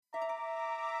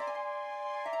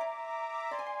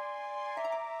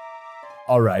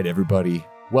All right, everybody.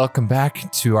 Welcome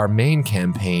back to our main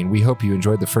campaign. We hope you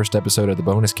enjoyed the first episode of the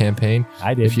bonus campaign.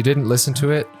 I did. If you didn't listen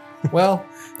to it, well,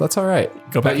 that's all right.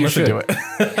 Go back and listen to it.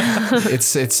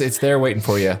 It's there waiting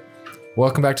for you.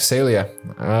 Welcome back to Salia.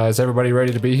 Is everybody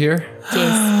ready to be here?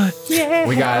 Yes. Yeah.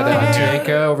 We got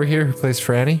Janka over here who plays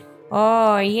Franny.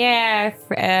 Oh, yeah.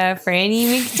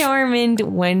 Franny McDormand,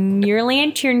 when your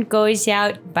lantern goes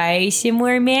out, buy some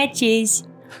more matches.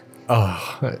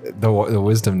 Oh, the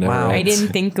wisdom never Wow. I ends.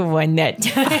 didn't think of one that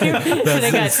time. And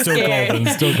I got still scared.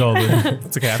 golden. Still golden.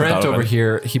 It's okay. I Trent thought of over it.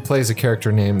 here, he plays a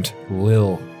character named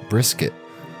Lil Brisket.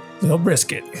 Little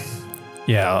brisket.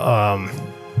 Yeah,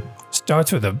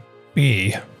 starts with a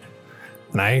B.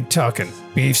 And I ain't talking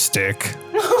beef stick.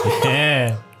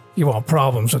 Yeah. You want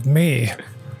problems with me.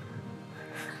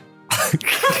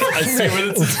 I see where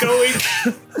this is going.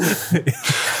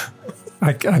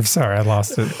 I'm sorry, I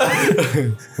lost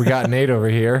it. We got Nate over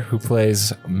here who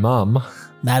plays Mum.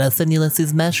 Madison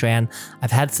Ulysses Meshran.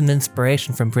 I've had some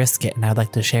inspiration from Brisket and I'd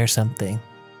like to share something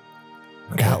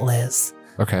about Liz.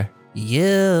 Okay.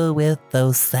 You with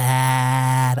those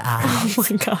sad eyes. Oh,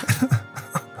 my God.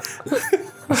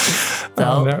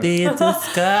 Don't no. be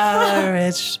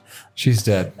discouraged. She's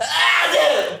dead.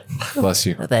 Bless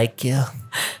you. Thank you.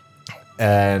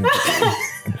 And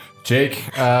Jake,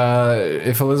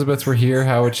 if Elizabeth were here,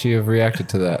 how would she have reacted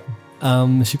to that?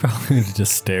 She probably would have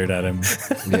just stared at him.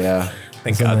 Yeah.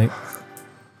 Thank God.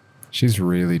 She's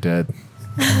really dead.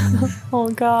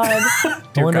 Oh, God. I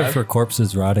wonder God. if her corpse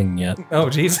is rotting yet. Oh,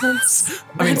 Jesus.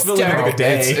 I mean, it's been like a It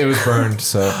day. was burned,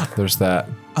 so there's that.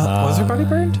 Was her body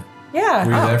burned? Yeah.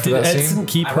 Were you there for Did that Edson scene?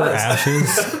 keep her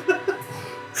ashes?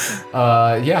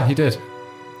 Yeah, he did.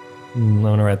 I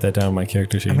want to write that down on my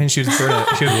character sheet. I mean, she was burned,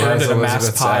 it's in a mass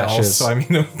Elizabeth's pile, ashes. so I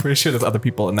mean, I'm pretty sure there's other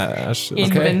people in that ash.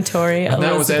 Inventory. And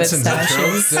that was Elizabeth's Edson's intro.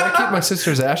 ashes. Did I keep my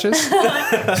sister's ashes?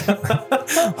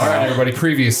 All right, everybody.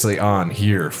 Previously on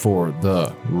Here for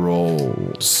the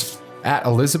Rolls. At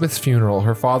Elizabeth's funeral,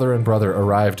 her father and brother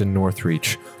arrived in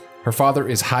Northreach. Her father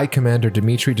is High Commander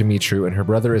Dimitri Dimitru, and her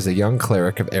brother is a young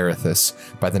cleric of Erithus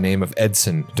by the name of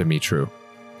Edson Dimitru.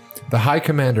 The High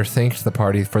Commander thanked the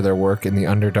party for their work in the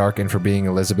Underdark and for being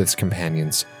Elizabeth's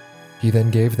companions. He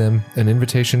then gave them an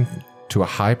invitation to a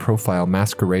high-profile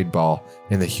masquerade ball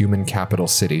in the human capital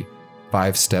city,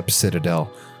 Five Step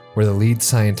Citadel, where the lead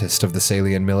scientist of the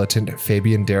Salian militant,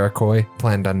 Fabian Deracoy,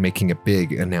 planned on making a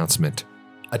big announcement.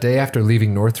 A day after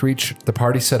leaving Northreach, the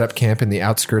party set up camp in the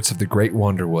outskirts of the Great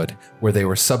Wanderwood, where they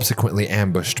were subsequently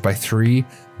ambushed by 3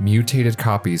 mutated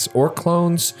copies or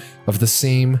clones of the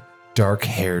same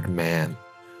dark-haired man.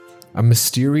 A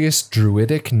mysterious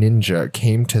druidic ninja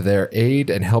came to their aid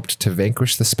and helped to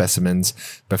vanquish the specimens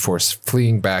before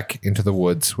fleeing back into the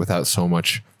woods without so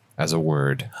much as a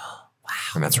word. Wow.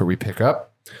 And that's where we pick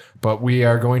up. But we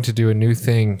are going to do a new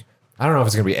thing. I don't know if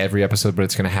it's going to be every episode, but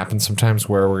it's going to happen sometimes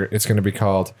where it's going to be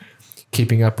called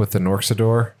Keeping Up with the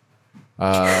Norxador,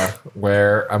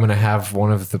 where I'm going to have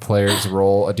one of the players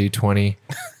roll a d20.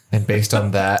 And based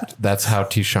on that, that's how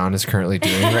Tishan is currently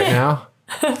doing right now.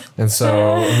 And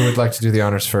so who would like to do the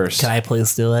honors first? Can I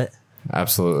please do it?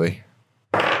 Absolutely.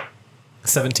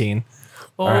 17.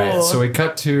 All right, so we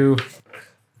cut to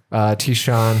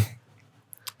Tishan.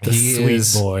 the He sweet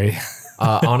is boy.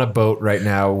 on a boat right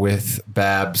now with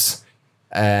Babs,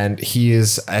 and he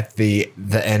is at the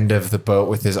end of the boat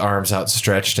with his arms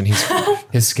outstretched, and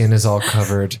his skin is all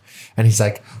covered, and he's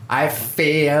like, I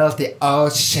feel the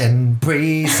ocean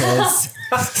breezes.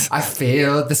 I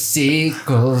feel the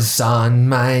seagulls on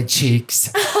my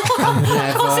cheeks. I've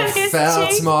never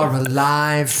felt more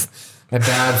alive. And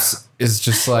Babs is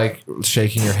just like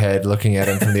shaking her head, looking at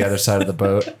him from the other side of the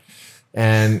boat.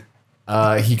 And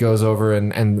he goes over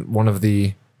and one of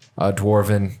the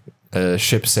dwarven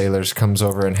ship sailors comes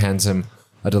over and hands him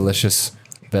a delicious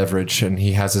beverage, and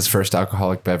he has his first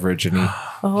alcoholic beverage, and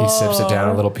he sips it down,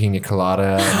 a little pina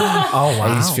colada. Oh, wow.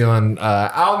 And he's feeling,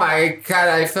 oh my God,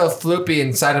 I feel floopy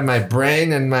inside of my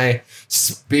brain, and my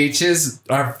speeches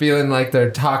are feeling like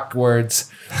they're talk words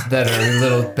that are a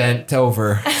little bent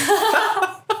over.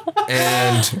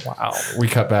 And Wow. we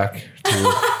cut back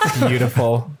to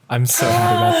Beautiful. I'm so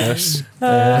happy about this.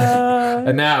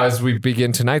 And now, as we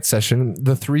begin tonight's session,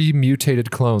 the 3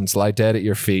 mutated clones lie dead at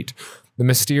your feet. The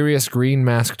mysterious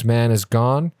green-masked man is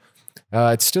gone.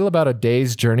 It's still about a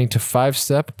day's journey to 5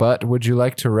 Step, but would you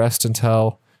like to rest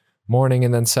until morning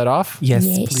and then set off? Yes,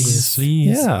 Yes. please.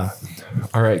 Please. Yeah.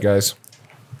 All right, guys.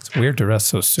 It's weird to rest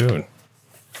so soon.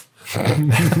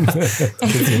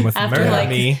 After like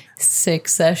Me.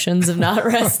 6 sessions of not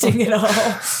resting at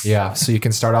all. Yeah, so you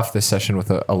can start off this session with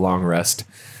a long rest.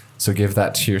 So give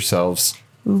that to yourselves.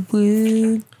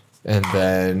 Woo. And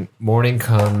then morning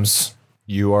comes.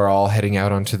 You are all heading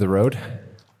out onto the road.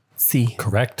 See.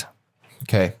 Correct.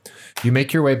 Okay. You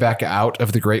make your way back out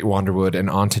of the Great Wanderwood and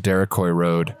onto Derakoy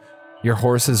Road. Your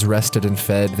horses rested and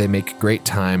fed, they make great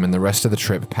time, and the rest of the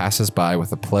trip passes by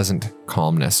with a pleasant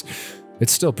calmness.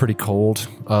 It's still pretty cold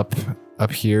up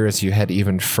here as you head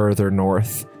even further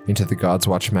north into the God's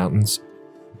Watch Mountains,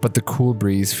 but the cool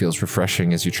breeze feels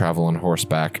refreshing as you travel on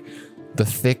horseback. The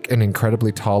thick and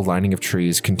incredibly tall lining of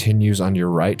trees continues on your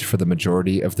right for the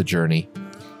majority of the journey.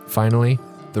 Finally,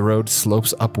 the road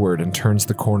slopes upward and turns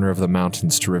the corner of the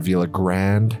mountains to reveal a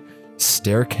grand,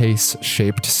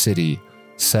 staircase-shaped city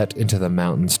set into the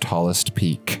mountain's tallest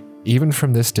peak. Even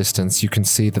from this distance, you can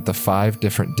see that the 5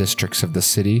 different districts of the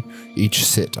city each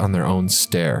sit on their own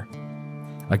stair.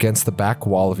 Against the back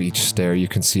wall of each stair, you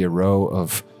can see a row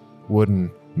of wooden,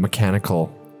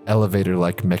 mechanical,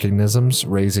 elevator-like mechanisms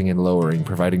raising and lowering,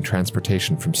 providing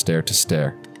transportation from stair to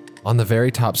stair. On the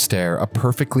very top stair, a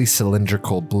perfectly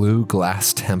cylindrical blue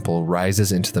glass temple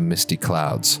rises into the misty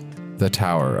clouds, the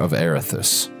Tower of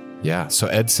Erithus. Yeah, so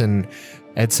Edson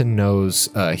knows,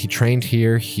 he trained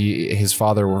here, his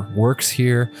father works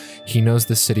here, he knows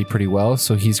the city pretty well,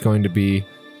 so he's going to be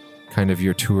kind of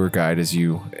your tour guide as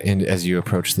you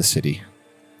approach the city.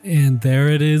 And there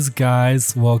it is,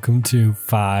 guys. Welcome to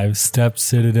 5 Step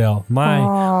Citadel, my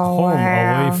home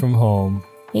wow. away from home.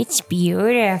 It's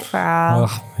beautiful.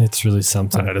 Oh, it's really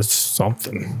something. That is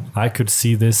something. I could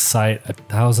see this site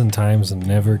 1,000 times and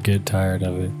never get tired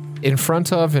of it. In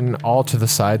front of and all to the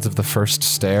sides of the first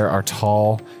stair are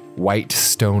tall, white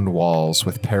stone walls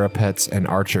with parapets and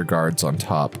archer guards on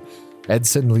top.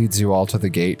 Edson leads you all to the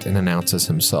gate and announces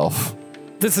himself.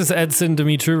 This is Edson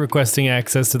Dimitru requesting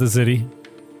access to the city.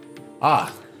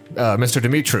 Mr.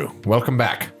 Dimitru, welcome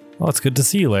back. Well, it's good to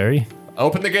see you, Larry.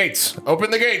 Open the gates! Open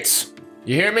the gates!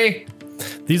 You hear me?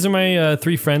 These are my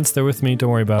 3 friends. They're with me. Don't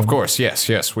worry about them. Of course,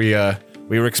 yes. We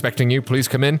were expecting you. Please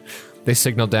come in. They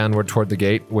signal downward toward the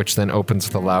gate, which then opens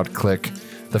with a loud click.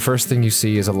 The first thing you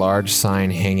see is a large sign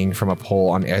hanging from a pole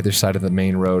on either side of the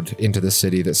main road into the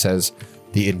city that says,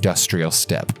 The Industrial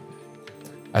Step.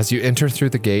 As you enter through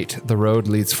the gate, the road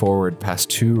leads forward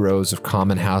past 2 rows of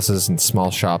common houses and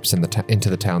small shops into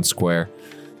the town square.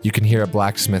 You can hear a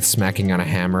blacksmith smacking on a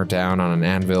hammer down on an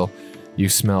anvil. You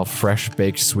smell fresh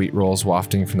baked sweet rolls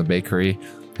wafting from the bakery,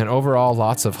 and overall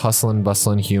lots of hustling,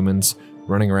 bustling humans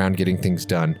running around getting things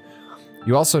done.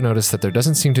 You also notice that there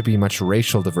doesn't seem to be much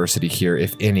racial diversity here,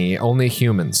 if any, only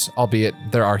humans, albeit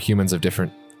there are humans of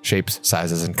different shapes,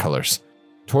 sizes, and colors.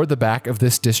 Toward the back of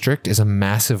this district is a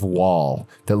massive wall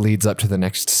that leads up to the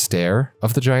next stair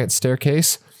of the giant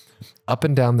staircase. Up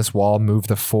and down this wall move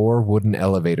the 4 wooden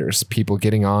elevators, people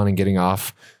getting on and getting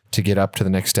off to get up to the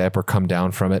next step or come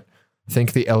down from it.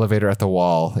 Think the elevator at the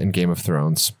wall in Game of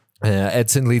Thrones.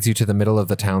 Edson leads you to the middle of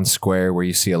the town square where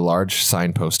you see a large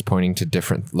signpost pointing to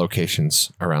different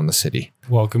locations around the city.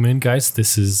 Welcome in, guys.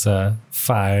 This is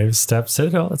 5 Step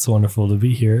Citadel. It's wonderful to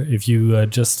be here. If you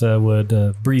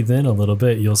would breathe in a little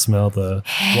bit, you'll smell the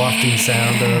wafting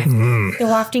sound of... The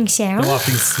wafting sound? The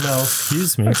wafting smell.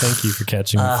 Excuse me. Thank you for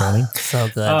catching me, Fanny. So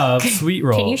good. Sweet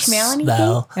rolls. Can you smell anything?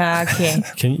 No. Okay.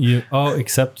 Can you? Oh,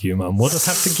 except you, Mom. We'll just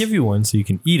have to give you one so you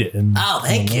can eat it. And Oh,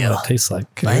 thank you'll know you. what it tastes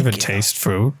like. Can you even you. taste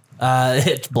food?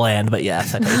 It's bland, but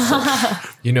yes, I taste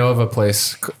it. You know of a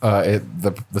place,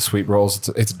 the sweet rolls,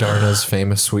 it's Darna's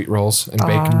famous sweet rolls and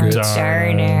bacon goods.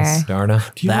 Darna. Darna.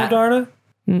 Do you know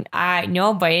Darna?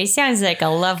 No, but it sounds like a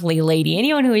lovely lady.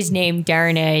 Anyone who is named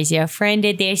Darna is a friend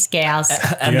of this gal's.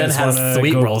 And You then guys has wanna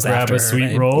sweet go rolls grab after a her sweet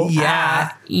name. roll?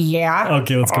 Yeah. Yeah.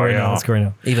 Okay, let's go right now. Let's go right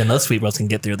now. Even those sweet rolls can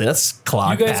get through this You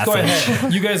clog guys go passage.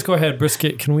 ahead. You guys go ahead.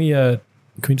 Brisket, can we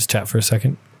just chat for a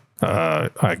second?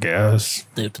 I guess.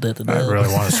 I I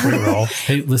really want a sweet roll.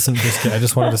 Hey, listen, Brisket, I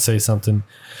just wanted to say something.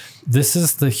 This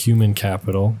is the human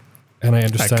capital, and I I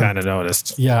understand. kind of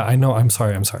noticed. Yeah, I know. I'm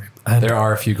sorry. There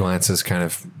are a few glances, kind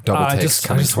of double I takes just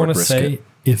coming want toward to Brisket. say,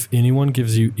 if anyone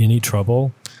gives you any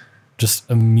trouble, just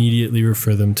immediately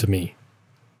refer them to me.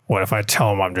 What if I tell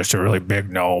them I'm just a really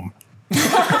big gnome? Or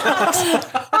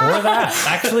that.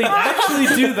 Actually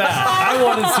do that. I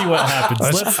want to see what happens.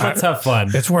 Let's have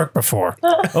fun. It's worked before.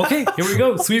 Okay, here we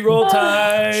go. Sweet roll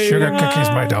time. Sugar Cookie's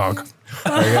my dog.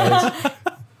 All right, guys.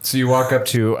 So you walk up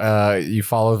to, you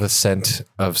follow the scent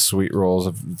of sweet rolls,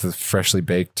 of the freshly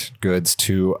baked goods,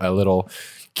 to a little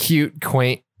cute,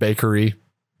 quaint bakery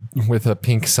with a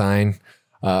pink sign,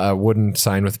 a wooden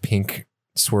sign with pink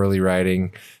swirly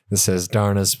writing that says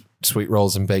Darna's Sweet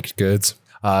Rolls and Baked Goods.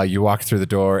 You walk through the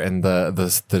door, and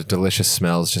the delicious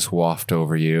smells just waft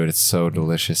over you, and it's so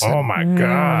delicious. Oh my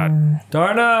God.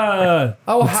 Darna!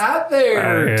 Oh, hi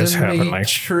there, That is heavenly.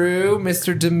 Dimitru,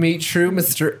 Mr. Dimitru,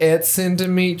 Mr. Edson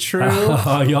Dimitru.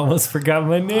 Oh, you almost forgot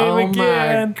my name Oh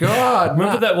again. my God!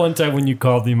 Remember that one time when you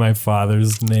called me my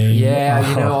father's name? Yeah,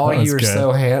 you know, Oh, that you was were good.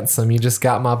 so handsome. You just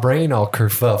got my brain all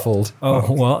kerfuffled.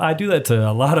 Oh, well, I do that to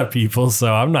a lot of people,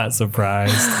 so I'm not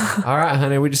surprised. All right,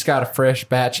 honey, we just got a fresh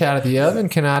batch out of the oven.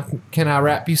 Can I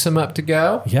wrap you some up to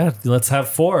go? Yeah, let's have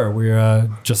 4. We're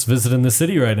just visiting the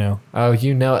city right now. Oh,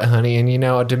 you know it, honey, and you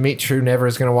know Dimitru never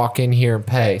is going to walk in here and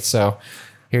pay. So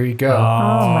here you go. Oh,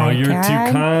 my you're God.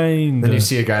 too kind. Then you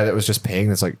see a guy that was just paying.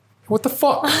 That's like, what the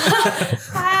fuck?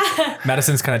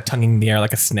 Madison's kind of tonguing the air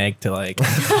like a snake to like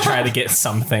try to get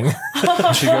something.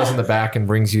 She goes in the back and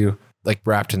brings you like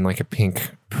wrapped in like a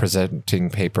pink presenting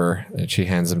paper, and she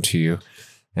hands them to you.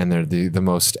 And they're the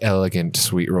most elegant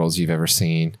sweet rolls you've ever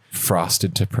seen,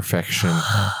 frosted to perfection,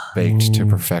 baked to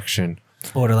perfection.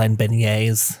 Borderline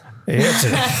beignets.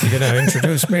 Yes, you gonna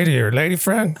introduce me to your lady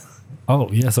friend? Oh,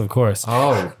 yes, of course.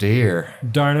 Oh dear.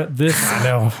 Darn it. This I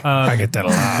know. I get that a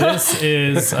lot. this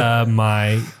is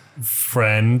my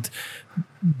friend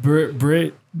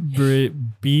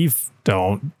Beef.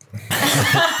 Don't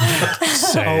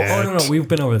say Oh, it. no, we've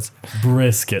been over this.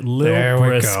 Brisket. Little There we go.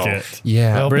 Brisket.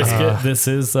 Yeah, Well, Brisket, this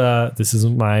is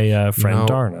my friend No.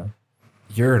 Darna.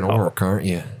 you're an orc, aren't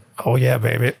you? Oh yeah,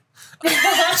 baby.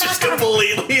 Just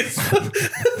completely.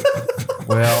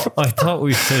 Well, I thought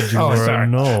we said you Oh, were sorry. a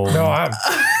gnome. No,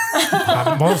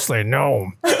 I'm mostly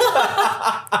gnome.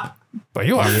 But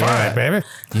you are fine, baby.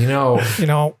 You know, You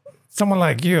know, someone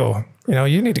like you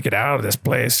need to get out of this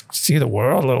place, see the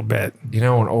world a little bit. an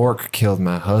orc killed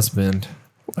my husband.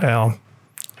 Well,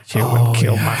 you would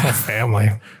kill my whole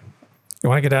family. You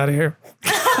want to get out of here?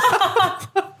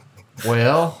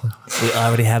 Well, We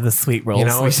already have the sweet rolls.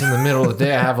 it's in the middle of the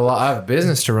day. I have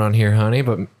business to run here, honey.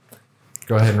 But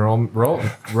go ahead and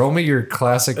roll me your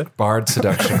classic bard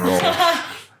seduction roll.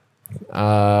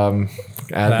 Add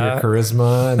your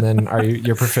charisma, and then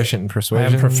you're proficient in I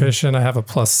persuasion? am proficient. I have a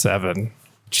 +7.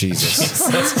 Jesus.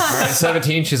 All right,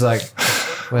 17. She's like,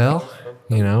 well,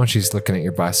 and she's looking at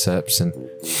your biceps and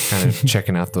kind of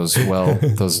checking out those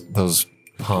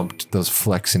pumped, those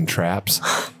flexing traps.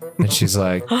 And she's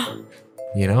like,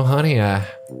 honey,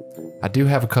 I do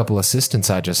have a couple assistants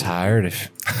I just hired. If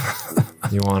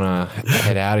you want to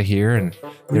head out of here, and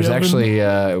there's actually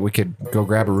we could go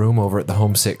grab a room over at the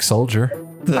Homesick Soldier.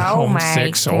 The Oh my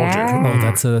homesick soldier. God.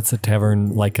 Oh, that's a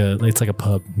tavern, it's like a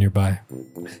pub nearby.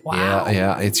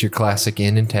 Yeah, it's your classic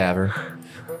inn and tavern.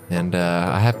 And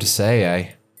I have to say,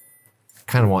 I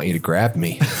kind of want you to grab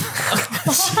me.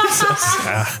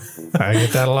 I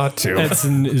get that a lot too.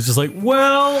 Edson is just like,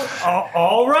 well,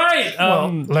 all right.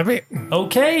 Let me.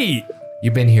 Okay.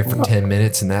 You've been here for 10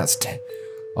 minutes, and that's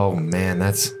oh man,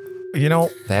 that's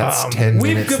 10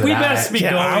 minutes. We that best be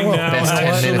yeah, I going will- now. best 10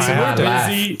 actually. minutes of my We're life.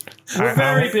 busy. We're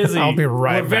very busy. I'll be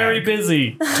right We're very back.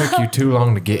 busy. took you too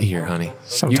long to get here, honey. You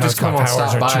Sometimes just come my on, powers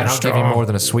stop are by, too and I'll give you strong. more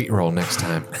than a sweet roll next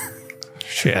time.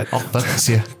 Shit. Fuck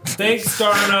you. Thanks,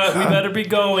 Darna. We better be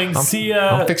going. See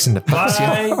ya. I'm fixing to fuck you.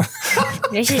 Bye.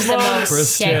 This is the most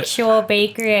Brisket. sexual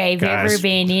bakery I've Guys, ever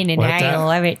been in, and what I that-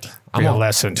 love it. Be a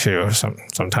lesson too.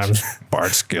 Sometimes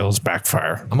bard skills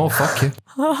backfire. I'm gonna fuck you.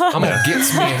 I'm gonna get me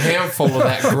a handful of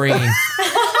that green.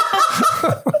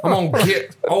 I'm gonna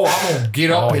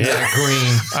get up in that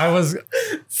green.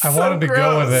 I wanted to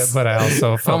go with it, but I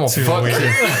also I'm felt gonna too fuck weird.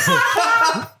 you.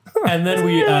 And then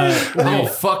we I'm gonna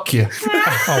fuck you.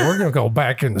 Oh, we're gonna go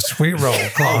back in the sweet roll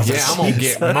closet. Yeah, I'm gonna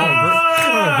get mom. I'm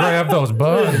gonna grab those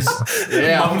buns.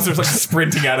 Yeah, Moms are like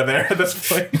sprinting out of there at this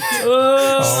point.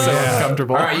 Oh yeah.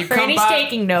 Comfortable. All right, you come Franny's by.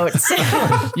 taking notes.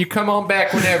 You come on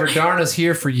back whenever. Darna's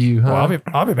here for you, huh? Well,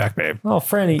 I'll be back, babe. Oh,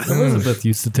 Franny, Elizabeth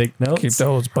used to take notes. Keep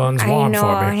those buns I warm know.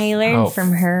 for me. I learned Oh.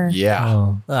 from her. Yeah.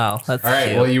 Oh, Oh, that's All right.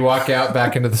 cute. Well, you walk out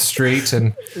back into the street,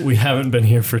 and we haven't been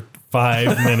here for 5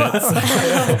 minutes.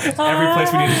 Every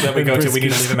place we go to, we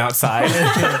need to leave them outside.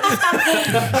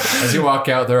 as you walk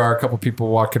out, there are a couple people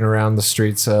walking around the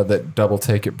streets that double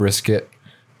take at Brisket,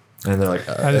 and they're like,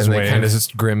 and just they wave. kind of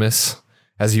just grimace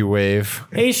as you wave.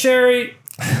 Hey, Sherry.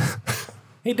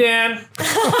 Hey, Dan.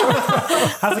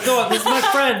 How's it going? This is my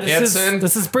friend. Edson.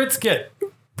 This is Brisket.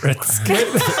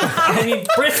 I mean,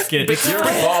 Brisket. Your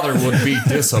father would be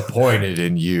disappointed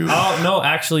in you. Oh, no,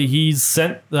 actually, he's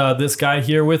sent this guy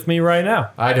here with me right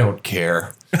now. I don't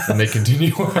care. And they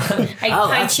continue. I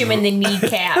punch him in the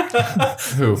kneecap.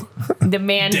 Who? The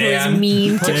man who is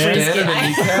mean to Dan Brisket. in the I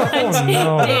kneecap? punch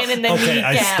Dan in the Okay,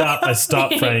 kneecap. I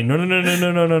stopped, Franny.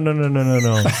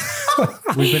 No.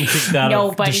 We've been kicked out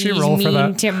of. Nobody's she roll for mean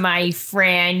that? to my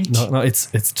friend. No, it's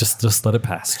just let it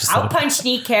pass. Just I'll let it punch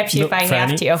kneecaps No, if I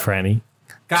have to. Franny,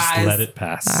 just Guys, let it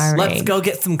pass. All right. let's go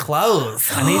get some clothes.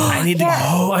 I need to.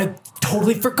 Oh, I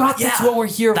totally forgot. That's what we're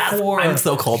here for. I'm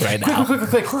so cold right now.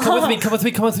 Quick. Come with me.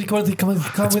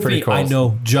 pretty cold. I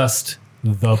know just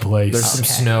the place. There's some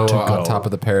snow To on go. top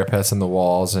of the parapets and the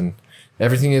walls, and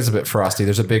everything is a bit frosty.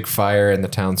 There's a big fire in the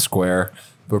town square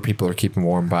where people are keeping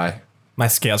warm by. My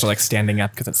scales are like standing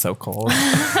up because it's so cold.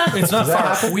 It's not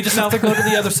far. We just have to go to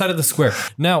the other side of the square.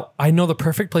 Now, I know the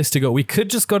perfect place to go. We could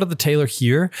just go to the tailor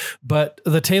here, but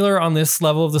the tailor on this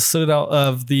level of the citadel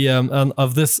of the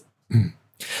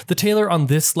the tailor on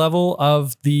this level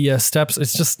of the steps,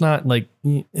 it's just not like,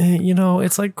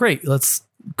 it's like, great, let's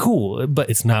cool, but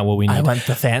it's not what we need. I want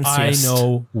the fanciest. I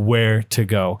know where to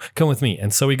go. Come with me.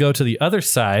 And so we go to the other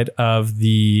side of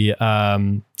the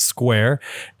square,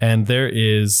 and there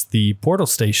is the portal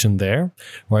station there,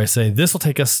 where I say, this will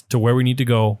take us to where we need to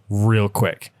go real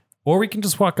quick. Or we can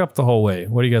just walk up the whole way.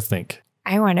 What do you guys think?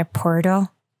 I want a portal.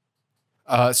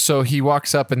 So he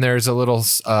walks up, and there's a little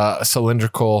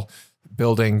cylindrical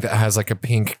building that has like a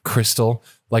pink crystal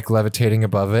like levitating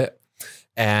above it.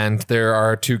 And there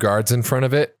are 2 guards in front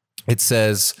of it. It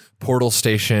says portal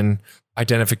station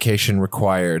identification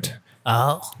required.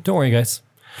 Oh, Don't worry, guys.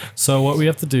 So what we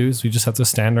have to do is we just have to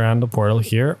stand around the portal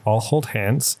here. I'll hold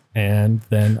hands, and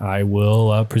then I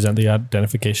will present the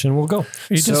identification, and we'll go.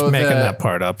 You're just So making the- that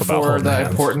part up about For holding the hands.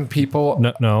 important people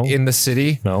No. in the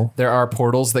city, No. there are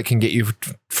portals that can get you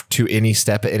to any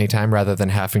step at any time rather than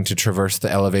having to traverse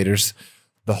the elevators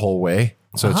the whole way.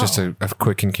 So it's just a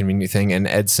quick and convenient thing. And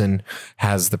Edson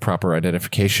has the proper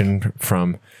identification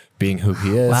from being who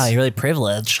he is. wow, you're really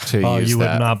privileged. to Oh, use you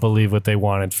that. would not believe what they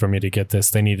wanted for me to get this.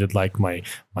 They needed like my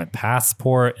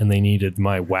passport, and they needed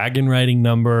my wagon riding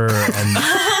number, and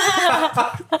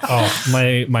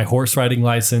my horse riding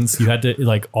license. You had to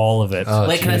like all of it.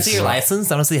 Wait, can I geez. see your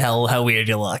license? I want to see how weird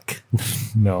you look.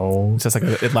 No. It's just like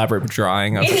an elaborate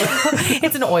drawing of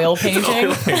It's an oil painting.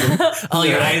 Oh,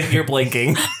 your eyes, you're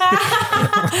blinking.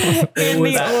 They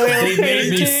made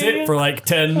me sit for like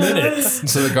 10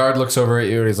 minutes. So the guard looks over at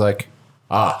you and he's like,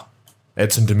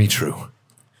 Edson Dimitru.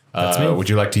 me. Would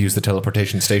you like to use the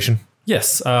teleportation station?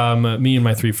 Yes, me and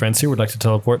my 3 friends here would like to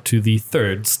teleport to the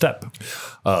 3rd step.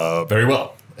 Very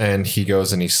well. And he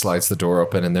goes and he slides the door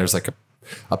open, and there's like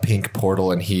a pink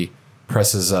portal, and he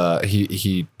presses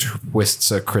he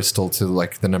twists a crystal to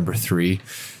like the number 3,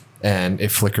 and it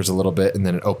flickers a little bit, and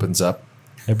then it opens up.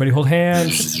 Everybody hold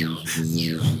hands.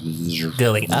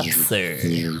 Going up, sir.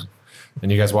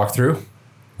 And you guys walk through.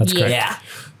 That's correct. Yeah.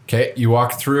 Okay, you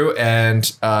walk through, and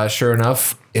sure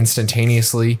enough,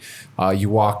 instantaneously, you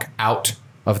walk out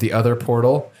of the other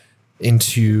portal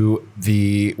into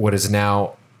the what is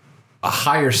now a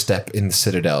higher step in the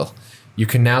citadel. You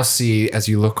can now see, as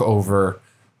you look over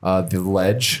the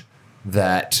ledge,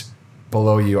 that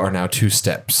below you are now 2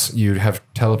 steps. You have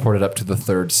teleported up to the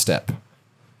 3rd step,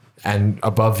 and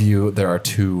above you there are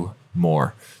 2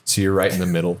 more. So you're right in the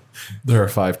middle. There are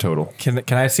 5 total. Can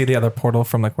I see the other portal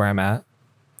from like where I'm at?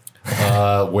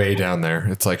 Way down there.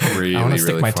 It's like really, I want to stick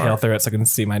really my far. tail through it so I can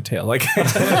see my tail. Like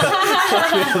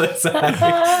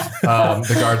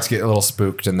The guards get a little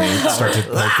spooked and they start to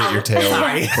poke at your tail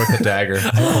with a dagger.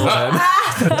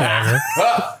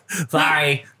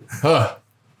 Sorry.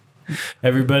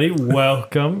 Everybody,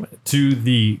 welcome to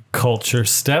the culture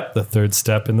step, the 3rd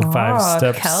step in the 5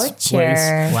 steps. culture.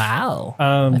 place. Wow.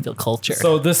 I feel culture.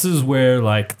 So this is where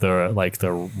like the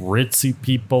ritzy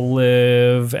people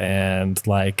live, and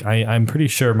like I'm pretty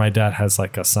sure my dad has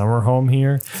like a summer home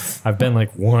here. I've been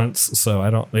like once, so I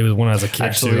don't. It was when I was a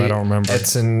kid too. I don't remember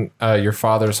Edson, your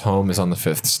father's home is on the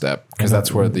 5th step because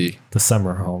that's where the the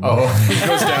summer home. he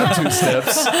goes down 2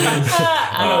 steps.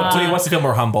 so he wants to feel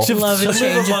more humble. Love a To change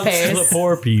live of amongst the pace.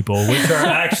 poor people, which are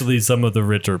actually some of the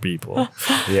richer people.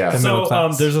 Yeah. So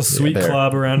class. there's a sweet there.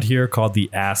 club around here called the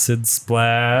Acid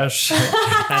Splash,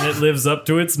 and it lives up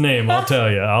to its name. I'll tell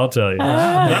you.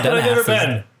 Not that I've never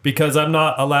been. because I'm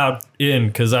not allowed in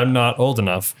because I'm not old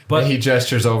enough. But he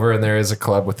gestures over, and there is a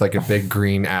club with like a big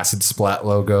green Acid Splat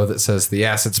logo that says the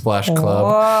Acid Splash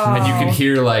Club, and you can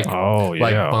hear like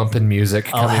bumping music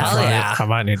coming hell from yeah. it. I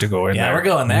might need to go in Yeah, there. we're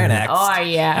going there next. Oh,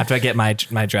 yeah. After I get my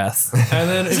dress. And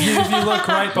then if you look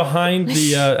right behind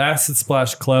the Acid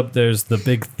Splash Club, there's the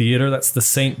big theater. That's the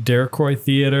St. Delacroix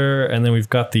Theater. And then we've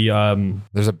got the...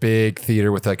 There's a big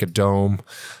theater with like a dome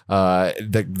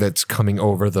that's coming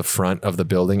over the front of the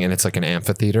building, and it's like an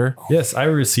amphitheater. yes, I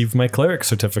received my cleric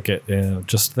certificate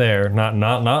just there. Not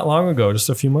long ago, just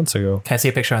a few months ago. Can I see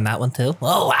a picture on that one too?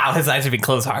 Oh, wow. His eyes are being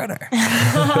closed harder.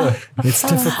 It's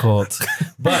difficult.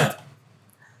 But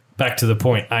back to the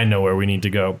point, I know where we need to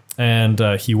go. And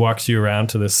he walks you around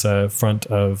to this front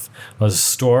of a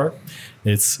store.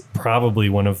 It's probably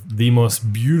one of the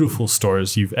most beautiful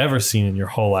stores you've ever seen in your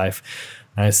whole life.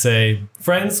 And I say,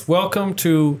 friends, welcome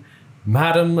to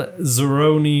Madame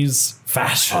Zeroni's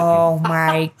fashion. Oh,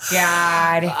 my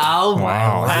God. Oh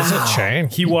Wow, is this a chain?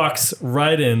 He walks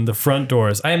right in the front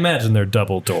doors. I imagine they're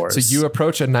double doors. So you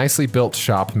approach a nicely built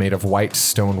shop made of white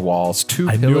stone walls.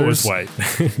 I knew it was white.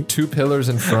 Two pillars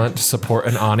in front support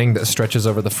an awning that stretches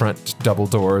over the front double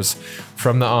doors.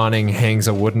 From the awning hangs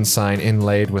a wooden sign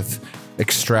inlaid with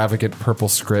extravagant purple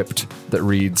script that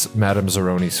reads Madame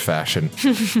Zeroni's fashion.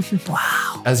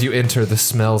 Wow. As you enter, the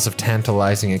smells of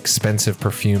tantalizing, expensive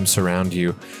perfume surround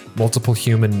you. Multiple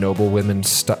human noblewomen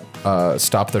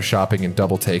stop their shopping and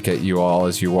double take at you all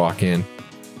as you walk in.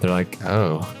 They're like,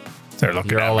 oh, They're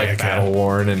looking you're at all me like again. battle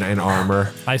worn and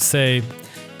armor. I say,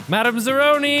 Madame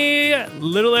Zeroni,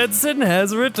 little Edson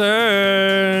has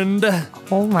returned.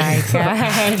 Oh, my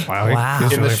God. Wow,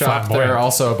 he's In the really shop, flamboyant. there are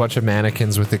also a bunch of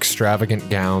mannequins with extravagant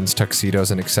gowns,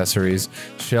 tuxedos, and accessories.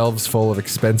 Shelves full of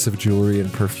expensive jewelry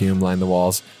and perfume line the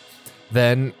walls.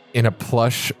 Then, in a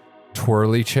plush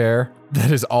twirly chair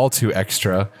that is all too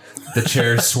extra, the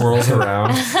chair swirls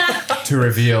around to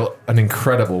reveal an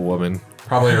incredible woman,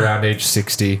 probably around age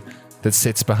 60, that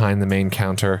sits behind the main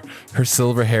counter. Her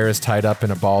silver hair is tied up in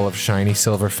a ball of shiny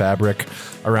silver fabric.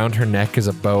 Around her neck is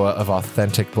a boa of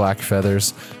authentic black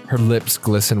feathers. Her lips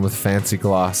glisten with fancy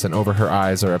gloss, and over her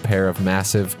eyes are a pair of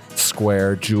massive,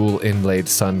 square, jewel-inlaid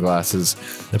sunglasses.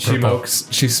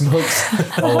 She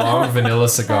smokes a long vanilla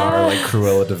cigar like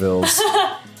Cruella de Vil's.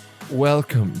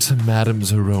 Welcome to Madame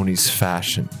Zeroni's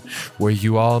fashion, where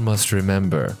you all must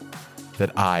remember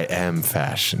that I am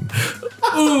fashion.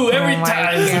 Ooh, every Oh my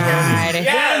time. God.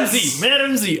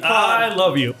 Madame Z, I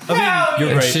love you. I mean, you're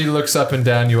And right. she looks up and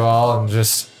down you all and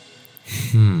just,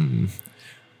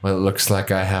 well, it looks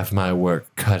like I have my work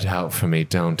cut out for me,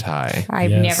 don't I? I've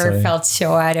Yes, never I- felt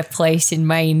so out of place in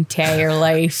my entire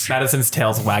life. Madison's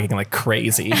tail's wagging like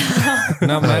crazy.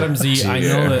 Now, Madame Z,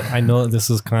 I know that this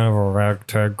is kind of a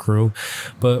ragtag crew,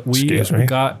 but we Excuse me?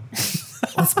 got.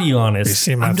 Let's be honest. You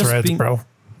see my I'm just threads, being- bro?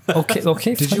 Okay.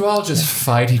 Did you all just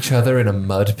fight each other in a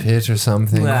mud pit or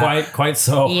something? Quite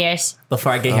so. Yes.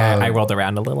 Before I get here, I rolled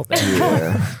around a little bit.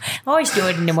 Yeah. Always do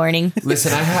it in the morning.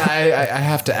 Listen, I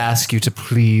have to ask you to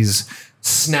please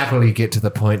snappily get to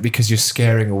the point because you're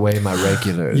scaring away my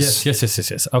regulars.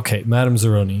 Yes. Okay, Madame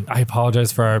Zeroni, I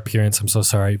apologize for our appearance. I'm so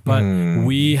sorry, but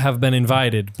we have been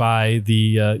invited by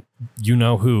the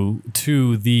you-know-who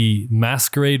to the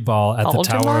masquerade ball at the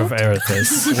Tower of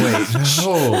Erithus. Wait,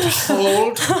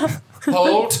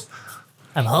 hold.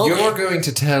 I'm holding.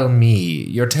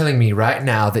 You're telling me right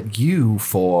now that you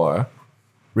four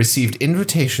received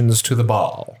invitations to the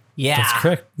ball. Yeah. That's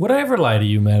correct. Would I ever lie to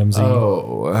you, Madame Z?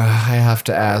 Oh, I have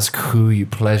to ask who you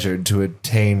pleasured to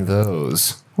attain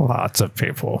those. Lots of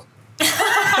people.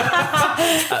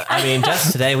 I mean,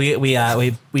 just today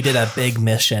we did a big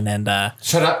mission and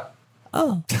Shut up.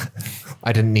 oh,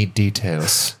 I didn't need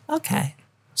details. okay.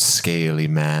 Scaly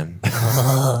man.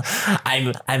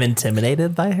 I'm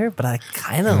intimidated by her, but I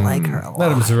kind of like her a lot.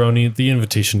 Madame Zeroni, the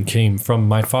invitation came from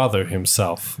my father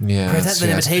himself. Yes, Present the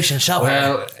invitation, show her.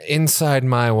 Well, inside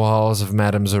my walls of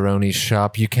Madame Zeroni's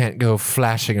shop, you can't go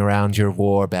flashing around your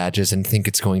war badges and think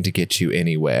it's going to get you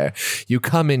anywhere. You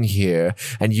come in here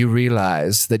and you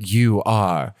realize that you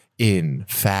are in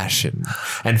fashion,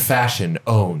 and fashion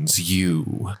owns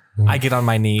you. I get on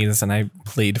my knees and I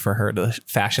plead for her to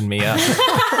fashion me up.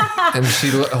 And she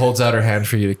holds out her hand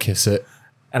for you to kiss it.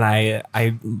 And I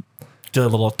do a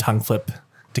little tongue flip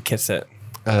to kiss it.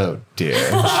 Oh dear.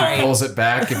 She pulls it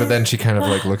back, but then she kind of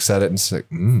like looks at it and says,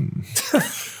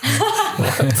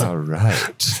 all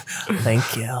right.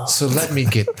 Thank you. So let me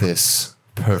get this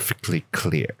perfectly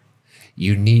clear.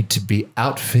 You need to be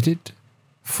outfitted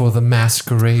for the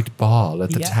masquerade ball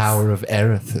at the Tower of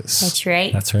Erithus. That's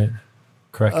right. That's right.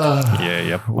 Correct. Yeah,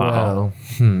 yep. Wow.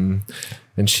 Well,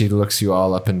 And she looks you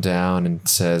all up and down and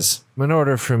says, in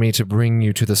order for me to bring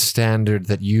you to the standard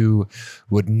that you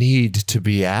would need to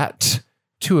be at,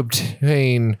 to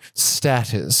obtain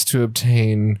status, to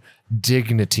obtain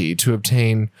dignity, to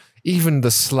obtain even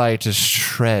the slightest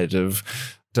shred of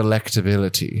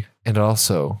delectability, and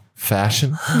also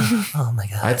fashion, Oh my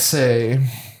god. I'd say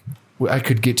I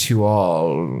could get you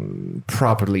all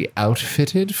properly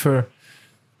outfitted for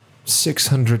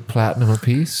 600 platinum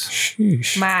apiece.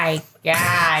 Sheesh. My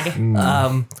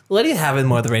God. What do you have in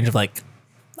more the range of like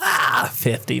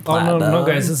 50 Oh, platinum? no,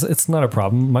 guys, it's not a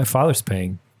problem. My father's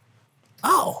paying.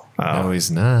 Oh. No, he's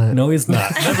not. No, he's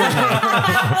not. Never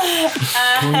mind.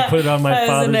 Can we put it on my That was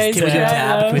a father's nice Can we do a Yeah.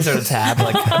 tab? Can we start a tab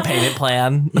like a payment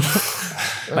plan?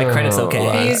 My credit's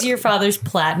okay. Use your father's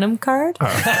platinum card.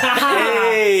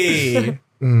 Hey.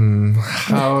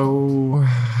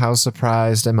 How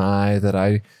surprised am I that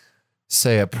I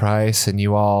say a price and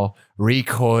you all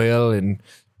recoil in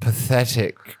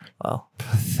pathetic. Well,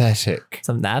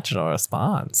 Some natural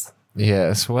response.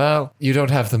 Yes, well, you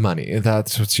don't have the money.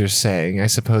 That's what you're saying. I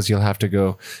suppose you'll have to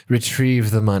go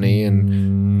retrieve the money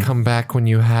and come back when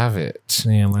you have it.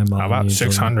 Yeah, my mom. How about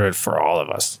usually- 600 for all of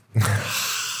us?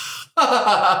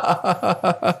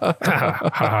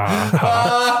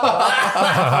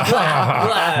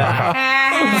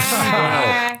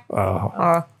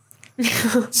 Oh.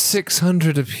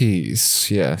 600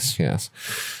 apiece. Yes.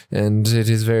 And it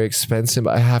is very expensive.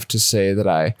 I have to say that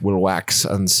I will wax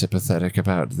unsympathetic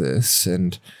about this.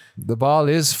 And the ball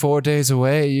is 4 days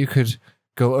away. You could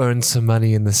go earn some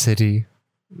money in the city.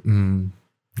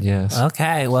 Yes.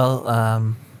 Okay, well,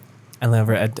 I look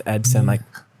over at Edson, like,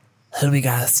 who do we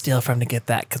gotta steal from to get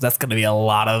that? Because that's gonna be a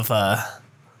lot of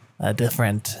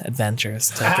different adventures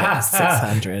to get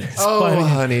 600. Oh,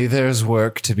 honey, there's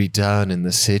work to be done in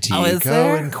the city. Oh, is Go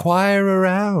there? inquire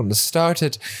around. Start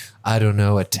at, I don't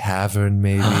know, a tavern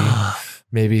maybe.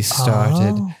 Maybe start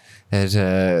at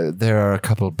there are a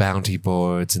couple bounty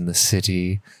boards in the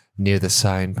city near the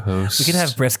signpost. We could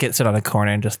have Brisket sit on a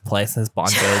corner and just play his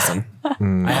bongos,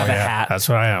 and I have a hat. That's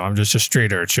what I am. I'm just a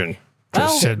street urchin.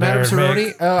 Just sit there Madam and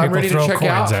make Cerrone, I'm people ready to throw check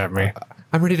coins out. at me.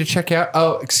 I'm ready to check out.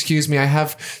 Oh, excuse me. I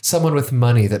have someone with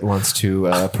money that wants to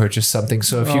purchase something.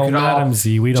 So if you Oh, could Madam all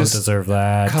Z, we don't just deserve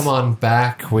that. come on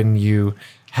back when you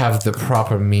have the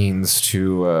proper means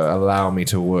to allow me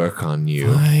to work on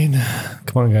you. Fine.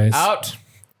 Come on, guys.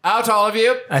 Out, all of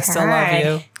you. I still love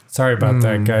you. Sorry about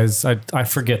that, guys. I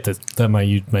forget that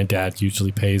my dad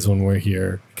usually pays when we're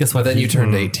here. Guess But what? then you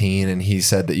turned 18, and he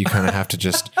said that you kind of have to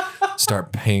just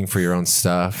start paying for your own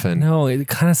stuff. And No, it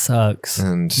kind of sucks.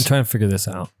 And- I'm trying to figure this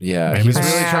out. yeah, Maybe he's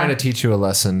this- really trying to teach you a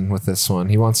lesson with this one.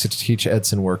 He wants to teach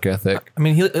Edson work ethic. I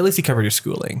mean, at least he covered your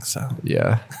schooling, so.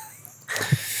 Yeah.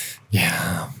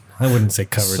 Yeah, I wouldn't say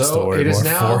covered's the So word. it is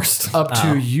More now forced. up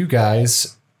to you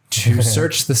guys to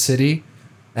search the city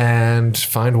and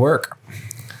find work.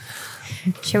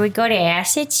 Shall we go to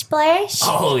Acid Splash?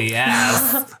 Oh,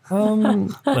 yes.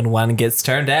 When one gets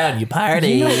turned down, you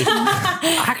party.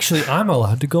 Actually, I'm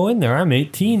allowed to go in there. I'm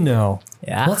 18 now.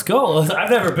 Yeah. Let's go.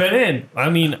 I've never been in. I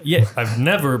mean, yeah, I've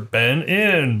never been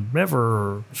in.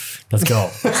 Never. Let's go.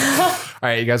 All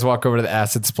right, you guys walk over to the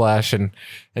Acid Splash and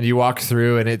you walk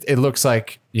through, and it looks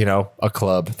like, you know, a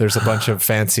club. There's a bunch of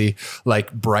fancy,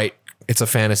 like bright. It's a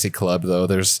fantasy club though.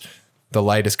 The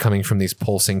light is coming from these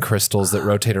pulsing crystals that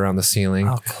rotate around the ceiling.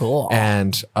 Oh, cool.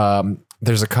 And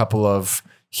there's a couple of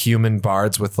human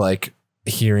bards with like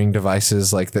hearing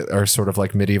devices like that are sort of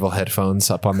like medieval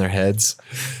headphones up on their heads.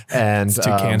 And Two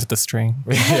cans with a string.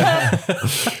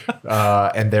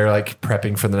 and they're like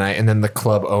prepping for the night. And then the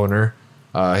club owner,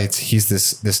 he's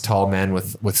this tall man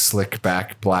with slick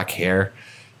back black hair,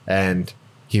 and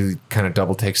he kind of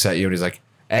double takes at you and he's like,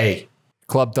 "Hey,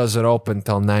 club doesn't open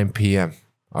till 9 p.m.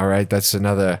 All right, that's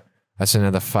another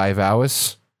 5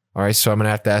 hours. All right, so I'm gonna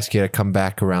have to ask you to come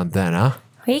back around then, huh?"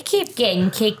 We keep getting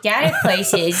kicked out of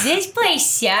places. This place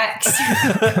sucks.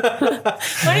 I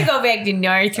want to go back to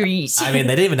Northreach. I mean,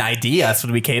 they didn't even ID us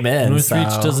when we came in.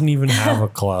 Northreach so. doesn't even have a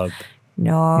club.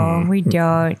 No, we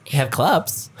don't. We have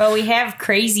clubs. But we have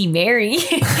Crazy Mary.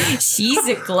 She's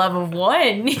a club of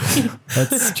one.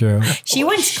 That's true. She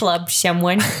once clubbed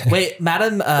someone. Wait,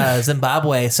 Madam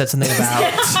Zimbabwe said something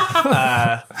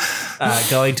about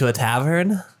going to a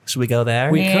tavern. Should we go there?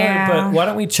 We Yeah. could, but why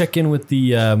don't we check in with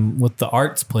the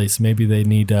arts place? Maybe they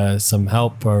need some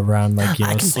help around, like, you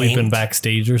I know, can sleeping paint.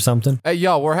 backstage or something. Hey,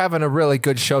 yo, we're having a really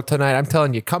good show tonight. I'm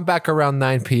telling you, come back around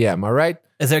 9 p.m. All right?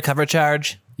 Is there a cover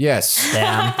charge? Yes.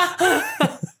 Damn.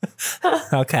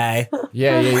 Okay.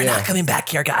 Yeah. We're not coming back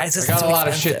here, guys. This I is got too a lot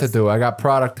of shit to expensive. do. I got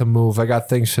product to move. I got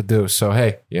things to do. So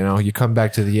hey, you know, you come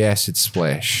back to the Acid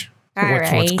Splash. All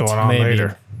What's right. going on Maybe.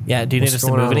 later? Yeah. Do you need What's us to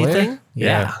going move on later? anything?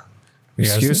 Yeah. You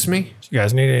guys- Excuse me? You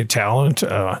guys need any talent?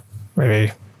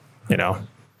 Maybe,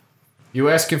 You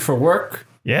asking for work?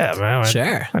 Yeah, man.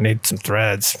 Sure. I need some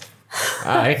threads.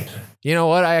 All right. You know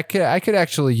what? I could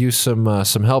actually use some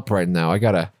help right now. I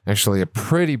got a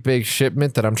pretty big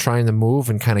shipment that I'm trying to move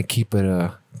and kind of keep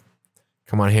it.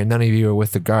 Come on here. None of you are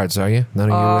with the guards, are you? None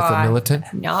of you are with the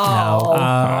militant? No.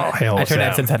 Oh, hell I with turned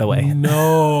that. Edson's head away.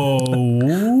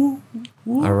 No.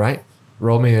 All right.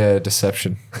 Roll me a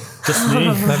deception. Just me.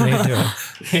 Let me do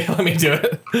it. Yeah, let me do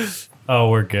it. Oh,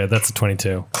 we're good. That's a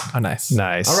 22. Oh, nice.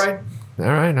 Nice. All right. All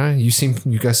right.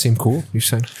 You guys seem cool. You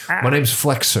say. My name's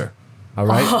Flexer. All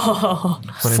right.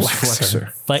 My name's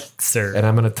Flexer. Flexer. And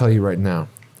I'm going to tell you right now,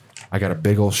 I got a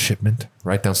big old shipment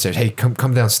right downstairs. Hey, come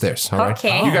downstairs. All right.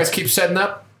 Okay. You guys keep setting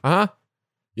up? Uh-huh.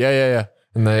 Yeah.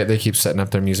 And they keep setting up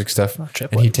their music stuff.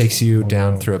 And he takes you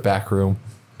down through a back room,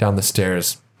 down the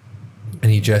stairs,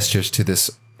 and he gestures to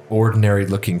this ordinary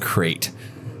looking crate.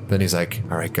 Then he's like,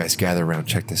 all right, guys, gather around.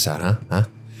 Check this out, huh?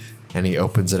 And he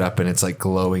opens it up and it's like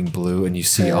glowing blue and you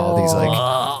see all these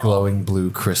like glowing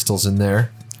blue crystals in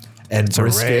there. And a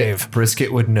rave.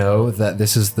 Brisket would know that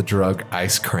this is the drug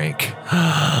Ice Crank.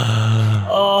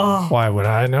 Why would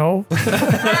I know?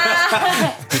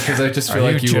 Because I just feel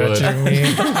Are like you you would. judging me?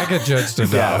 I get judged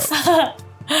enough.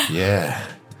 Yeah.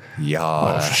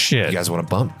 shit. You guys want to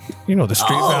bump? You know the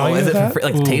street Oh, value is of it that? for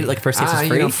free? Like first taste is You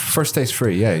free? know, first taste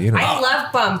free. Yeah, you know. I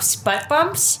love bumps. Butt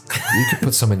bumps? You could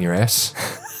put some in your ass.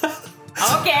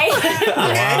 Okay.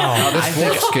 This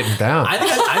wolf's getting down. I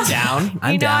think I'm down.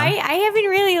 I'm you know, down. I haven't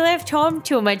really left home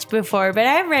too much before, but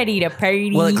I'm ready to party.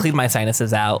 Will it clean my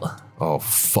sinuses out? Oh,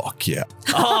 fuck yeah.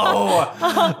 Oh!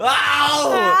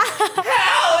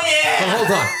 Hell yeah! But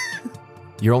hold on.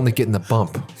 You're only getting the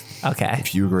bump Okay.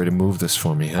 if you agree to move this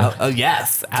for me, huh? Oh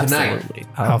yes, absolutely.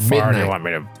 How far do you midnight. want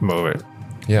me to move it?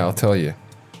 Yeah, I'll tell you.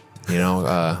 You know,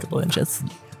 Couple inches.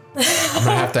 I'm going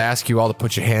to have to ask you all to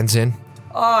put your hands in,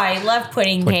 Oh, I love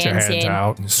putting Put your hands hands in.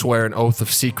 out. swear an oath of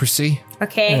secrecy.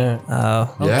 Okay.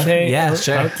 Oh. Yeah? Okay. Yeah,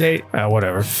 sure. Okay.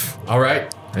 Whatever. All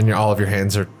right. And all of your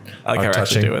hands are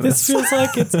touching. This feels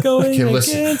like it's going Okay,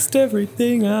 listen. against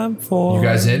everything I'm for. You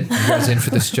guys in? You guys in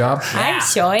for this job? I'm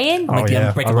so in. Oh, Like the yeah.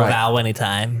 unbreakable All right. vow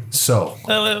anytime. So,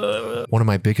 one of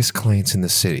my biggest clients in the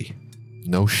city,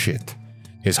 no shit,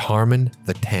 is Harmon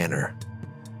the Tanner.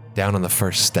 Down on the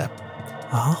first step.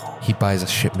 Oh. He buys a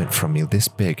shipment from me this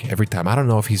big every time. I don't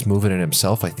know if he's moving it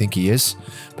himself. I think he is,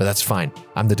 but that's fine.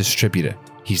 I'm the distributor.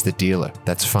 He's the dealer.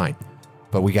 That's fine.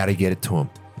 But we got to get it to him.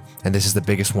 And this is the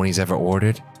biggest one he's ever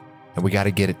ordered. And we got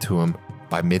to get it to him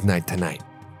by midnight tonight.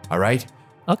 All right?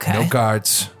 Okay. No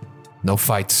guards, no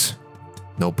fights,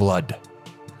 no blood.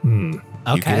 You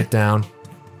get Okay. it down.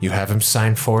 You have him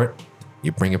sign for it.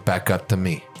 You bring it back up to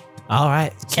me. All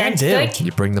right. Can Sounds do. good.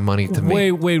 You bring the money to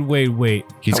me. Wait.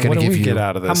 He's What going do to give we you. get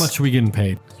out of this? How much are we getting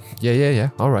paid? Yeah.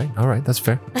 All right. That's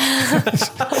fair.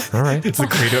 All right. It's the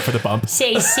credo for the bump.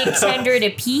 Say 600 a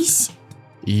piece.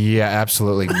 Yeah,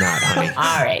 absolutely not, honey.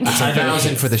 All right.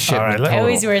 1,000 for the shipment. right, let- total.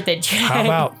 Always worth a try. How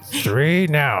about 3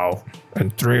 now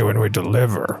and 3 when we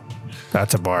deliver?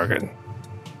 That's a bargain.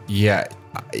 Yeah,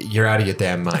 you're out of your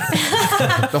damn mind.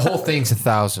 The whole thing's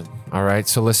 1,000. All right.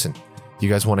 So listen, you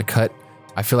guys want to cut?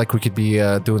 I feel like we could be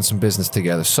doing some business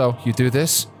together. So you do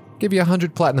this, give you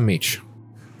 100 platinum each.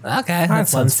 Okay.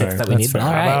 That's sounds 1/6 fair. that we That's need. fair. All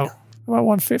How right. about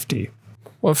 150?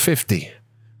 150.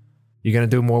 You gonna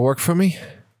do more work for me?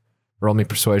 Roll me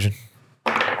persuasion.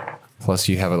 Plus,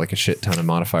 you have like a shit ton of Plus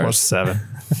modifiers. 7.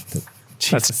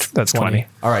 That's 20.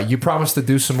 All right, you promise to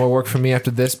do some more work for me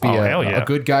after this. Be Oh, hell a yeah.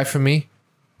 good guy for me.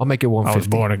 I'll make it I was 150.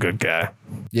 born a good guy.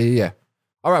 Yeah.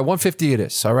 All right, 150 it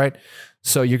is. All right.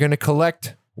 So you're gonna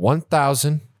collect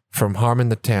 1,000 from Harmon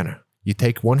the Tanner. You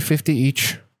take 150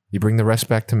 each. You bring the rest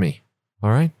back to me.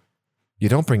 All right. You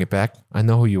don't bring it back. I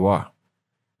know who you are.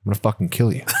 I'm gonna fucking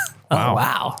kill you. Oh,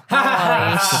 wow.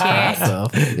 Holy shit.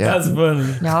 So, Yeah. That's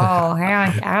funny. No,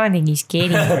 I don't think he's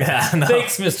kidding. yeah, no.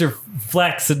 Thanks, Mr.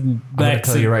 Flaxen. I'm gonna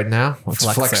tell you right now. It's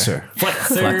Flexer.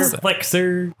 Flexer.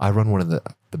 Flexer. I run one of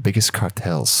the biggest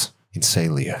cartels in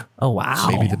Salia. Oh, wow.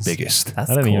 Maybe the biggest. That's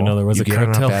I didn't even cool. know there was You a get on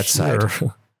our cartel bad side.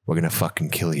 here. We're gonna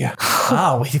fucking kill you.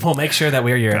 Oh, we'll make sure that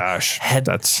we're your Gosh. head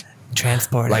That's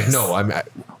transporters. Like no,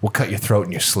 we'll cut your throat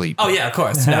in your sleep. Oh, yeah, of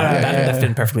course. No, that's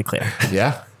been perfectly clear.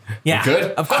 Yeah. Yeah.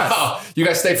 Good. Of course. Oh, you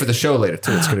guys stay for the show later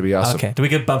too. It's gonna be awesome. Okay. Do we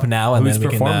get bump now and Who's then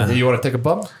we performing? can? You want to take a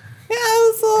bump? Yeah.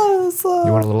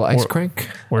 You want a little ice crank?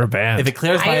 we're a band. If it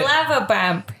clears I my love a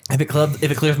bump. if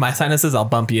it clears my sinuses, I'll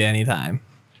bump you anytime.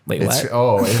 Wait, It's, what?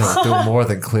 oh, it'll do more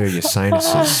than clear your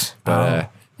sinuses. But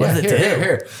What does it do?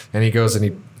 here. And he goes and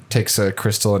he takes a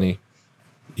crystal and he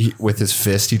with his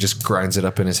fist, he just grinds it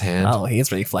up in his hand. Oh, he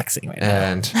is really flexing right now.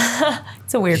 And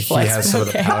It's a weird he flex. has some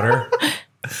of the powder.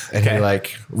 And he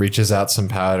like reaches out some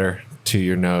powder to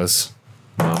your nose.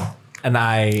 Mom. And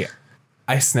I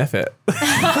sniff it. All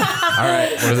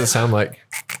right. What does it sound like?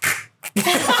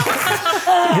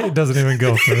 It doesn't even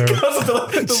go through.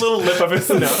 The little lip of his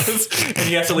nose. And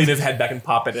he has to lean his head back and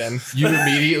pop it in. You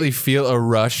immediately feel a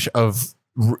rush of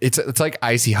it's like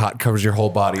icy hot covers your whole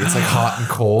body. It's like hot and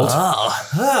cold.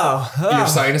 Your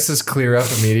sinuses clear up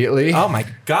immediately. Oh my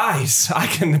guys, I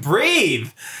can breathe.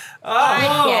 What the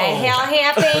hell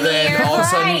happened Then here, all of a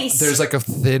sudden, Bryce? there's like a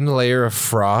thin layer of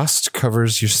frost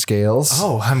covers your scales,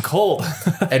 Oh, I'm cold.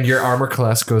 and your armor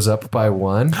class goes up by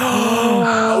 1.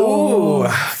 Oh,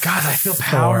 God, I feel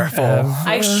powerful.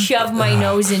 I shoved my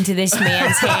nose into this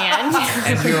man's hand.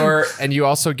 And you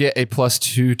also get a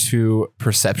 +2 to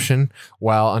perception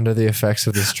while under the effects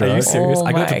of this Are you drug. serious? Oh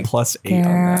I go my to +8 on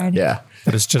that. God. Yeah,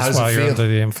 But it's How just does it while you're feel? under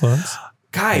the influence.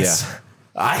 Guys,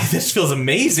 this feels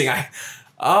amazing.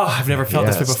 I've never felt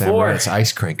this way it's damn before. right. It's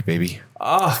ice crank, baby.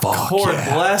 Oh, Cord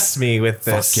blessed me with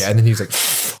this. Fuck yeah! And then he's like,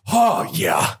 "Oh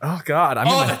yeah, Oh God, I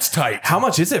mean, oh that's tight." how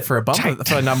much is it for a bump?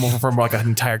 For like an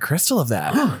entire crystal of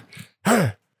that.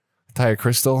 Entire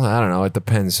crystal? I don't know. It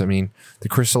depends. I mean, the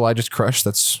crystal I just crushed,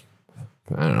 that's,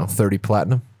 I don't know, 30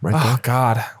 platinum right Oh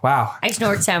God, wow, I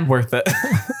snort some. worth it.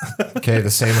 there. Okay, the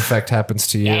same effect happens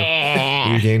to you.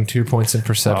 You gain 2 points in Oh,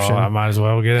 perception. I might as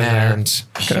well get in there. And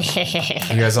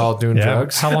you guys all doing Yeah.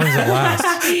 drugs? How long does it last?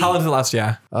 How long does it last?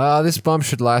 Yeah, This bump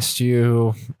should last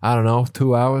you, I don't know,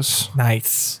 2 hours.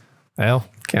 nice. Well,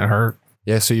 can't hurt.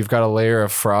 Yeah, so you've got a layer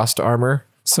of frost armor,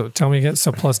 So tell me again.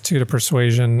 So +2 to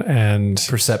persuasion and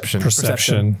perception.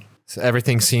 perception. So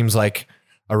everything seems like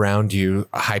around you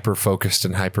hyper focused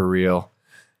and hyper real,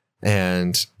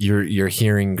 and your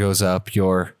hearing goes up,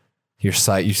 your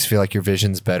sight, you feel like your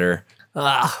vision's better.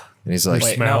 And he's like,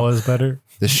 Wait, Smell is better.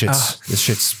 this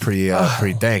shit's pretty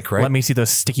dank, right? Let me see those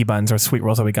sticky buns or sweet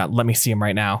rolls that we got. Let me see them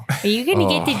right now. Are you gonna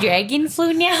get the dragon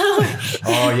flu now?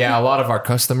 Oh yeah, a lot of our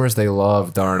customers, they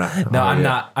love Darna. No, Oh, I'm yeah.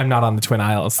 not. I'm not on the Twin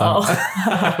Isles. So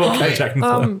I will Hey, check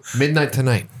and midnight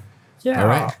tonight. Yeah. All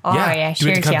right. Oh yeah, Do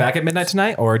we have to come sure. back at midnight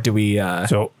tonight, or do we?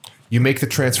 So You make the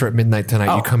transfer at midnight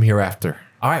tonight. You come here after.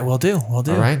 All right, we'll do. We'll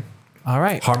do. All right. All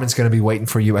right. Harmon's gonna be waiting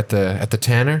for you at the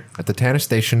Tanner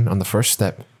station on the first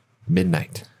step,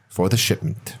 midnight for the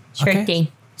shipment. Sure Okay. thing.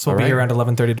 So we'll All be here right.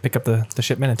 around 11:30 to pick up the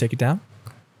shipment and take it down.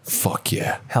 Fuck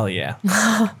yeah. Hell yeah,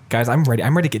 guys! I'm ready.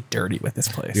 I'm ready to get dirty with this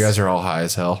place. You guys are all high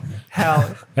as hell.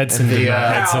 hell. Edson the, did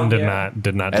not. Edson did yeah. not.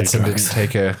 Did not. Edson do didn't drugs.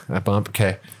 take a bump.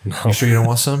 Okay. You sure you don't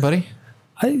want some, buddy?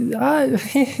 Why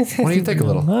don't you take a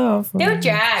little? No, No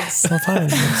drugs.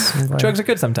 Drugs are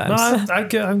good sometimes. I'm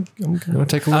You want to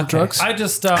take a little drugs? I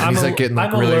just. And I'm he's like getting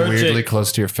like I'm really allergic. weirdly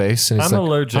close to your face, and he's I'm like,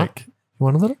 allergic. "Huh? You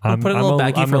want a little? I'm, put in a little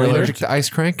baggie for Are you later. allergic to ice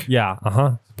crank? Yeah.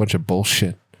 Bunch of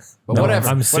bullshit. But No, whatever.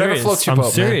 I'm Whatever serious. floats your I'm boat,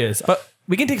 man. serious. But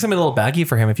we can take some in a little baggie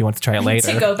for him if he wants to try it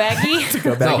later. To go baggy.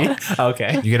 Go baggie.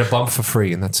 Okay. You get a bump for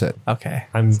free, and that's it. Okay.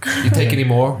 I'm. You take any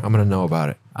more, I'm gonna know about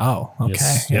it. Oh.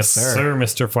 Okay. Yes, sir,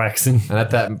 Mr. Flaxen. And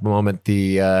at that moment,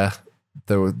 the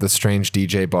strange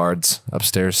DJ bards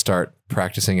upstairs start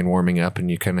practicing and warming up, and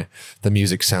the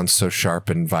music sounds so sharp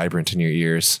and vibrant in your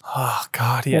ears. Oh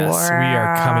God. Yes. We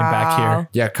are coming back here.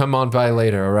 Yeah, come on by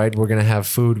later, all right? We're gonna have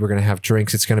food, we're gonna have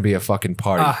drinks. It's gonna be a fucking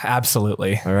party.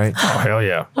 Absolutely. All right? oh hell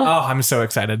yeah. Oh, I'm so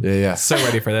excited. Yeah. So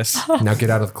ready for this. Now get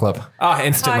out of the club. Oh,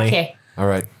 instantly. Okay. All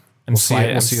right. I'm We'll see you,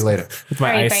 sliding. we'll see you later. With my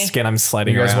Alright, ice bye. skin, I'm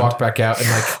sliding You guys around. walk back out, and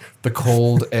like the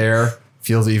cold air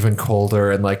feels even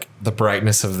colder, and like the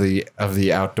brightness of the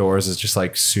outdoors is just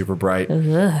like super bright,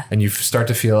 and you start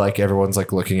to feel like everyone's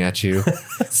like looking at you.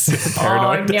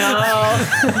 Oh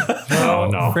no. Oh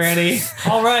no. Franny.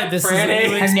 All right. This is a Franny.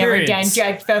 new I've never done experience.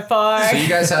 drugs before. So you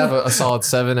guys have a solid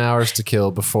 7 hours to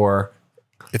kill before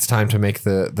it's time to make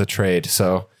the trade.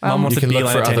 So Mom wants you to can look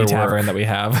beeline for it to any other tavern work. that we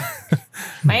have.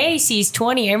 My AC is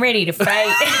 20. I'm ready to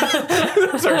fight.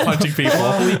 Start punching people.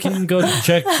 Well, we can go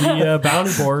check the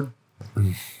bounty board.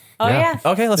 Oh yeah.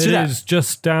 Okay, let's It do that. is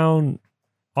just down.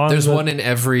 On There's the, one on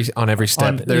every step.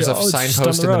 on- There's yeah, a oh, it's just signpost down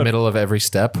the in the road. middle of every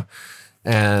step,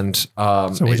 and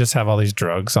So we just have all these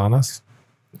drugs on us.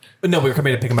 No, we were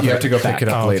coming to pick him up. you have to go back pick it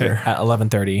up Oh, okay. later. at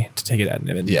 11:30 to take it at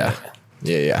midnight.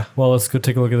 Yeah. Well, let's go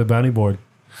take a look at the bounty board.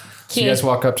 So you guys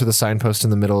walk up to the signpost in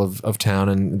the middle of town,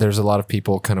 and there's a lot of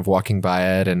people kind of walking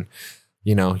by it, and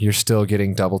you're still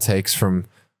getting double takes from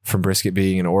from Brisket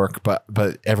being an orc, but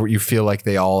you feel like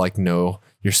they all like know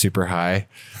you're super high.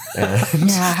 And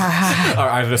Our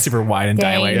eyes are super wide and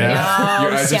dilated. your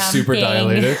eyes are super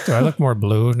dilated. Do I look more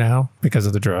blue now because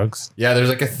of the drugs? Yeah, there's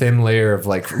like a thin layer of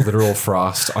like literal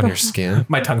frost on your skin.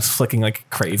 My tongue's flicking like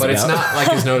crazy. But it's out. not like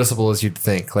as noticeable as you'd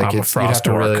think. Like I'm a you'd have frost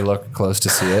to orc. really look close to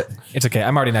see it. It's okay.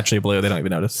 I'm already naturally blue. They don't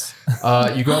even notice.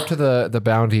 You go up to the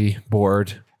bounty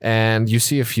board and you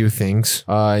see a few things.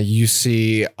 You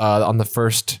see on the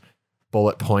first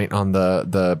bullet point on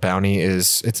the bounty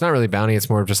it's not really bounty. It's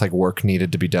more of just like work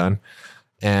needed to be done.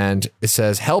 And it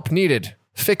says help needed.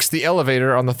 Fix the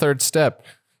elevator on the 3rd step.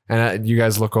 And you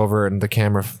guys look over and the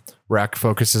camera rack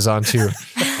focuses onto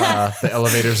the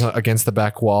elevators against the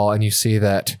back wall. And you see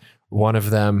that one of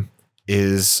them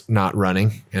is not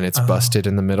running and it's busted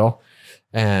in the middle.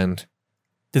 And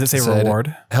Does it say said,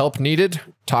 reward? help needed.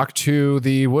 Talk to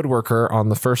the woodworker on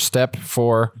the 1st step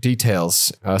for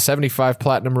details. 75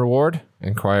 platinum reward.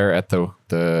 Inquire at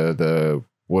the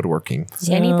woodworking. Does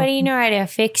anybody know how to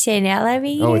fix an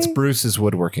elevator? Oh, it's Bruce's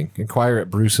woodworking. Inquire at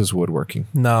Bruce's woodworking.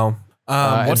 No.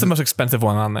 What's and- the most expensive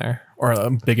one on there?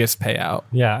 Or biggest payout?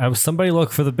 Yeah, somebody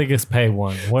look for the biggest pay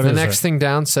one. What The is next it? thing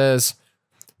down says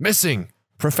missing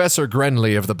Professor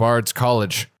Grenly of the Bard's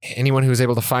College. Anyone who is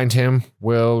able to find him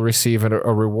will receive a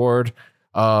reward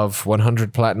of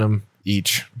 100 platinum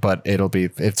each, but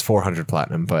it's 400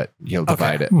 platinum, but you'll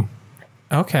divide it.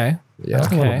 Okay. Yeah.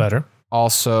 A little better.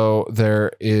 Also,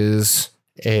 there is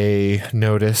a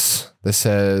notice that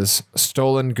says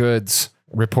stolen goods.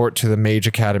 Report to the Mage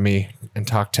Academy and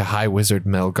talk to High Wizard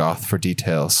Melgoth for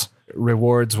details.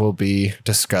 Rewards will be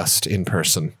discussed in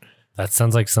person. That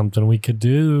sounds like something we could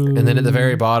do. And then at the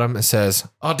very bottom, it says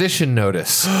audition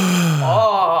notice.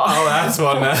 Oh, that's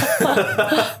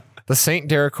one. The St.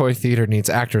 Derekoy Theater needs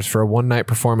actors for a one-night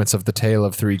performance of The Tale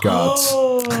of Three Gods.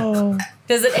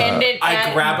 Does it end it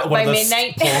I grab one by of those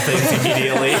midnight? pull things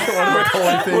immediately. One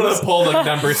of the pull the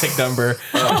number, sick number.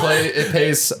 It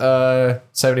pays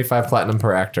 75 platinum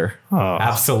per actor. Oh,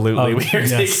 Absolutely. We are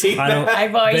yes. taking I don't, that.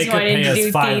 I've always they could wanted pay to us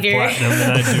do 5 theater. platinum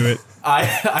and I'd do it.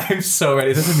 I'm so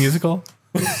ready. Is this a musical?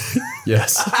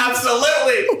 Yes.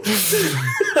 Absolutely.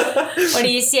 What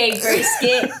do you say,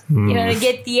 Brisket? You want to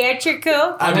get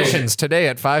theatrical? Auditions today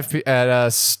at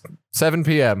 7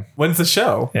 p.m. When's the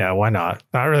show? yeah, why not?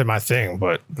 Not really my thing,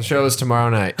 but The show is tomorrow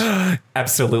night.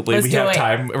 Absolutely. Let's we do have it.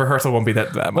 time. Rehearsal won't be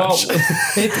that much.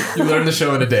 You learn the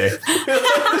show in a day.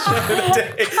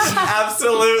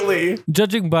 Absolutely.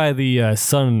 Judging by the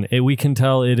sun, we can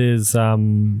tell it is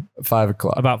 5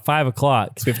 o'clock. about 5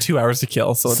 o'clock. We have 2 hours to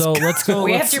kill, so let's Let's go.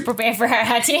 We have let's- to prepare for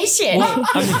our audition.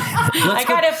 I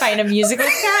go- gotta find a musical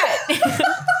cut.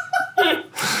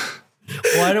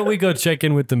 Why don't we go check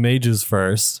in with the mages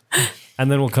first,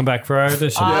 and then we'll come back for our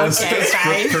audition. Okay,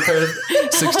 fine. Prepare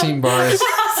 16 bars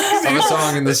of a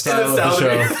song in the style of the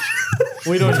show.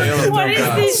 We don't What is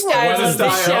the style of the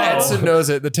show? Edson knows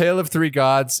it. The Tale of Three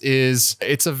Gods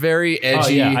it's a very Oh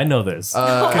edgy. yeah, I know this.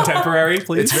 contemporary,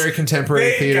 please. It's very contemporary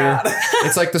Thank theater. God.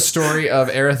 It's like the story of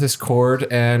Erithus Cord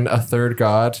and a third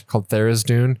god called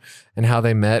Tharizdun and how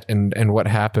they met and what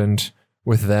happened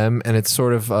with them. And it's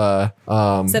sort of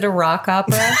Is it a rock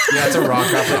opera? yeah, it's a rock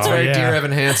opera. It's very yeah. Dear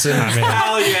Evan Hansen. I mean,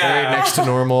 Hell Very yeah. next to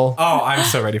normal. Oh, I'm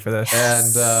so ready for this.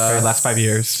 And Very last 5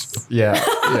 years. yeah.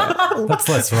 That's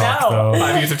less rock No. though.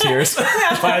 5 years of tears.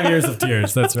 5 years of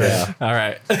tears. That's right. Yeah. All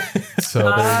right. So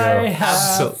there I you go.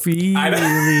 have I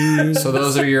feelings. So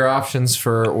those are your options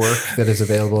for work that is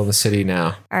available in the city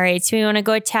now. All right, so we want to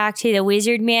go talk to the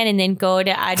wizard man and then go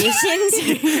to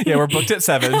auditions. Yeah, we're booked at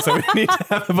 7, so we need to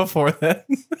have it before then.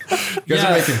 You guys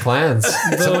are making plans.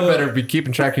 Someone better be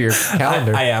keeping track of your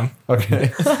calendar. I am. Okay.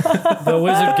 The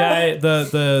wizard guy,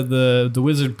 the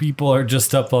wizard people are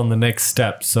just up on the next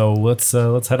step. So let's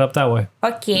head up that way.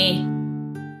 Okay.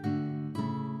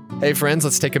 Hey friends,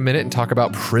 let's take a minute and talk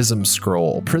about Prism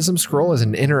Scroll. Prism Scroll is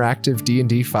an interactive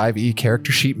D&D 5e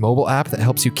character sheet mobile app that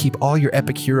helps you keep all your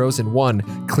epic heroes in one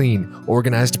clean,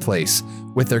 organized place.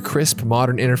 With their crisp,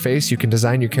 modern interface, you can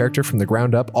design your character from the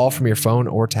ground up, all from your phone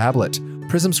or tablet.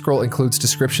 Prism Scroll includes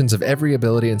descriptions of every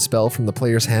ability and spell from the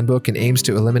player's handbook and aims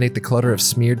to eliminate the clutter of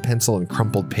smeared pencil and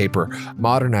crumpled paper,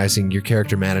 modernizing your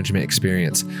character management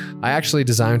experience. I actually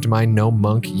designed my Gnome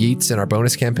Monk Yeats in our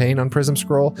bonus campaign on Prism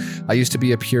Scroll. I used to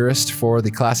be a purist for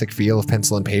the classic feel of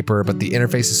pencil and paper, but the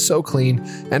interface is so clean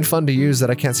and fun to use that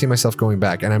I can't see myself going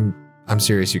back, and I'm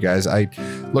serious, you guys. I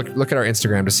look at our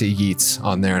Instagram to see Yeats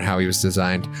on there and how he was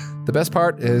designed. The best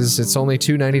part is it's only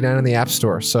 $2.99 in the App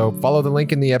Store, so follow the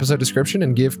link in the episode description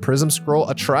and give Prism Scroll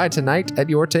a try tonight at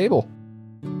your table.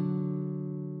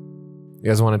 You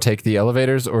guys want to take the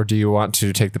elevators or do you want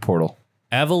to take the portal?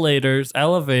 Elevators.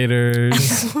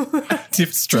 Deep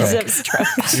stroke. Zip stroke.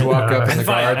 You walk up and the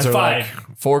Fine, guards I'm are like,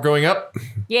 fine. 4 going up.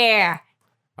 Yeah.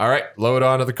 All right, load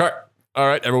onto the cart. All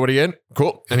right, everybody in.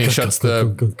 Cool. And he shuts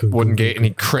the wooden gate and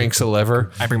he cranks a lever.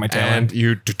 I bring my tail and in.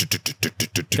 you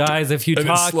Guys, if you and it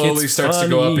talk, slowly it's starts funny.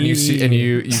 to go up and you see and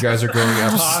you guys are going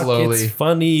up Talk, slowly. It's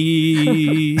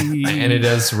funny. And it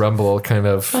does rumble kind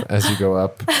of as you go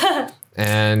up.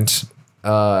 And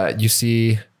you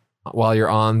see while you're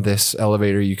on this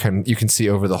elevator, you can see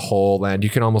over the whole land. You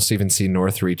can almost even see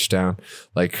Northreach down,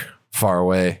 like far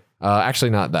away.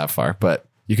 Actually, not that far, but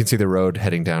you can see the road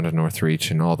heading down to Northreach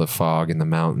and all the fog in the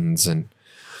mountains. And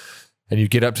you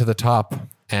get up to the top,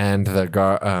 and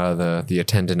the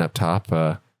attendant up top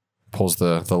pulls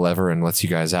the lever and lets you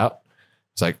guys out.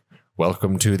 It's like,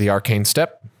 welcome to the Arcane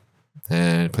Step,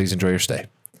 and please enjoy your stay.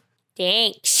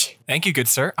 Thanks. Thank you, good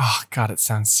sir. Oh, God, it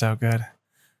sounds so good.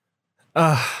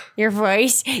 Your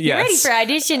voice. You ready Yes. for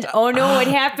auditions? Oh no, what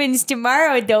happens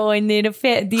tomorrow though? And then the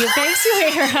effects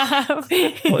wear off.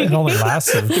 Well, it only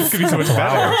lasted. It's going to be so much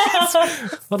better.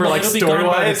 For like It'll be gone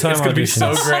by the story-wise, time it's going to be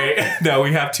so auditions. great. No,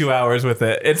 we have 2 hours with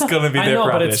it. It's going to be I there know,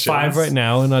 for but auditions. it's 5 right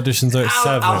now, and auditions are at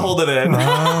 7. I'll hold it in.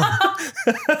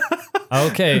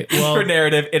 Okay, well, For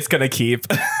narrative, it's going to keep.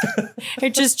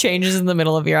 It just changes in the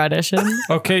middle of your audition.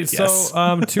 okay.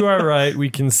 So, to our right, we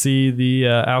can see the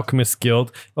Alchemist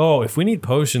Guild. Oh, if we need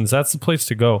potions, that's the place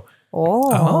to go.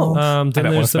 Oh. Then don't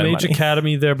wanna there's the spend Mage money.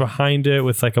 Academy there behind it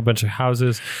with like a bunch of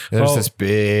houses. There's this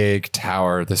big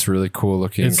tower, this really cool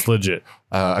looking, It's legit.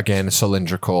 again,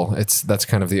 cylindrical. That's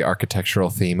kind of the architectural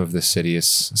theme of this city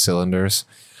is cylinders.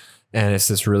 And it's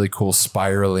this really cool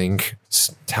spiraling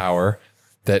tower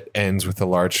that ends with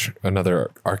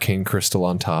another arcane crystal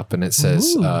on top. And it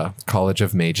says College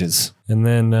of Mages. And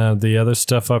then the other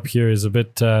stuff up here is a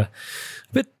bit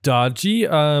dodgy.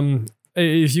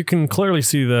 If you can clearly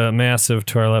see the massive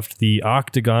to our left, the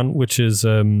octagon, which is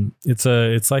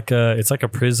it's like a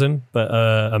prison, but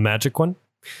a magic one.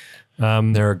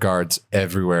 There are guards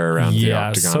everywhere around the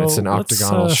octagon. It's an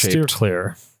octagonal steer shaped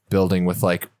clear. building with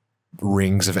like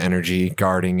rings of energy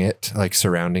guarding it, like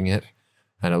surrounding it.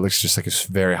 And it looks just like a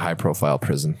very high profile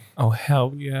prison. Oh,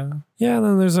 hell yeah. Yeah, and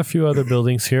then there's a few other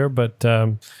buildings here, but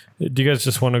do you guys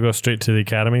just want to go straight to the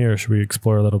academy, or should we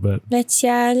explore a little bit? Let's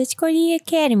go to the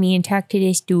academy and talk to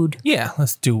this dude. Yeah,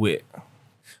 let's do it.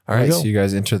 All right, you so go. you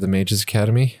guys enter the Mages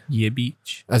Academy. Yeah,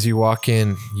 beach. As you walk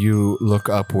in, you look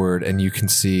upward and you can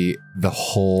see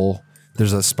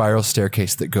there's a spiral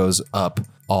staircase that goes up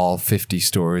all 50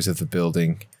 stories of the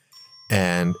building.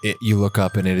 And you look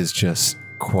up and it is just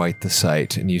quite the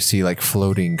sight. And you see like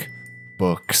floating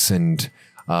books and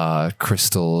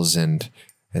crystals and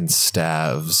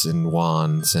staves and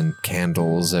wands and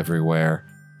candles everywhere.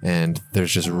 And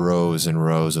there's just rows and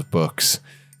rows of books.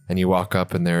 And you walk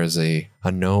up and there is a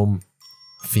gnome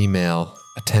female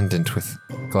attendant with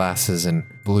glasses and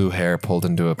blue hair pulled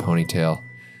into a ponytail.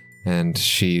 And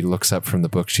she looks up from the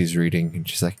book she's reading and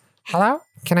she's like, "Hello,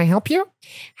 can I help you?"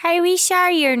 Hi, we saw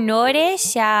your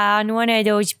notice on one of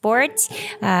those boards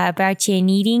about you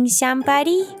needing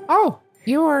somebody. "Oh,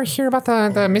 you are here about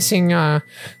the missing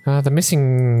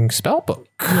spell book."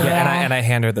 Yeah, and I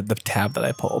hand her the tab that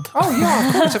I pulled. "Oh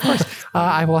yeah, of course.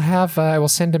 I will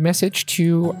send a message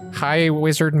to High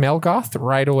Wizard Melgoth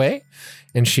right away."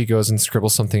 And she goes and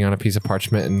scribbles something on a piece of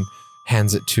parchment and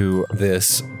hands it to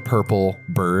this purple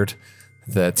bird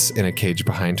that's in a cage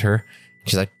behind her.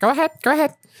 She's like, "Go ahead."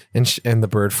 And the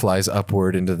bird flies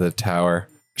upward into the tower.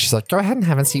 She's like, "Go ahead and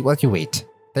have a seat while you wait.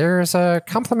 There's a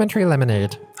complimentary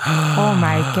lemonade." Oh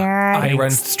my god. I run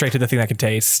straight to the thing I can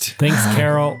taste. Thanks,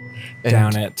 Carol.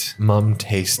 Down it. Mum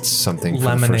tastes something for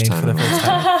Lemonade the first time. for the first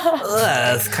time. Ugh,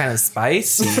 that's kind of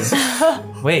spicy.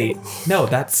 Wait, no,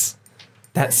 that's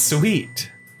sweet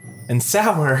and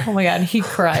sour. Oh my god, he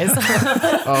cries.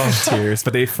 Oh, Tears,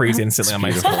 but they freeze instantly on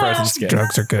my frozen skin.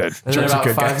 Drugs are good. And then about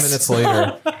 5 minutes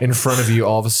later, in front of you,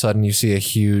 all of a sudden, you see a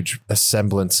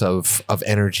semblance of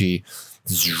energy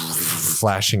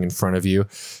flashing in front of you.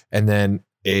 And then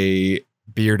a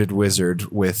bearded wizard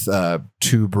with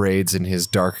 2 braids in his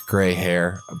dark gray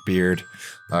hair, a beard,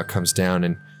 comes down,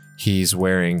 and he's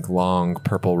wearing long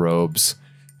purple robes.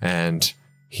 And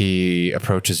he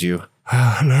approaches you.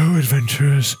 Hello,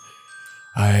 adventurers.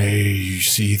 I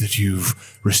see that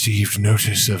you've received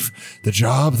notice of the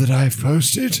job that I've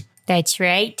posted. That's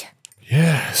right.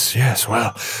 Yes.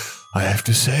 Well, I have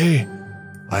to say,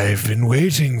 I've been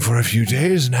waiting for a few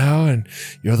days now, and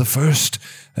you're the first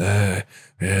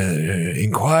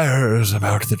inquirers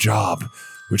about the job.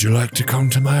 Would you like to come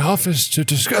to my office to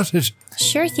discuss it?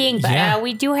 Sure thing, but Yeah.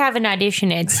 we do have an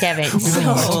audition at 7. A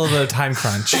little bit of time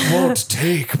crunch. Won't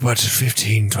take but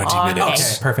 15, 20 Okay.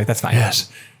 minutes. Okay, perfect. That's fine.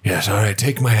 Yes, all right,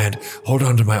 take my hand. Hold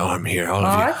on to my arm here, all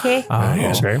of you. Okay.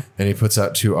 Yes. Okay. And he puts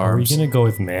out 2 Are we arms. gonna go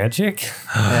with magic?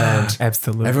 And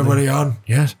absolutely. Everybody on?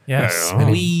 Yes? Yes.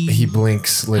 And he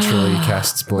blinks, literally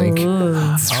casts blink.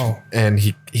 And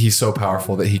he's so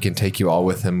powerful that he can take you all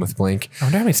with him with blink. I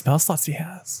wonder how many spell slots he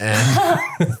has. And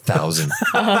 1,000.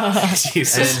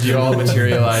 Jesus. And you all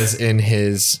materialize in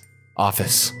his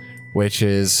office, which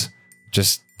is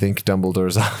just think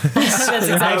Dumbledore's office. That's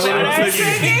exactly what I was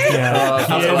thinking.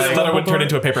 Otherwise, Leonard would turn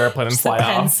into a paper airplane and fly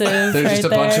off. Pensive. There's just a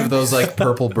right bunch there. of those like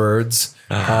purple birds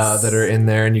that are in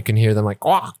there, and you can hear them like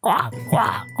quack, quack,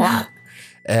 quack, quack.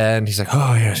 And he's like,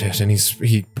 oh yes, and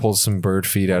he pulls some bird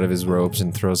feed out of his robes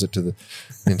and throws it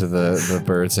into the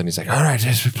birds, and he's like, all right,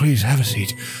 yes, please have a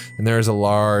seat. And there is a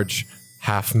large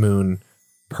half moon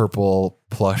purple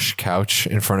plush couch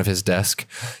in front of his desk,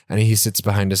 and he sits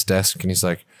behind his desk and he's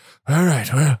like, all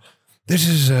right, well, this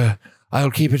is I'll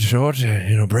keep it short,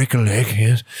 break a leg,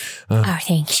 yes. Oh,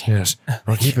 thanks. Yes,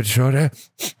 I'll keep it short.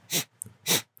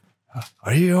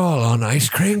 Are you all on ice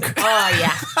crink? Oh,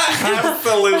 yeah.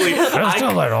 Absolutely. Just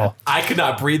a little. I could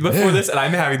not breathe before this, and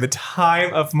I'm having the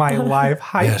time of my life.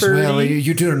 Hi, Yes, Birdie. well,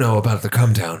 you do know about the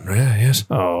come down, yeah? Yes?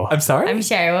 Oh. I'm sorry? I'm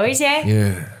sorry, what was that?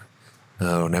 Yeah.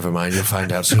 Oh, never mind. You'll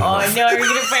find out soon. Oh, enough. no, we're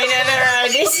going to find another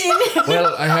audition.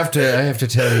 Well, I have to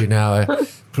tell you now.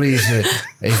 Please,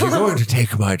 if you're going to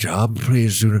take my job,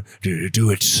 please do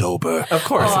it sober. Of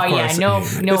course, Oh, of course. yeah, no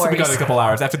This will be done in worries. a couple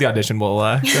hours. After the audition, we'll go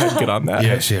ahead and get on that.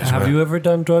 Yes. Have you ever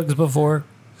done drugs before?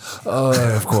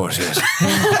 Of course, yes.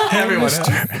 Everyone.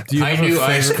 Do you I have a knew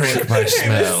ice favorite- crink by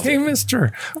smell. Hey,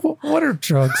 mister, what are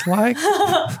drugs like?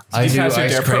 I knew pass your ice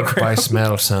dare crink program? by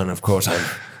smell, son. Of course,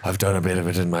 I've done a bit of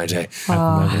it in my day.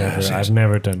 I've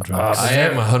never done drugs. I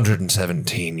am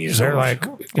 117 years Is there old. like, do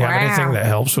you have anything Wow. that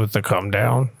helps with the come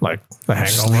down? Like the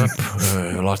hangover?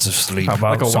 Sleep. Lots of sleep. How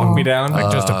about Like a some- walk me down?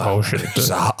 Like just a potion. Just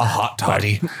a hot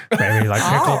toddy. Maybe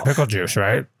like pickle juice,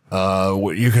 right?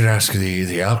 You could ask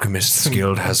the Alchemists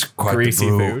Guild has quite Greasy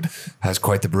the brew. food. Has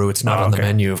quite the brew. It's not Oh, on the okay.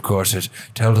 menu, of course.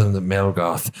 Tell them that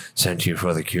Melgoth sent you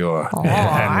for the cure. Oh, all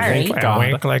right. And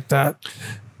wink like that.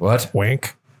 What?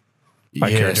 Wink.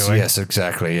 Like you're yes, doing. yes,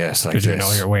 exactly. Yes, like Because you this.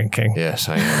 know you're winking. Yes,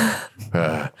 I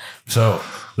am. So,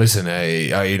 listen,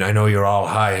 I know you're all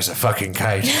high as a fucking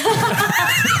kite,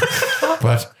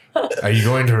 but are you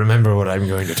going to remember what I'm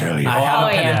going to tell you? I have Oh, a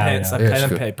pen yeah. and pen, a Yes, pen and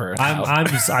good. paper.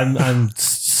 I'm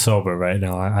sober right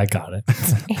now. I got it.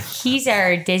 He's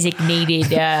our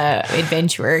designated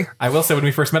adventurer. I will say, when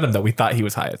we first met him, though, we thought he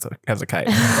was high as a kite.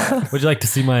 Would you like to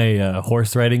see my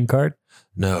horse riding card?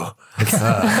 No.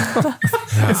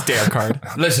 His dare card.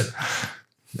 Listen,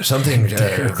 something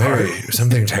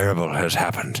something terrible has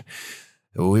happened.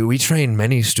 We train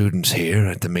many students here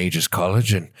at the Mages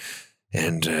College,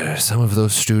 and some of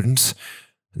those students,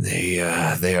 they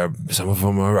are, some of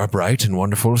them are bright and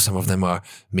wonderful. Some of them are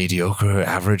mediocre,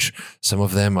 average. Some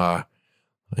of them are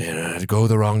go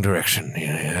the wrong direction.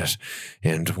 Yes,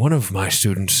 and one of my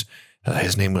students,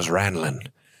 his name was Ranlin.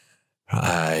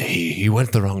 He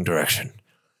went the wrong direction.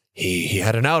 He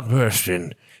had an outburst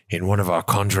in one of our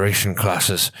conjuration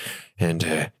classes,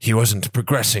 and he wasn't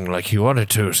progressing like he wanted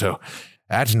to. So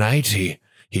at night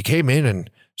he came in and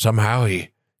somehow he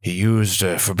used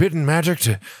forbidden magic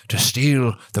to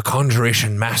steal the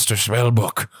conjuration master spell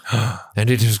book, and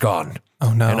it is gone.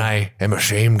 Oh, no. And I am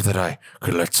ashamed that I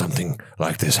could let something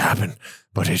like this happen,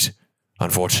 but it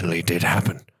unfortunately did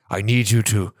happen. I need you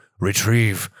to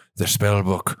retrieve the spell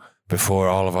book before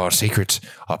all of our secrets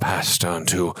are passed on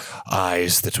to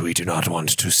eyes that we do not want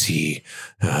to see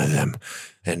them.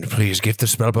 And please get the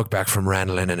spellbook back from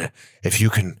Ranlin, and if you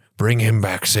can bring him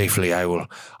back safely, I will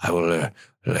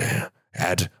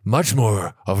add much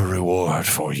more of a reward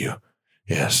for you.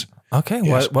 Yes. Okay,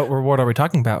 Yes. what reward are we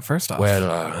talking about first off?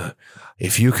 Well,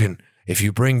 if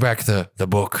you bring back the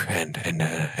book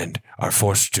and are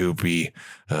forced to be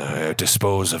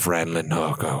dispose of Ranlin,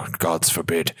 oh, gods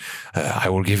forbid, I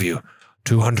will give you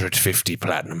 250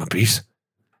 platinum apiece.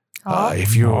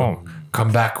 If you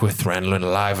come back with Ranlin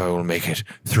alive, I will make it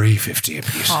 350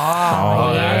 apiece.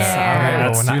 Oh,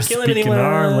 yeah. we're not You're killing speaking anyone.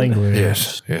 our language.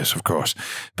 Yes, of course.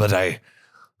 But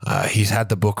he's had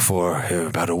the book for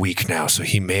about a week now, so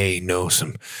he may know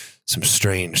some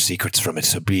strange secrets from it.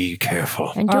 So be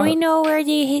careful. And do we know where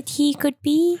he could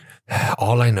be?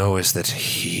 All I know is that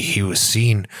he was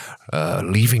seen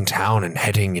leaving town and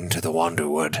heading into the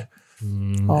Wanderwood.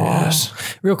 Yes.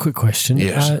 Real quick question.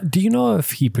 Yes. Do you know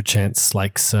if he perchance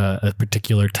likes a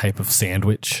particular type of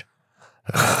sandwich?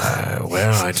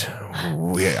 Well,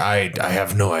 I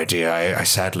have no idea. I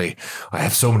sadly, I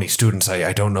have so many students.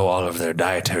 I don't know all of their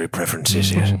dietary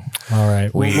preferences yet. All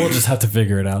right. We'll just have to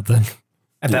figure it out then.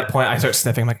 At that point, I start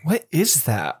sniffing. I'm like, what is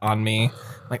that on me?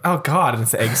 I'm like, oh God. And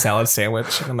it's an egg salad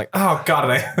sandwich. And I'm like, oh God.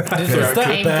 And I'm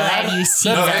glad you see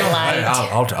that light.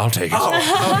 I'll take it.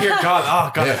 oh dear God.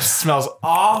 Oh God. Yeah. It smells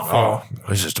awful.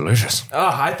 This is delicious.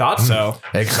 Oh, I thought so.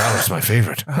 Egg salad's my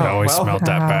favorite. It always well, smelled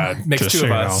that bad. Makes just two so of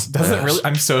you us. know. Doesn't really.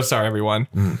 I'm so sorry, everyone.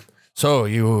 So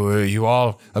you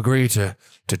all agree to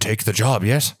take the job,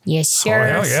 yes? Yes, sir.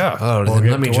 Hell yeah. Oh, We'll then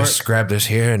get let me to just grab this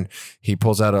here, and he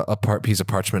pulls out a piece of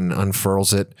parchment and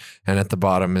unfurls it, and at the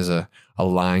bottom is a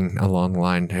long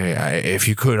line. Hey, if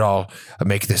you could all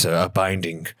make this a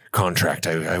binding contract,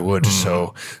 I would.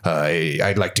 So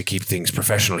I'd like to keep things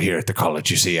professional here at the college.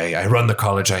 You see, I run the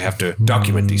college. I have to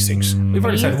document these things. We've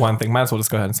already said one thing. Might as well just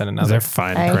go ahead and send Is another. there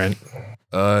fine print?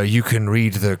 You can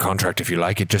read the contract if you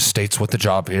like. It just states what the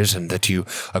job is and that you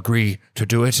agree to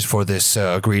do it for this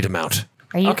agreed amount.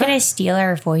 Are you going to steal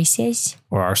our voices?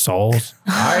 Or our souls?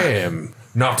 I am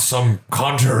not some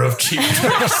conjurer of cheap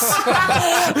tricks.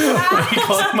 He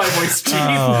called my voice cheap.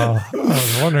 I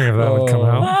was wondering if that would come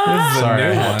out. Sorry,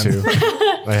 I had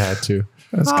to. I had to.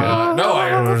 That's good. No,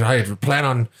 I plan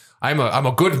on. I'm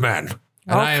a good man,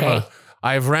 and Okay.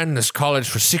 I've ran this college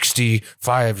for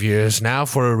 65 years now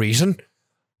for a reason.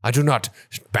 I do not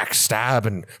backstab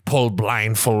and pull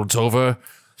blindfolds over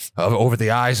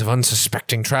the eyes of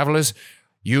unsuspecting travelers.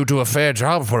 You do a fair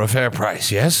job for a fair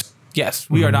price, yes? Yes,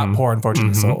 we are not poor,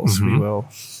 unfortunate souls. We will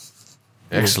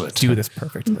Excellent. do this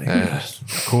perfectly.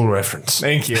 Cool reference.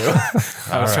 Thank you.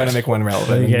 I was trying to make one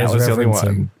relevant. You And guys that was the only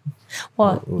referencing one.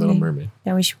 Well, Little Mermaid.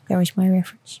 that was my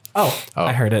reference. Oh,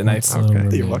 I heard it. Nice.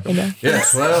 Okay. You're welcome.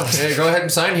 Yes, well, hey, go ahead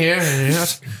and sign here.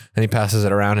 And he passes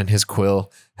it around, and his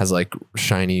quill has like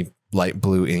shiny light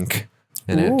blue ink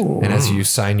in it. And as you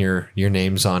sign your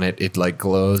names on it, it like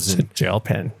glows and Gel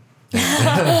pen.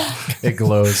 it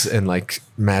glows and like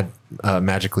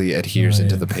magically adheres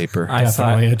into the paper. I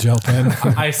Definitely sign. a gel pen.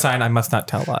 I sign. I must not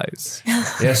tell lies.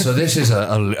 Yeah, so this is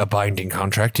a binding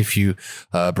contract. If you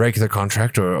break the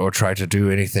contract or try to do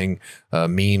anything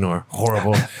mean or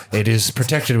horrible, it is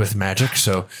protected with magic.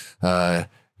 So,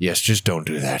 yes, just don't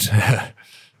do that.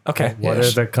 Okay. What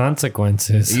Yes. are the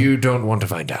consequences? You don't want to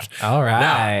find out. All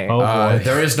right. Oh boy.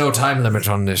 There is no time limit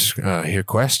on this here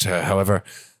quest. However,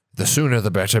 the sooner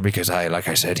the better, because like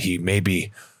I said, he may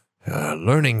be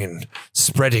learning and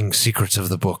spreading secrets of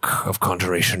the book of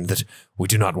conjuration that we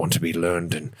do not want to be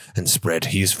learned and spread.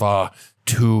 He is far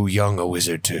too young a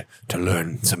wizard to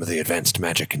learn some of the advanced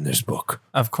magic in this book.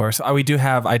 Of course. I do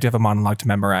have a monologue to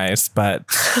memorize, but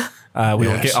we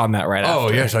will get on that right Oh,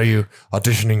 after. yes. Are you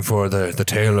auditioning for the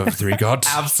Tale of Three Gods?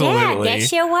 Absolutely. Yeah,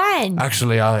 guess you won.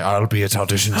 Actually, I'll be at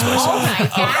auditions myself.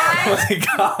 Oh my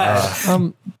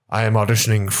God. I am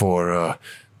auditioning for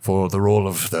the role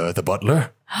of the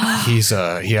butler. He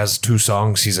has 2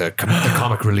 songs. He's the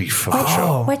comic relief of the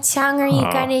show. What song are you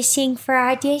gonna sing for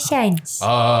auditions?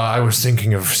 I was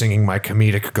thinking of singing my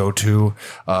comedic go-to,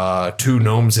 2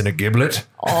 Gnomes in a Giblet.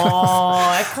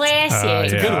 Oh, a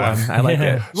classic. Good one. I like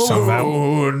it. So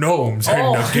gnomes in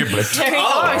a giblet There he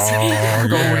goes.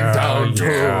 going down to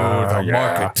the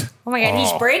market, Oh my God,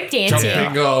 he's breakdancing.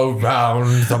 jumping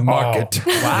around the market.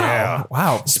 Wow.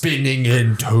 Wow. Spinning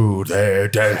into their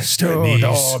destinies.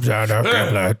 and a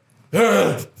giblet.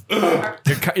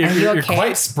 You're okay?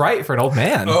 quite sprite for an old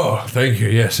man. Oh, thank you.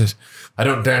 Yes, I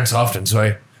don't dance often,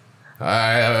 so I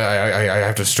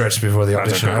have to stretch before the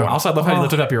audition. Also, I love how you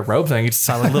lifted up your robe thing. You just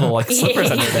saw like little like slippers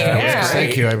under there. Yeah.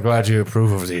 Thank you. I'm glad you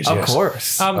approve of these. Of yes.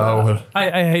 course. Well,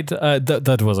 I hate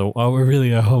that was a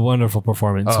really a wonderful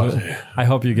performance. I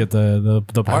hope you get the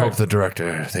I part. hope the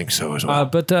director thinks so as well.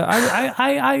 But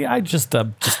I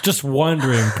just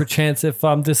wondering, perchance, if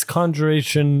this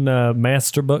conjuration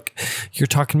master book you're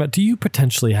talking about, do you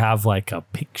potentially have like a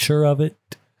picture of it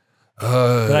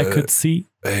that I could see?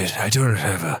 I don't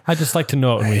have a. I just like to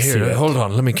know it when we see Here, it. hold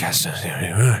on. Let me cast it.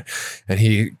 And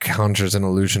he conjures an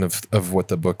illusion of what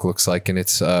the book looks like, and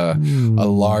it's a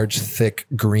large, thick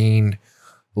green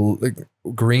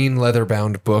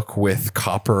leather-bound book with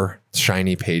copper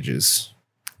shiny pages.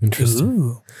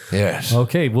 Interesting. Yes.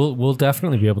 Okay, we'll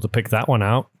definitely be able to pick that one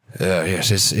out. Yes.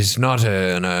 It's not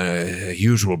a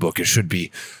usual book. It should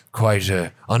be quite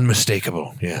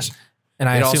unmistakable. Yes. And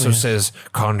I It assume also says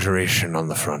conjuration on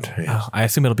the front. Yes. I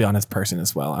assume it'll be on his person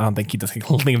as well. I don't think he does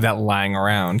leave that lying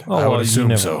around. I well, would you assume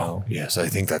never so. know. Yes, I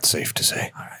think that's safe to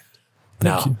say. All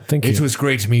right. Thank It you. was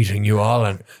great meeting you all,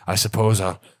 and I suppose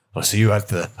I'll see you at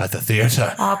the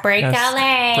theater. Oh, break a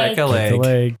leg. Break a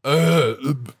leg. The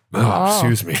leg. Oh,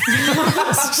 excuse me.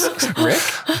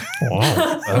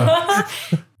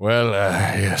 Well,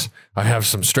 yes, I have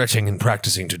some stretching and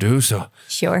practicing to do, so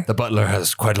Sure. the butler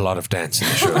has quite a lot of dance in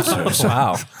the show. So,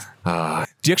 Wow.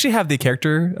 Do you actually have the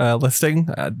character listing?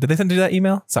 Did they send you that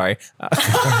email? Sorry.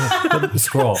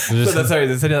 Scroll. Sorry,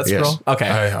 did they send you that yes. scroll?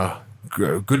 Okay.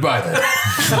 Goodbye then.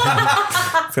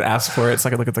 I was going to ask for it so I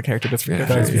could look at the character description.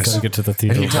 Guys, we Yes. gotta get to the And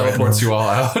theater. he teleports you all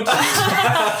out.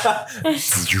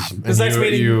 And next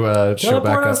meeting- you show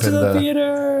back up in the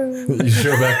theater. you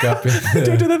show back up in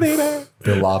To the theater.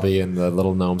 the lobby, and the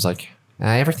little gnome's like,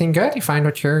 everything good? You find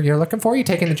what you're looking for? You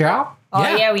taking the job? Oh,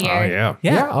 yeah, we are. yeah.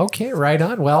 Yeah. Okay, right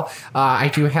on. Well, I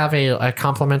do have a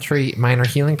complimentary minor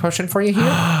healing potion for you here.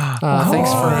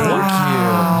 Thanks for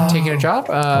taking a job.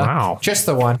 Wow. Just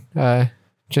the one.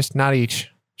 Just not each.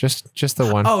 Just the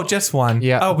one. Oh, just one.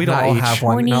 Yeah, Oh, we don't not all each. have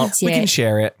one. Who No, needs we can it?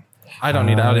 share it. I don't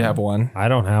need it. I already have one. I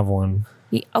don't have one.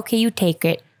 Okay, you take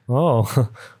it. Oh,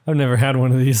 I've never had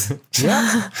one of these. And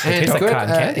tastes like good. cotton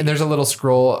candy. And there's a little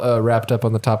scroll wrapped up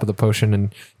on the top of the potion,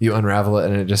 and you unravel it,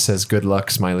 and it just says "Good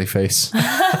luck," smiley face.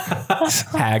 Hags.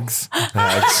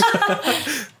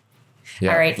 Hags.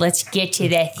 Yeah. All right, let's get to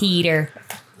the theater.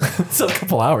 It's a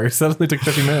couple hours. That only took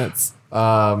 50 minutes.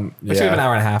 Actually, we have an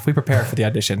hour and a half. We prepare for the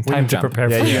audition. Time to jump. prepare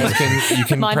Yeah, for you you. guys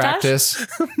can Montage? practice.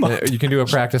 You can do a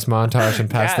practice montage and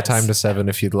pass the Yes. time to 7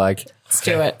 if you'd like. Let's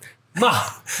do it. Ma.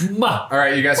 All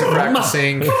right, you guys are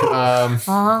practicing.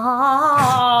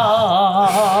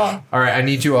 All right, I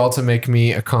need you all to make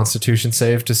me a Constitution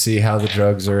save to see how the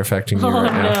drugs are affecting you Oh,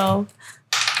 right now.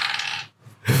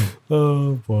 no.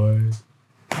 Oh boy.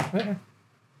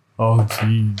 Oh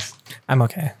jeez. I'm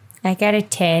okay. I got a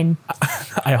 10.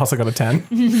 I also got a 10.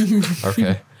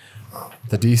 Okay.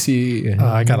 The DC.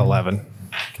 I got 11.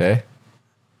 Okay.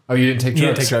 Oh, you didn't take You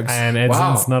drugs. didn't take drugs. And Edson's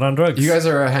Wow. not on drugs. You guys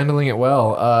are handling it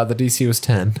well. The DC was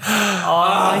 10.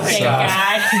 Oh, thank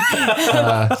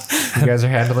God. You guys are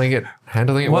handling it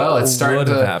well. It's starting would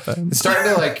to have happened? It's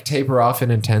starting to like taper off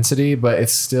in intensity, but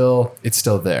it's still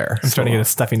there. I'm starting to get a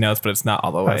stuffy nose, but it's not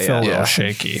all the way. I feel a yet. little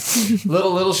shaky.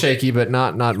 little shaky, but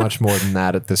not much more than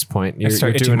that at this point. I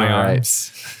start itching my all right.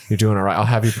 arms. You're doing all right. I'll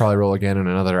have you probably roll again in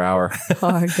another hour.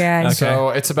 Oh, God. So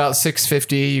it's about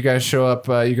 6:50. You guys show up.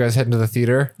 You guys head into the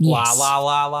theater. Yes. La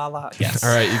la la la. Yes.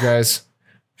 All right, you guys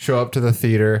show up to the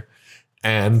theater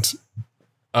and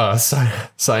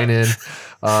sign in.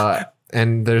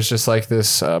 And there's just like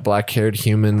this black-haired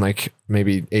human, like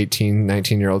maybe 18,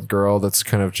 19-year-old girl that's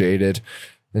kind of jaded.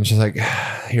 And she's like,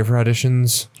 here for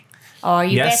auditions? Oh,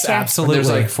 you Yes, betcha. And absolutely. there's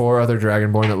like 4 other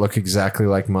Dragonborn that look exactly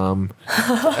like Mom.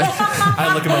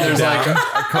 I look at my There's like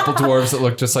a couple dwarves that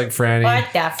look just like Franny. What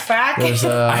the fuck? There's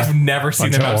I've never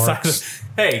seen them of outside. orcs.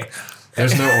 Hey,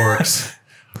 there's no orcs.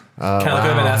 can I look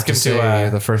at him and ask him You're to?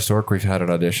 the first orc we've had at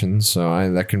auditions,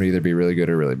 so that can either be really good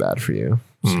or really bad for you.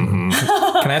 Can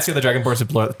I ask the other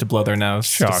Dragonborns to blow their nose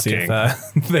to see if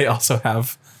Shocking. they also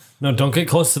have? No, don't get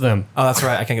close to them. Oh, that's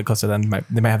right. I can't get close to them.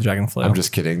 They might have dragon flu. I'm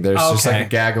just kidding. There's just like Okay. a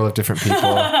gaggle of different people.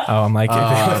 Oh, I'm like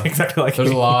they look exactly like There's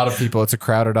me. a lot of people. It's a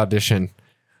crowded audition.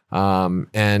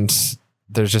 And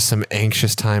there's just some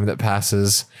anxious time that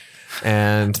passes.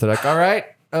 And they're like, all right,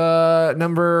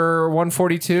 number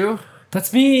 142.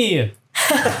 That's me.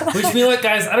 Wish me luck,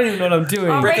 guys. I don't even know what I'm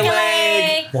doing. Break a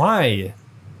leg. Why?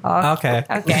 Okay.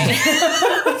 Okay.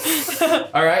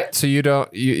 All right. So you don't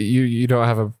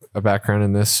have a background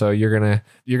in this, so you're gonna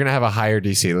have a higher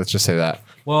DC. Let's just say that.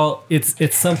 Well,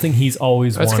 it's something he's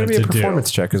always It's gonna wanted be a to do.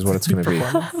 performance check, is what it's gonna be.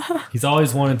 He's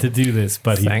always wanted to do this,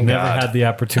 but he Thank never God. had the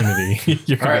opportunity.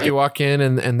 All right, you walk in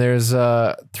and there's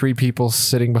 3 people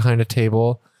sitting behind a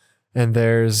table, and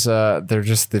there's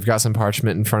they've got some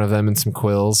parchment in front of them and some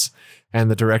quills, and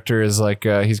the director is like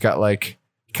he's got like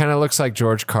kind of looks like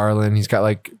George Carlin. He's got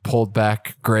like pulled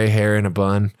back gray hair in a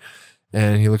bun,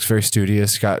 and he looks very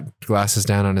studious. Got glasses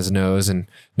down on his nose, and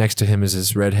next to him is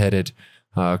his redheaded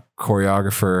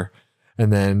choreographer,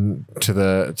 and then to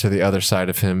the other side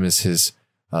of him is his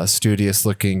studious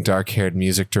looking dark haired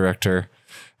music director.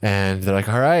 And they're like,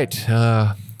 all right,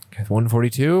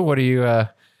 142, what are you,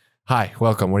 hi,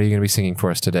 welcome. What are you going to be singing for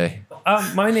us today?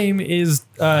 My name is,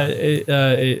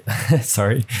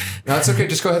 sorry. No, it's okay.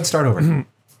 Just go ahead and start over.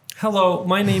 Hello,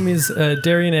 my name is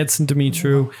Darian Edson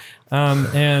Dimitru,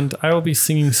 and I will be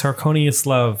singing Sarconius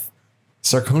Love.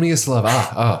 Sarconius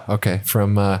Love. Okay.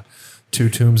 From Two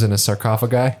Tombs and a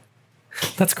Sarcophagi.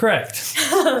 That's correct.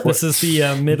 This is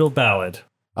the middle ballad.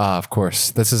 Of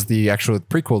course. This is the actual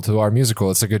prequel to our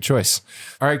musical. It's a good choice.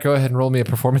 All right, go ahead and roll me a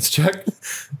performance check.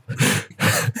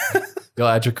 You'll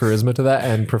add your charisma to that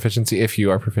and proficiency if you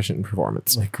are proficient in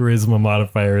performance. My charisma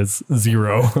modifier is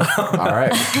 0. All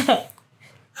right.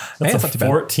 That's not a too bad.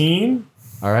 14.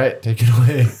 All right, take it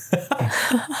away.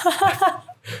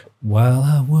 While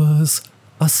I was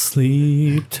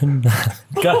asleep tonight.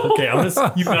 God, okay,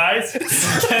 you guys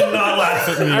cannot laugh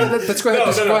at me. All right, let's go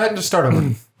ahead. Go ahead and just start over.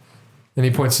 And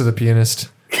he points to the pianist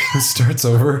who starts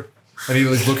over. And he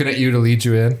was looking at you to lead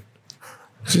you in.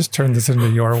 Just turn this into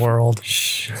your world.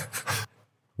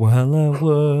 While I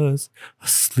was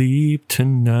asleep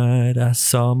tonight, I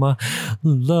saw my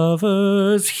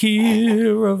lovers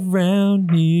here around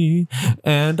me,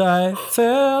 and I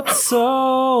felt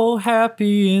so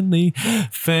happy in the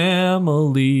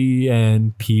family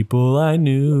and people I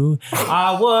knew.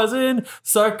 I was in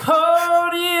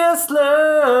Sarconius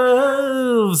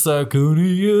love.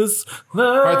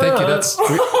 All right, thank you. That's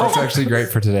actually great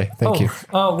for today. Thank you.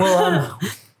 Oh, well,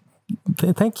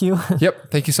 thank you.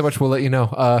 Yep. Thank you so much. We'll let you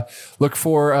know. Look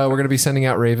for, we're going to be sending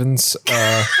out ravens.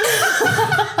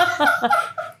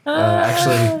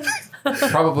 Actually,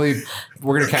 probably,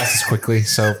 we're going to cast this quickly.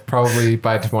 So probably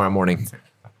by tomorrow morning.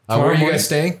 Where are you guys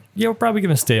staying? Yeah, we're probably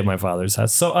going to stay at my father's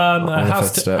house. So, the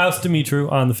House fifth step.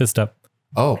 Dimitru on the fifth step.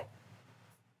 Oh.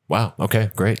 Wow.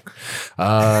 Okay, great.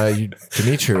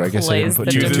 Dimitri, I guess I didn't put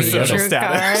two and two together.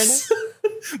 status.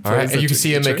 All right. And you can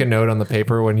see him make a note on the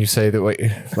paper when you say that,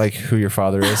 like who your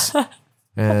father is.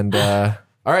 And all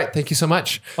right. Thank you so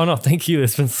much. Oh, no, thank you.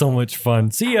 It's been so much fun.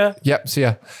 See ya. Yep. See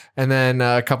ya. And then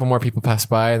a couple more people pass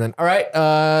by. And then, all right.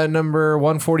 Number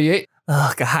 148.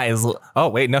 Oh, guys. Oh,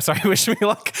 wait. No, sorry. Wish me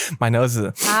luck. My nose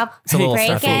is Pop, a little break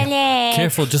stuffy. a leg.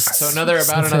 Careful. Just So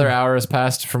about another hour has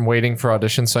passed from waiting for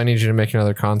audition. So I need you to make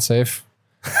another con save.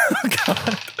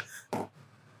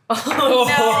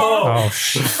 Oh,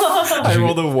 shit. I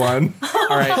rolled a 1.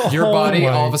 All right. Your body,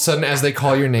 all of a sudden, as they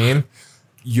call your name,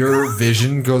 your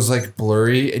vision goes like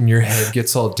blurry and your head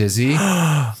gets all dizzy.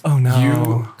 Oh,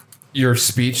 no. Your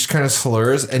speech kind of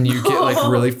slurs and you get like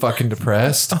really fucking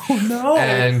depressed. Oh, no.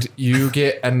 And you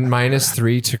get a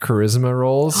 -3 to charisma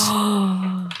rolls.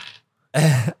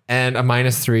 And a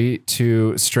 -3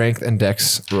 to strength and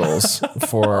dex rolls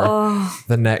for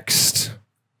the next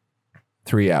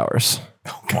 3 hours.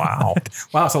 Wow.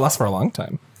 Wow. So it lasts for a long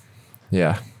time.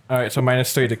 Yeah. All right, so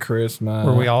 -3 to charisma.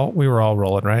 We were all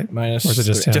rolling, right? Minus Or is it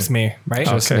just him? Just me, right?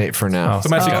 Just Okay. Nate for now. Oh. So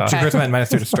 -3 to Okay. charisma and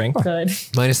 -3 to strength. Good.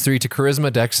 -3 to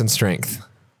charisma, dex, and strength.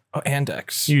 Oh, and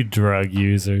dex. you drug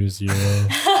users, you.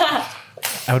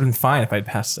 I would have been fine if I'd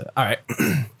passed it. All right.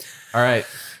 All right.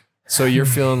 So you're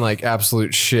feeling like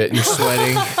absolute shit. You're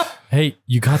sweating. Hey,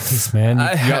 you got this, man.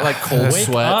 You got like cold Wake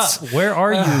sweats. up. Where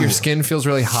are you? Your skin feels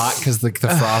really hot because the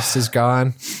frost is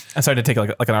gone. I started to take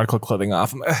like an article of clothing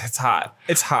off. It's hot.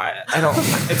 It's hot.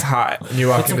 It's hot. And you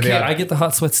walk It's into okay. the I get the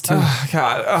hot sweats too.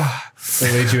 God.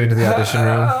 they lead you into the audition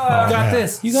room. You got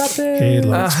this. You got this. He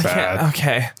looks bad.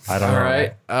 Okay. I don't All know.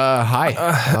 right.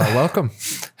 Hi. Welcome.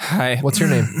 Hi. What's your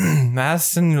name?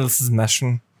 Madison? This is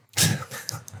Meshin.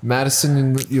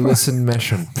 Madison Ulysses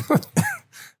Meshen.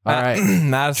 All right.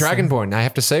 Madison. Dragonborn. I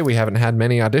have to say we haven't had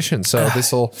many auditions, so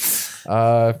this will.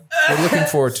 We're looking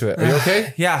forward to it. Are you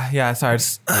okay? Yeah. Sorry.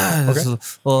 Just a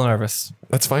little nervous.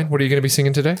 That's fine. What are you going to be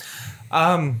singing today?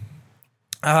 I'm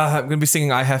gonna be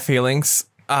singing "I Have Feelings"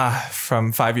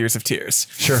 from 5 Years of Tears.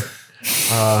 Sure.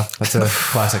 That's a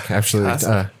classic, actually.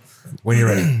 When you're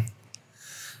ready.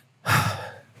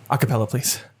 Acapella,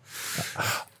 please.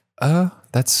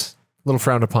 That's a little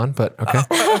frowned upon, but okay.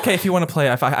 Okay, if you want to play,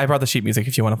 I brought the sheet music.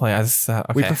 If you want to play as,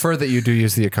 okay. We prefer that you do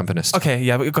use the accompanist. Okay,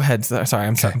 yeah, but go ahead. Sorry,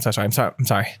 I'm so sorry. I'm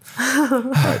sorry. All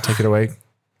right, take it away.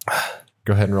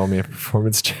 Go ahead and roll me a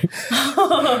performance check.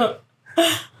 -3.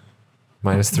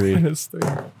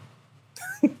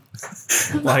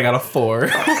 Well, I got a 4.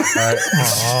 All right.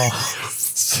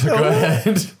 So go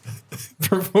ahead.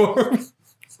 Perform.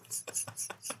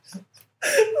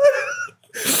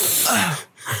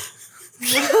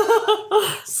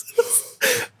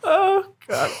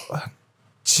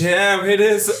 Jared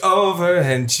is over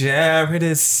and Jared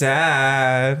is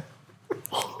sad.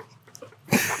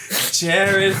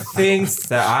 Jared thinks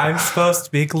that I'm supposed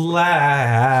to be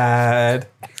glad.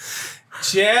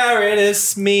 Jared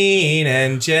is mean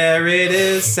and Jared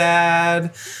is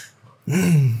sad.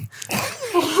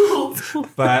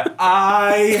 But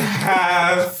I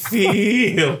have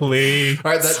feelings.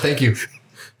 All right, thank you.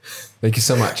 Thank you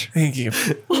so much. Thank you.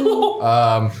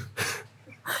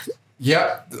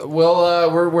 Yeah, well,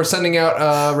 we're sending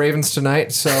out ravens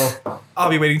tonight, so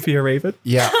I'll be waiting for your raven.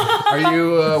 yeah. Are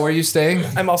you where are you staying?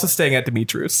 I'm also staying at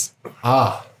Dimitri's.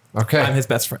 Ah, okay. I'm his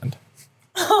best friend.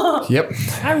 Yep.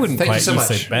 I wouldn't Thank you quite so use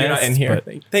much. it You're not best, in here.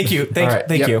 but- Thank you. All right,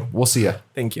 Thank yep, you. We'll see you.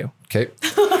 Thank you. Okay.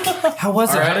 How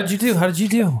was it? All How right. did you do? How did you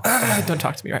do? Don't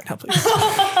talk to me right now, please.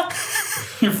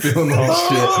 You're feeling like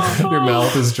shit. Your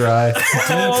mouth is dry. Need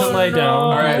to lay down.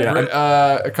 All right,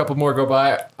 a couple more go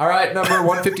by. All right, number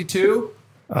 152.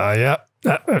 Yeah.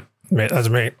 That's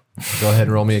me. Go ahead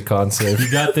and roll me a con save. You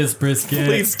got this, Brisket.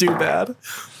 Please do bad.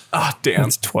 Ah, damn.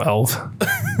 That's 12.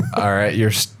 All right,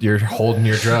 you're holding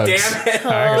your drugs. Damn it.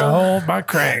 I gotta hold my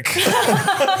crank.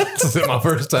 This is my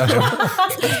first time.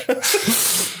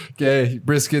 Okay,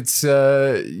 Brisket's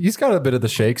he's got a bit of the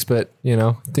shakes, but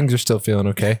things are still feeling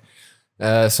okay.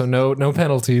 So no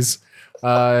penalties.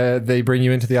 They bring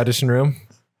you into the audition room,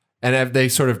 and they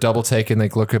sort of double take and they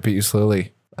look up at you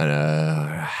slowly.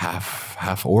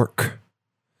 Half orc.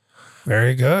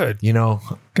 Very good.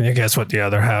 Can you guess what the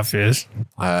other half is?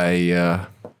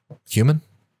 Human.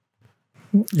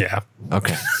 Yeah.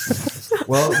 Okay.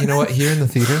 Well, you know what? Here in the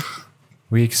theater,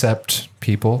 we accept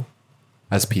people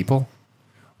as people.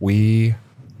 We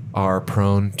are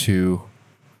prone to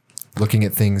looking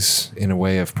at things in a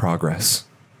way of progress.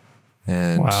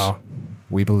 And Wow.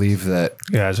 we believe that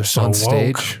You guys are so on woke.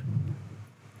 stage,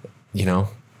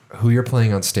 who you're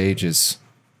playing on stage is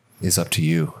up to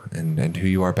you. And who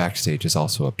you are backstage is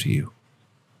also up to you.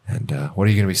 And what are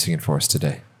you going to be singing for us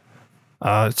today?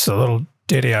 It's a little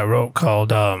ditty I wrote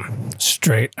called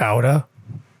Straight Outta.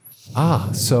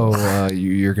 So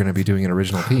you're going to be doing an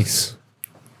original piece.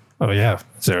 Oh, yeah.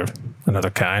 Is there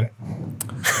another kind?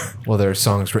 Well, there are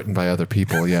songs written by other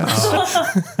people, yes.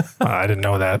 I didn't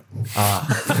know that.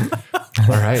 All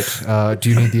right. Do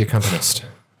you need the accompanist?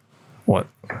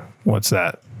 What's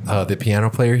that? The piano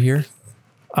player here?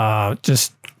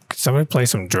 Just somebody play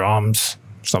some drums.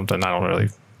 Something. I don't really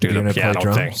do You're the gonna play piano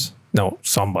drums? thing. No,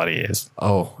 somebody is.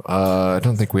 Oh, I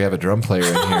don't think we have a drum player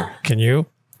in here. Can you?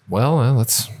 Well,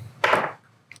 let's...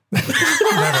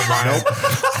 Never mind.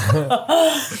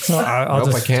 I'll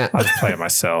Nope, just, I can't. I'll just play it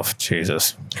myself.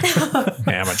 Jesus.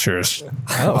 Amateurs.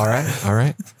 All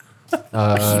right.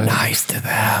 Nice to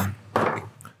them.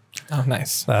 Oh,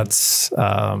 nice. That's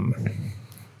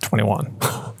 21.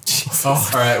 All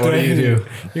right, what do you do?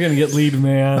 You're gonna get lead,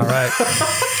 man. All right.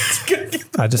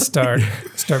 I just start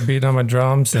beating on my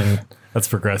drums and That's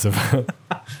progressive.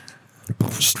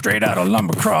 straight out of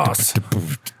Lumbercross.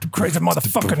 Crazy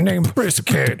motherfucker named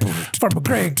Brisket. From a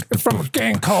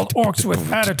gang called Orcs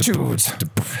with Attitudes.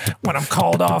 When I'm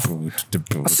called off, I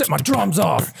set my drums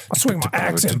off. I swing my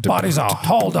axe and bodies are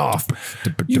hauled off.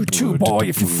 You too, boy,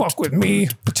 if you fuck with me,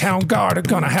 the town guard are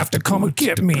gonna have to come and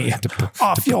get me.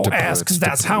 Off your ass, cause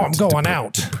that's how I'm going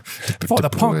out. For the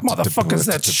punk motherfuckers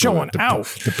that's showing out.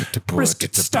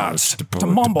 Brisket starts to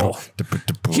mumble.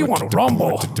 He wanna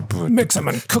rumble. Mix him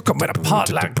and cook him in a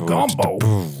pot like gumbo.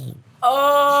 And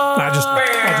I just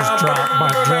drop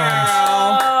my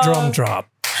drum drop.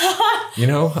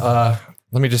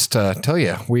 Let me just tell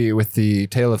you, we with the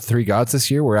Tale of Three Gods this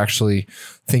year, we're actually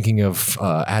thinking of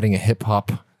adding a hip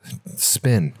hop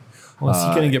spin. Well, is he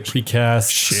gonna get precast?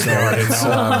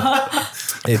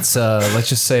 It's let's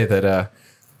just say that I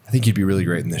think you'd be really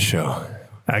great in this show.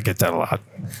 I get that a lot.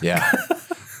 Yeah.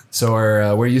 So where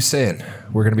are you staying?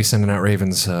 We're going to be sending out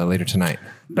ravens later tonight.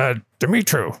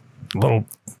 Dimitru, little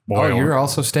boy. Oh, you're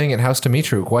also staying at House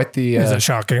Dimitru. Quite the... Is it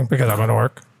shocking because I'm an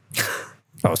orc?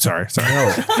 Oh, sorry.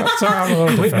 No. Sorry, I'm a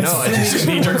little defensive. No, it just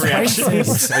Knee-jerk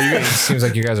reactions. it seems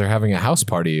like you guys are having a house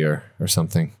party or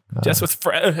something. Just with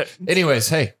Fred. Anyways,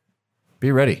 hey,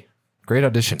 be ready. Great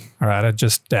audition. All right, I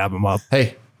just dab him up.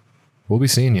 Hey, we'll be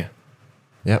seeing you.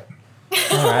 Yep.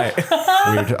 All right.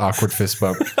 Weird, awkward fist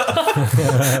bump.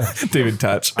 Dude,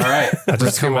 touch. All right. I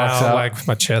just come walks out like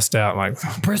my chest out, like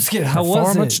Brisket, how was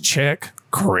performance it? check,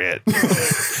 crit.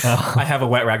 I have a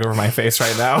wet rag over my face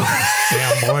right now.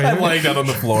 Damn boy, I'm laying down on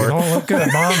the you floor. don't look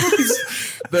good, mom.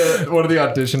 One of the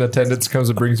audition attendants comes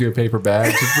and brings you a paper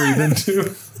bag to breathe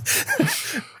into.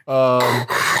 All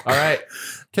right.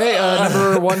 Okay,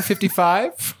 number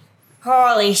 155.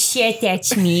 Holy shit,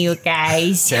 that's me, you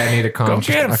guys. Okay, I need a get him,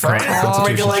 Fran.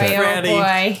 constitution boy, check.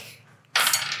 boy.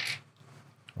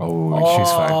 Oh,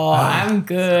 she's fine. Oh, I'm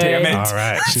good. Damn it. All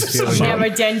right, She's feeling I've good. never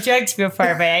done drugs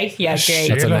before, but I feel great. That's a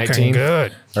you're looking 19.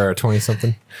 good. Or a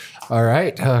 20-something. All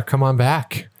right, come on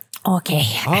back. Okay.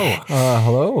 Oh,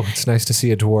 hello. It's nice to see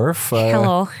a dwarf.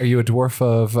 Hello. Are you a dwarf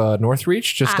of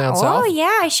Northreach, just down south? Oh,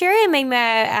 yeah, sure am. I'm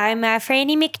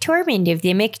Franny McTormand of the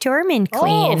McTormand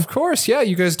clan. Oh, of course. Yeah,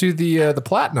 you guys do the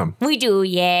platinum. We do,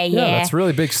 yeah. Yeah, that's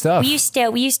really big stuff. We used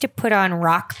to put on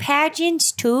rock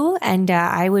pageants too, and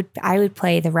I would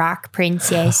play the rock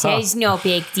princess. It's no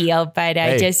big deal, but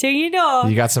Hey. just so you know,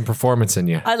 You got some performance in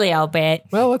you. a little bit.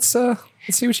 Well, let's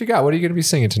see what you got. What are you going to be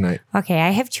singing tonight? Okay, I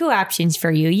have two options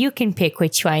for you. You can pick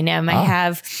which one. I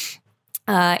have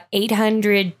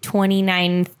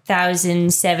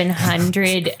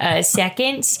 829,700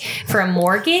 seconds from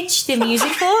Mortgage the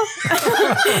musical,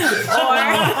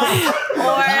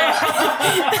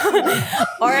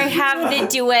 or have the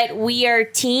duet "We Are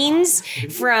Teens"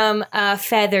 from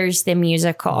Feathers the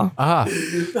musical.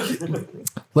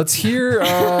 Let's hear.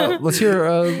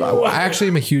 I actually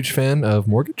am a huge fan of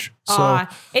Mortgage, so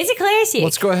It's a classic.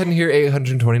 let's go ahead and hear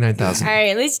 829,000. All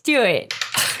right, let's do it.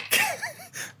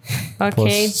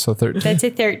 Okay, So 13. that's a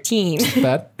 13.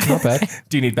 Bad, not bad.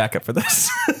 Do you need backup for this?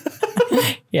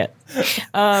 Yeah.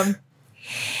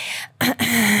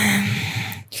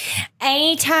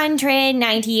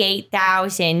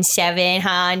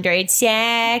 898,700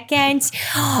 seconds.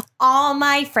 All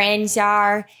my friends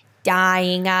are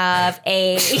dying of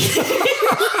AIDS.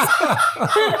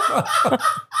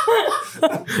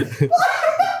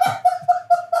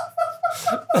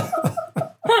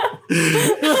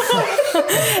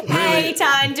 Eight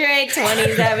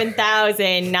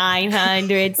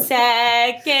 827,900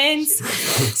 seconds.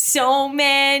 So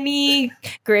many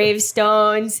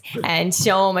gravestones and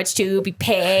so much to be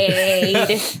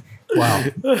paid. Wow.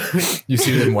 You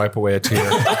see them wipe away a tear.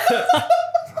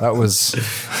 That was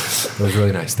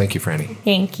really nice. Thank you, Franny.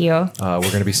 Thank you. We're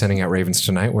going to be sending out ravens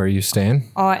tonight. Where are you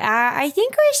staying? I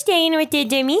think we're staying with the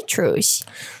Demetrius.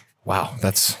 Wow,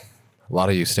 that's a lot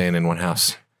of you staying in one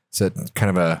house. Is it kind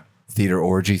of a theater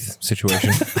orgy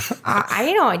situation?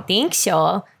 I don't think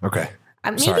so. Okay.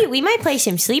 Maybe Sorry. we might play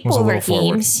some Was a sleepover little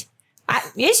forward. games.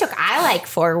 I like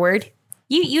forward.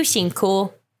 You seem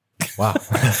cool. Wow.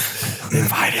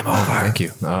 Invite him over. Thank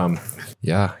you.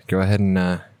 Yeah, go ahead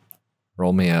and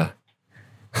roll me a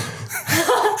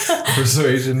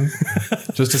persuasion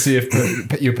just to see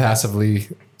if you passively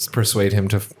persuade him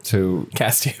to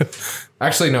Cast you.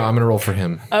 Actually, no, I'm going to roll for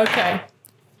him. Okay.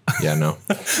 Yeah, no.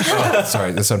 Oh,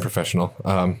 sorry, that's unprofessional.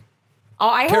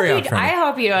 I Carry on, hope Franny. I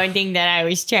hope you don't think that I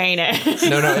was trying to.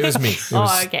 No, it was me.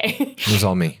 Okay. It was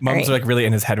all me. Mom's like really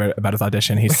in his head about his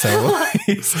audition. He's so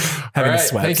he's having All right,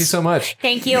 sweats. thank you so much.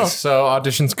 Thank you. So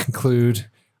auditions conclude.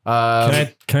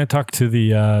 Can I talk to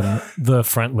the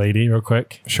front lady real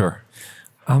quick? Sure.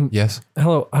 Yes.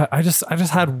 Hello. I just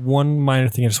had one minor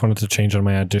thing I just wanted to change on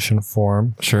my audition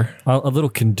form. Sure. A little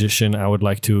condition I would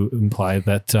like to imply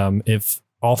that if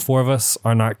all four of us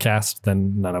are not cast,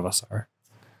 then none of us are.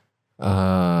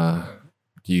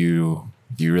 Do you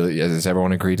really? Does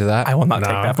everyone agree to that? I will not take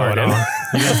that part in. What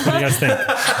do you guys think?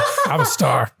 I'm a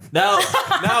star. No,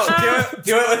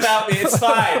 do it without me. It's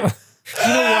fine. You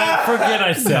know what? Forget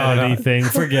I said anything.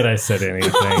 Forget I said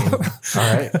anything. All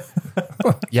right.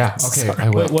 Yeah. Okay. I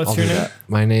will. What's I'll your do name? that.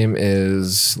 My name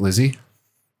is Lizzie.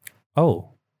 Oh,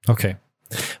 okay.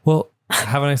 Well,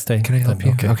 have a nice day. Can I help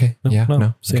you? Okay. No, Yeah. no,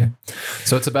 No. see Okay. ya.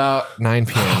 So it's about 9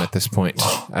 p.m. at this point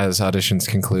as auditions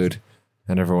conclude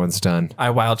and everyone's done. I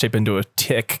wild shape into a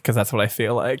tick because that's what I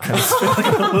feel like. I just feel like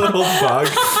a little bug.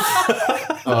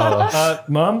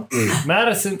 Mom,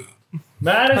 Madison.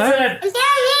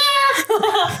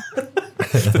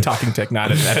 The talking tick,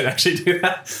 not I didn't actually do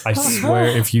that. I swear,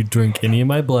 if you drink any of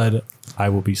my blood, I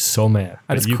will be so mad. I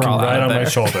But just you can crawl out ride of on my there.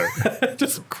 shoulder.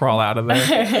 Just crawl out of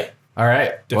there. All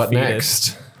right. What Defeated.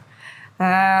 next?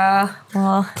 Well,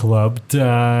 Club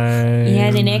time.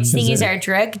 yeah. The next thing is our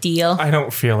drug deal. I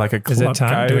don't feel like a club, Is it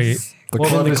time? Do we? The Well,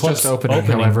 club then the is just club's opening.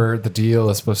 opening. However, the deal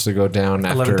is supposed to go down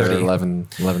after 11:30.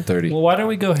 11:30. Well, why don't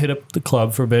we go hit up the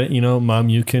club for a bit? You know, Mom,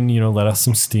 you can, let us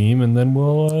some steam, and then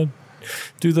we'll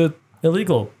do the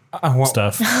illegal I want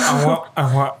stuff.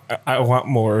 I want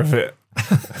more of it.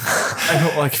 I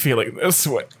don't like feeling this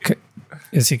way.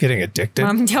 Is he getting addicted?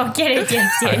 Don't get I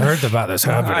addicted. heard about this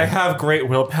I happening. have great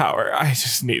willpower. I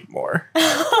just need more.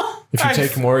 If you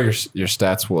take more, your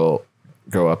stats will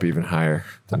go up even higher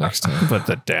the next time. But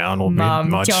the down will Mom,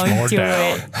 be much don't more do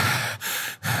down. it.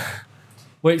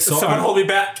 Wait, so Someone hold are, me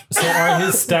back. so are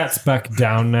his stats back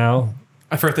down now?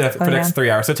 For the next 3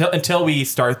 hours. So until we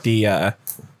start the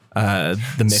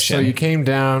mission. So you came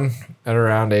down at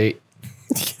around 8.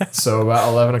 So about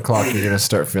 11 o'clock, you're going to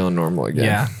start feeling normal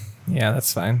again. Yeah,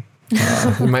 that's fine.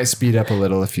 You might speed up a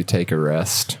little if you take a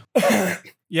rest.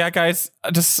 Yeah, guys,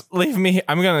 just leave me.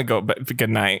 I'm gonna go. But good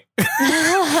night.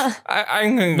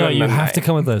 I'm gonna go. No, you have night. to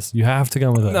come with us. You have to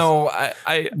come with us. No,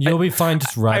 You'll be fine.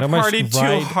 Just ride I on my partied too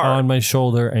ride hard. on my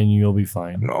shoulder, and you'll be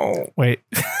fine. No. Wait,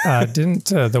 didn't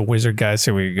the wizard guy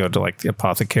say we could go to like the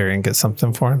apothecary and get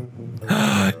something for him?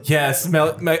 Yes,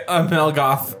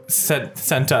 Melgoth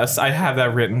sent us. I have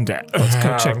that written down. Let's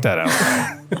go check that out.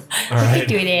 You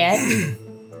do that.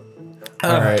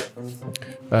 All right.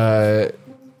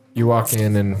 You walk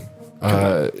in and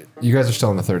you guys are still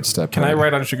on the third step. Can I right?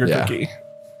 write on sugar Yeah. cookie?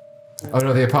 Oh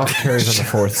no, the apothecary's on the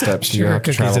fourth step, so you have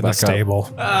to Cookie's travel in the back up. stable.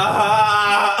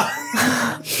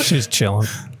 She's chilling.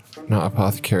 Not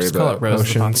apothecary, call but it Rose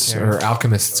potions Apothecary. or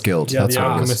alchemist's guild. Yeah, That's the what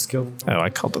it is. alchemist guild. Oh, I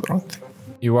called it the wrong thing.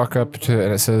 You walk up to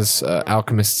and it says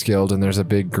alchemist's guild, and there's a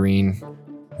big green,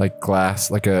 like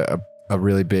glass, like a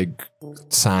really big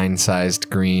sign-sized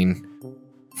green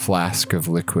flask of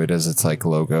liquid as its like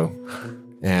logo.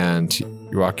 And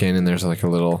you walk in, and there's like a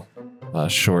little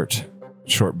short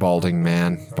balding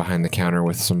man behind the counter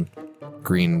with some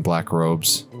green and black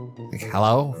robes.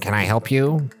 Hello, can I help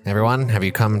you? Everyone, have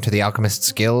you come to the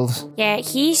Alchemist's Guild? Yeah,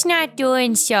 he's not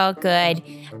doing so good.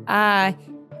 I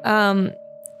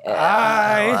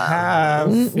have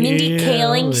Mindy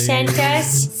Kaling sent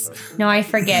us. No, I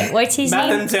forget. What's his Matt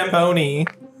name? and Zamboni.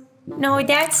 No,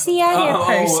 that's the other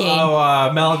person.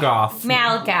 Melgoth.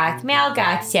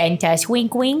 Malgoth sent us.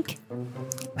 Wink, wink.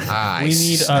 I We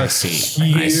need a see.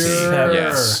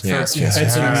 Yes.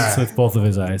 Edson meets with both of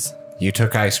his eyes. You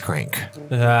took Ice Crank.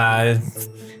 No,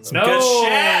 Good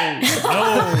shit.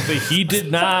 no, he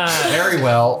did not. Very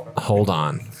well. Hold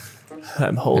on.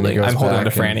 I'm holding. goes I'm holding to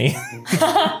back and-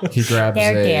 Franny. He grabs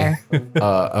There.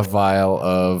 a vial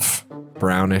of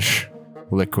brownish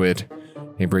liquid.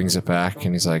 He brings it back,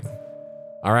 and he's like,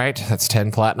 "All right, that's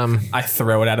 10 platinum. I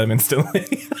throw it at him instantly.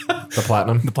 The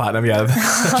platinum. The platinum, yeah.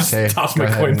 Just Okay, toss go my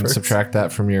ahead coin and first. subtract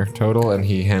that from your total, and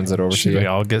he hands it over to Should we you.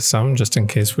 all get some just in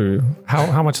case we?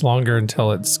 How much longer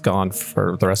until it's gone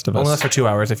for the rest of Only us? lasts for 2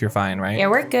 hours if you're fine, right? Yeah,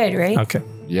 we're good, right? Okay.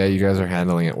 Yeah, you guys are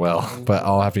handling it well, but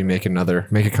I'll have you make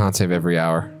a con save every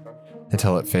hour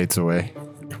until it fades away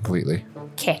completely.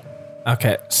 Okay.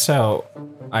 Okay, so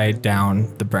I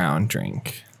down the brown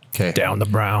drink. Okay. Down the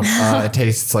brown. It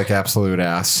tastes like absolute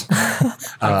ass. I'm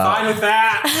fine with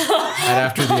that. And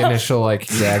after the initial like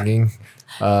gagging,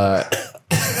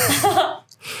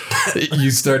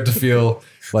 you start to feel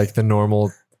like the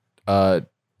normal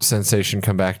sensation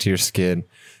come back to your skin,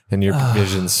 and your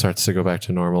vision starts to go back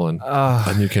to normal,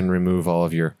 and you can remove all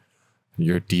of your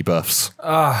debuffs.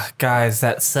 Oh, guys,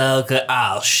 that's So good.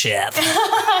 Oh shit.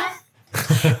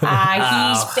 He's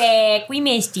back. We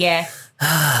missed you.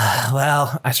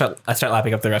 well. I start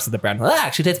lapping up the rest of the brown. Well, that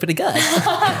actually tastes pretty good.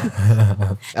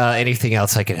 Anything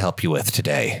else I can help you with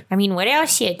today? I mean, what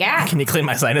else you got? Can you clean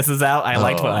my sinuses out? I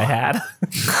liked what I had.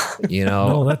 You know,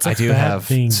 No, that's a I do bad have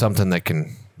thing. something that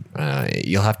can.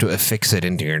 You'll have to affix it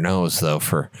into your nose though,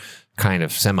 for kind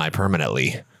of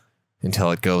semi-permanently until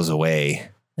it goes away.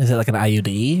 Is it like an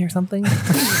IUD or something?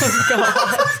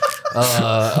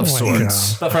 Of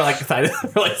sorts. But for like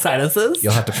sinuses?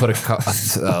 You'll have to put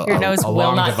Your nose a will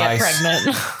long not device. get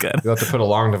pregnant. You'll have to put a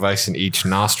long device in each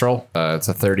nostril. It's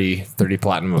a 30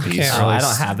 platinum apiece. Oh, I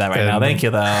don't have that right now. Thank you,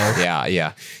 though.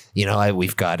 Yeah. You know,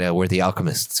 we've got we're the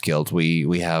Alchemist's Guild.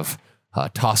 We have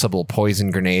tossable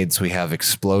poison grenades. We have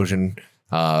explosion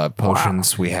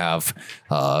potions. We have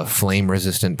flame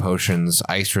resistant potions,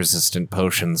 ice resistant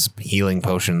potions, healing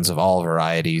potions of all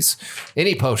varieties.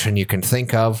 Any potion you can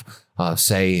think of,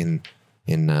 say in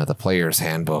the player's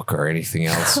handbook or anything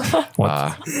else.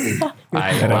 I'm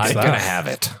gonna have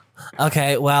it.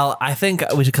 Okay, well, I think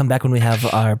we should come back when we have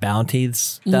our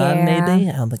bounties done, Yeah. maybe.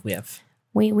 I don't think we have.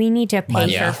 We need to pay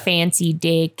Yeah. for fancy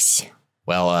digs.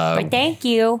 Well, But thank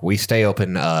you. we stay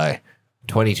open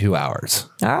 22 hours.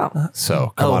 Oh.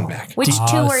 So come on back. Which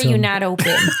two are you Awesome. not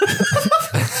open?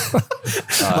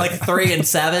 Like 3 and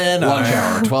 7? Lunch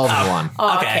hour, 12 to 1.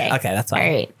 Oh, Okay, that's All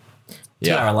fine. right.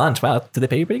 2 hour lunch. Wow, did they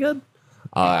pay you pretty good?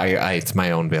 It's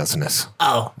my own business.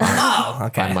 Oh,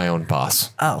 okay. I'm my own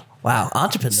boss. Oh, wow,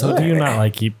 entrepreneur. So do you not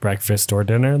like eat breakfast or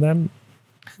dinner then?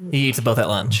 He eats both at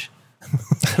lunch.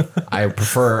 I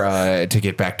prefer to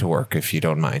get back to work if you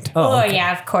don't mind. Oh,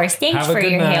 yeah, of course. Thanks Have a for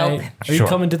good your night. help. Are you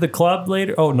coming to the club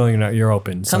later? Oh no, you're not. You're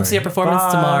open. Come Sorry. see a performance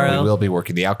We tomorrow. will be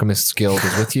working. The Alchemist's Guild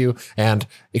is with you, and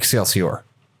Excelsior.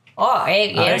 Oh,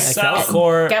 it is.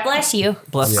 Salcor. God bless you.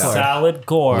 Bless Cord. Salad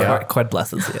core. Yeah. Cord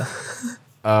blesses you.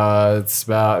 It's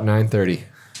about 9:30.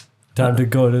 Time to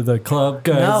go to the club,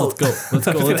 guys. No. Let's go. Let's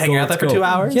go. Just Let's hang go. out there Let's for go. 2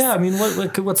 hours? Yeah, I mean,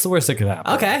 what's the worst that could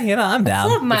happen? Okay, I'm down.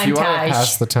 Club If you want to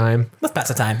pass montage. the time, Let's pass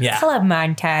the time. Yeah. Club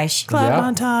montage. Club Yeah.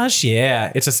 montage.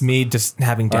 Yeah, it's just me just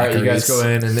having all right, daiquiris. you guys go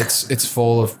in, and it's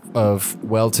full of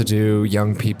well-to-do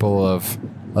young people of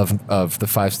the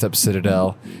Five-Step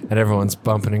Citadel, and everyone's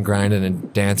bumping and grinding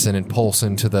and dancing and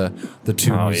pulsing to the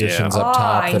two musicians up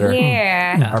top Oh, that are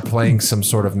yeah. are playing some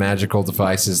sort of magical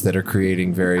devices that are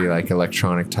creating very like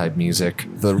electronic type music.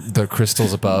 The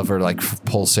crystals above are like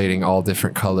pulsating all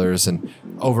different colors, and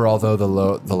overall though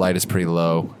the light is pretty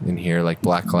low in here, like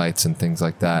black lights and things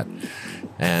like that.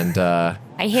 And I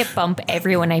hit bump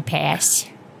everyone I pass.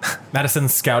 Madison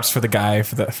scouts for the guy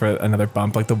for another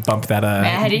bump, like the bump that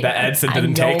that Edson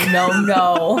didn't take.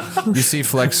 No. You see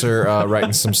Flexer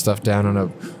writing some stuff down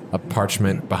on a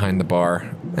parchment behind the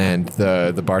bar, and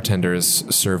the bartender is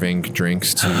serving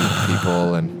drinks to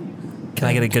people. And Can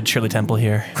I get a good Shirley Temple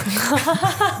here?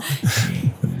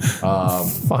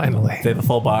 Finally. They have a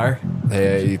full bar.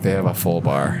 they have a full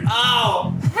bar.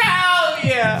 Oh, hell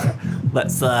yeah!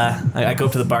 Let's. I go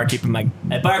up to the barkeep and I'm like,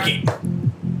 hey, barkeep.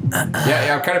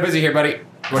 Yeah, I'm kind of busy here, buddy.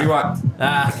 What do you want?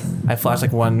 I flash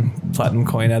like one platinum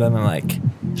coin at him and like,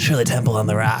 Shirley Temple on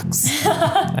the rocks.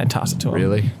 I toss it to him.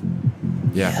 Really?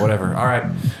 Yeah, whatever. All right.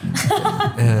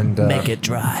 And Make it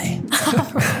dry.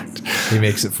 he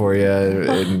makes it for you,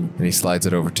 and he slides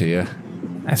it over to you.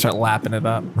 I start lapping it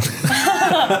up.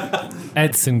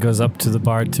 Edson goes up to the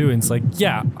bar too and it's like,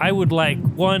 yeah, I would like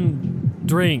one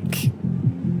drink.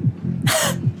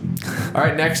 All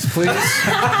right, next, please.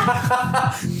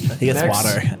 He gets Next.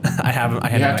 water. I have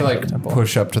You have to like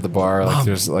push up to the bar. Like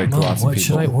there's like Mom, lots of what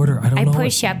should people. I order? I don't I know.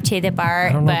 push up to the bar,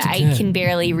 don't know but what to I get. can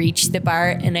barely reach the bar,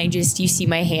 and you see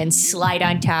my hands slide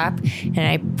on top, and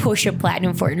I push a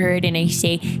platinum forward, and I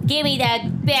say, "Give me the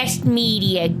best meat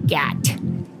you got.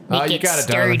 Make you it got it,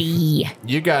 darling. sturdy."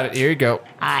 You got it. Here you go.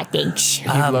 Ah, thanks. He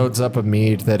loads up a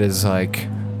mead that is like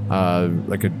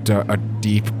a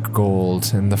deep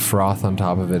gold, and the froth on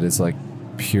top of it is like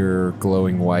pure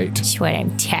glowing white. That's what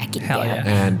I'm talking about. yeah.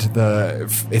 And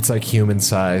it's like human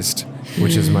sized,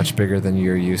 which is much bigger than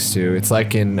you're used to. It's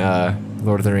like in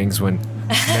Lord of the Rings when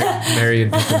Merry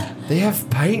and Pippin, they have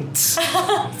pints,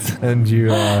 and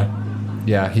you,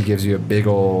 he gives you a big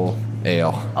ol'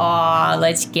 ale. Oh,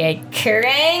 let's get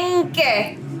crank.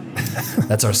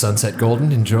 That's our Sunset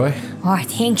Golden. Enjoy. Oh,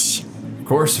 thanks. Of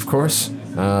course.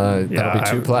 That'll be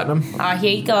 2 platinum. Oh,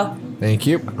 here you go. Thank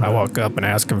you. I walk up and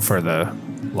ask him for the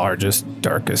largest,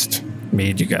 darkest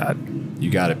mead you got. You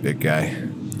got it, big guy.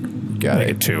 You got Make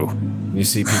it. it 2. You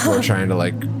see people are trying to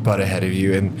like butt ahead of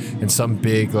you, and some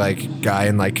big like guy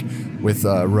in like with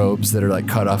robes that are like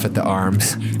cut off at the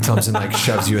arms comes and like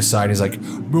shoves you aside. And he's like,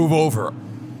 "Move over,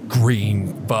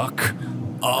 green buck."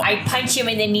 I punch him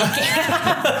in the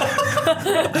kneecap.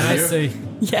 I say,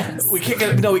 Yes. We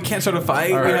can't start a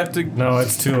fight. All We right. have to. no,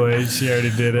 it's too late. She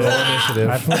already did it.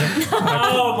 Initiative.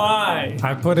 Oh my!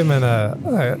 I put him in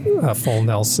a full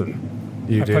Nelson.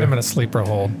 You I do. put him in a sleeper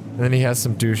hold. And then he has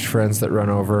some douche friends that run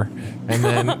over, and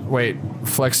then wait,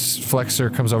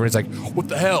 Flexer comes over. And he's like, "What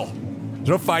the hell? There's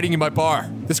no fighting in my bar.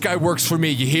 This guy works for me.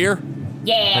 You hear?"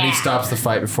 Yeah. And he stops the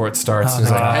fight before it starts. and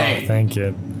he's like, "Hey, Thank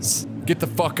you. get the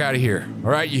fuck out of here!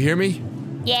 All right, you hear me?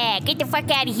 Yeah, get the fuck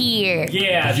out of here.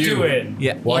 Yeah, You. do it.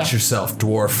 Yeah. Watch yourself,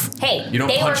 dwarf. Hey, you don't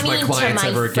they punch were my mean to clients my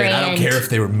ever again. I don't friend. care if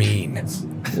they were mean. I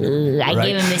Right.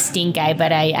 give him the stink eye,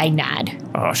 but I nod.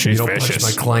 Oh, You she's don't punch vicious.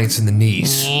 my clients in the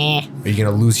knees. Nah, Or you're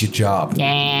gonna lose your job.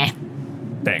 nah.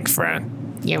 Thanks, friend.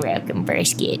 You're welcome,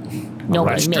 Brisket.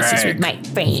 Nobody Let's messes drag. with my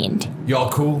friend.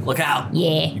 Y'all cool? Look out.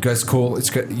 Yeah. You guys cool?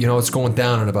 It's going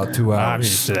down in about 2 I'm hours.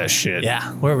 used to that shit.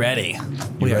 Yeah, we're ready.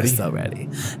 We ready? are so ready.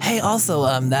 Hey, also,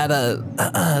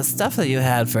 that stuff that you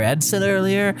had for Edson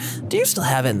earlier, do you still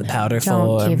have it in the powder Don't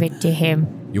form? give it to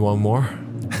him. You want more?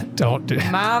 Don't do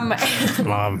Mom.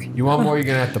 Mom. You want more? You're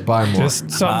gonna have to buy more. Just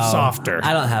something softer.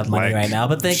 I don't have money Like right now,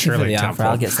 but thank you for Shirley the offer. Temple.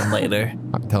 I'll get some later.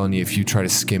 I'm telling you, if you try to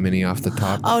skim any off the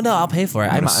top, Oh no, I'll pay for it.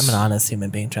 I'm gonna an honest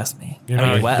human being. Trust me. You're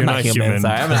not- what? you're I'm not human.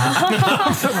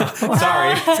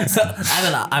 Sorry, sorry.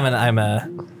 I'm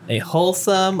a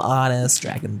wholesome, honest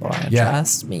dragonborn. yeah.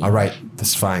 Trust me. All right,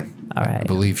 that's fine. All I right.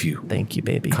 believe you. Thank you,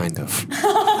 baby. Kind of.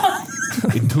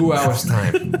 In 2 hours'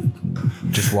 time,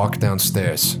 just walk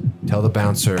downstairs. Tell the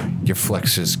bouncer you're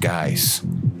Flex's guys.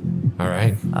 All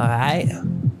right? All right.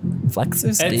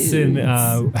 Flexers. Edson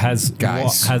dudes. has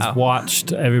Guys.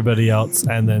 watched everybody else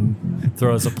and then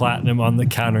throws a platinum on the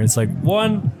counter. It's like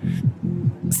one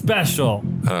special.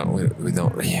 We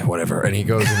don't. Yeah, whatever. And he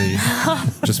goes and he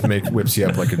just whips you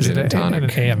up like a gin and An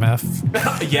tonic.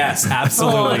 AMF. Yes,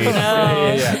 absolutely.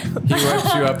 Yeah. He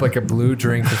whips you up like a blue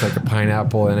drink with like a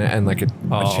pineapple in it and like a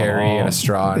cherry and a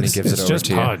straw, and he gives it It's over just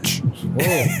to you. punch.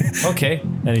 Okay.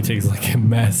 And he takes like a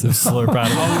massive slurp out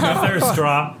of it. Oh, is there a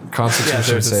straw?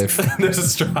 Constitution save. There's a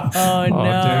straw. Oh,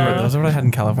 no. Those are what I had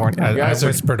in California. I guys are-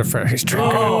 whispered a phrase.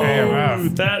 Drinking Oh, an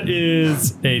AMF. that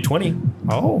is a 20.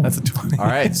 Oh, That's a 20. All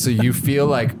right, so you feel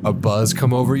like a buzz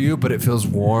come over you, but it feels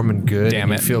warm and good.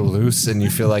 Damn and it. You feel loose, and you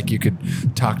feel like you could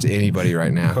talk to anybody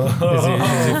right now. is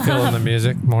he feeling the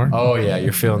music more? Oh yeah,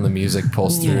 you're feeling the music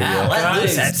pulse through Yeah, you. let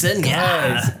loose, Guys, Edson.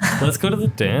 Yeah. Let's go to the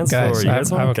dance Guys, floor. You I guys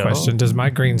have wanna a go? question. Does my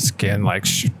green skin like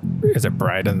Is it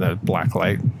bright in the black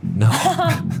light? No.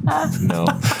 No.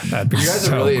 That'd be You guys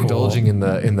so are really cool. indulging in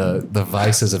the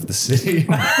vices of the city.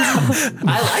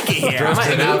 I like it here. I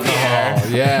might And move here. alcohol.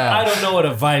 Yeah. I don't know what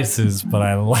a vice is, but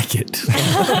I like it.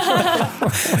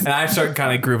 And I start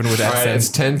kind of grooving with All that. right, it's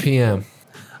 10 p.m.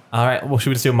 All right. Well,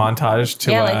 should we just do a montage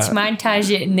to? Yeah, let's montage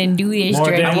it and then do this More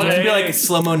during I want it to the be like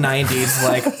slow-mo 90s,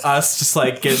 like us just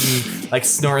like getting like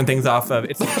snoring things off of.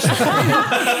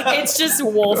 It's just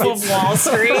Wolf of Wall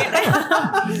Street.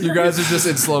 You guys are just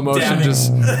in slow motion,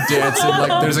 just dancing.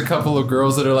 Like there's a couple of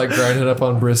girls that are like grinding up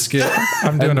on brisket.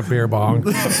 I'm doing a beer bong.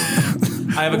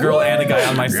 I have a girl and a guy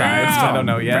on my side, so I don't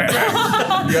know yet.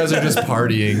 You guys are just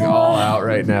partying all out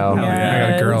right now. I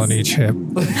got a girl in each hip.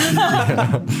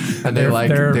 And they like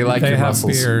your have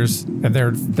muscles. beers, and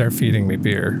they're feeding me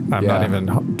beer. I'm not Yeah.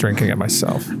 even drinking it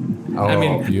myself. Oh, I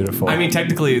mean, beautiful. I mean,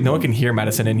 technically, no one can hear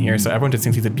Madison in here, so everyone just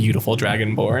thinks he's a beautiful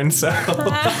dragonborn. So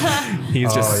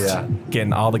he's just yeah.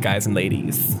 getting all the guys and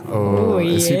ladies. oh,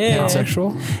 is he yeah.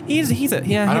 pansexual? He's a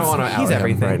yeah. I don't he's- wanna He's out him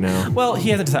everything right now. Well,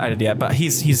 he hasn't decided yet, but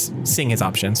he's seeing his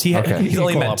options. Okay. He's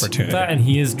only Equal met opportunity. That and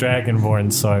he is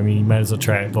dragonborn, so I mean, you might as well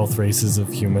try both races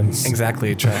of humans.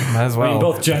 exactly. Might as I well. mean,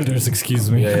 both genders, excuse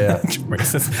me. Yeah.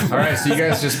 Racist. All right, so you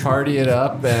guys just party it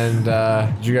up, and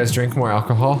did you guys drink more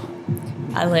alcohol?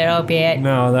 A little bit.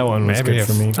 No, that one was Maybe good if-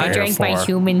 for me. I Three or drank my four.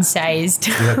 human-sized.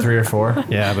 You had 3 or 4.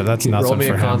 Yeah, but that's Roll nothing me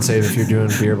for a con him. save if you're doing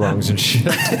beer bongs and shit.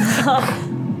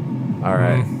 All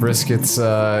right, brisket's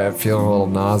feeling a little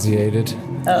nauseated.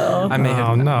 I may have.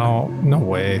 Oh no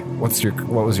way. What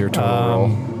was your total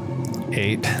roll?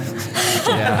 8.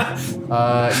 Yeah,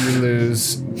 you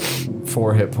lose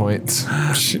 4 hit points.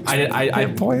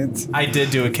 I Points. I did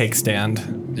do a cake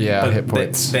stand. Yeah, But hit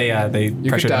points. They you could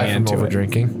pressured die me from into over it.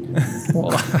 drinking.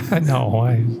 No,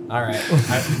 why? All right.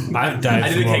 I've died I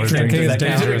did a from cake stand. Drinking Does is that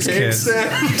count? dangerous, kids.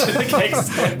 The cake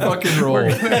stand. Fucking roll.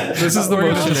 This is the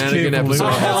We're most gonna just shenanigan keep episode. Oh,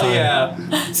 of all hell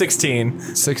time. yeah. 16.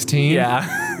 16.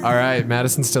 Yeah. All right,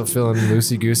 Madison's still feeling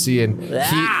loosey goosey, and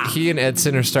he and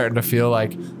Edson are starting to feel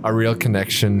like a real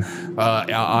connection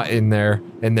in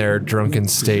their drunken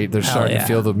state. They're starting yeah. to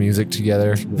feel the music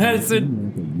together.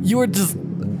 Madison, you were just.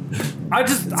 Tell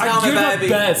me, You're baby. the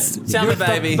best. Tell me, You're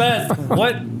baby. The best.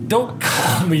 What? Don't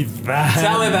call me that.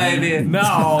 Tell me, baby. No,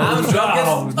 I'm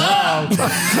drunk no,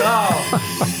 no.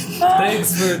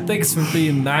 Thanks for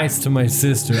being nice to my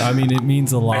sister. I mean, it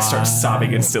means a lot. I start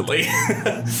sobbing instantly.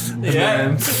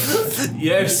 Yeah.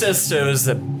 Your sister was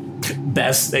the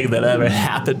best thing that ever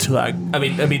happened to our. I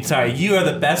mean, sorry, you are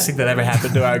the best thing that ever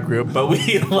happened to our group. But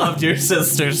we loved your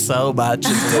sister so much.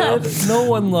 No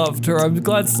one loved her. I'm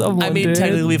glad someone I mean, did.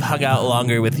 technically, we've hung out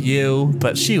longer with you,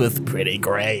 but she was pretty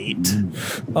great.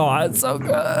 Oh, that's so good.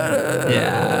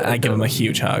 Yeah. I give him a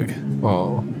huge hug.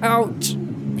 Oh, Ouch.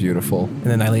 beautiful. And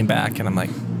then I lean back and I'm like,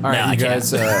 All right, I you can't.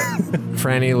 guys.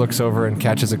 Franny looks over and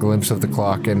catches a glimpse of the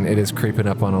clock, and it is creeping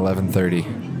up on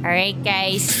 11:30. All right,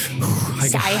 guys.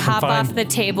 So I I'm hop fine. off the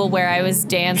table where I was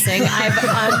dancing.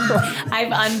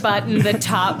 I've unbuttoned the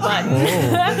top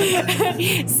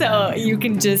button, so you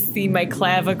can just see my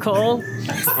clavicle.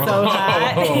 So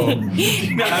hot.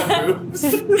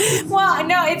 Well,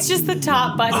 no, it's just the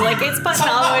top button. Like it's buttoned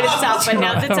all the way to the top, but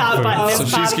now the top button is So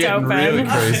she's popped getting open. really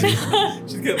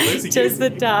crazy. Just the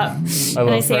top. I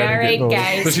love I say, Franny all right, getting old.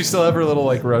 guys. Does she still have her little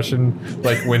like Russian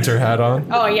like winter hat on?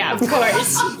 Oh yeah, of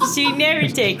course. She never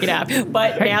take it off.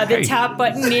 But now the top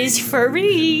button is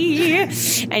free.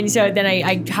 And so then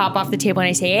I hop off the table and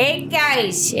I say, "Hey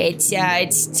guys,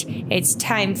 it's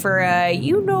time for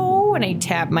and I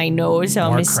tap my nose all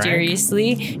More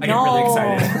mysteriously. I get really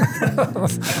excited. I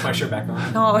put my shirt back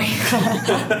on. Oh,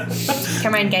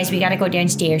 come on, guys, we gotta go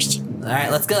downstairs. All right,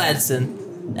 let's go, Edson.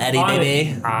 Eddie,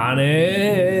 baby. On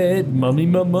it. Mummy,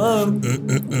 mum.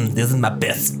 This is my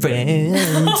best friend.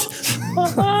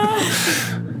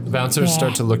 The bouncers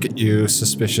start to look at you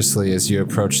suspiciously as you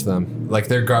approach them, like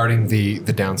they're guarding the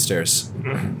downstairs.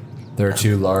 There are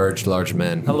 2 large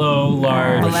men. Hello,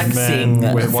 large Flexing.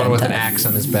 man. With one with an axe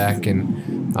on his back,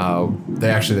 and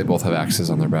they both have axes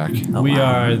on their back. We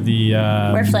are the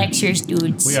We're flexors,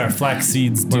 dudes. we are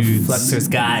Flaxseeds We're dudes. Flexers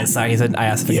guys. Sorry, I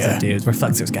asked if he said dudes. We're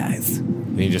Flexers guys.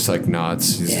 And he just like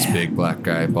nods. He's this Yeah. big black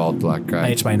guy, bald black I guy.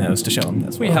 itch my nose to show him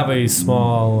this. We have a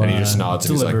small And he just nods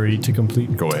and he's like, delivery to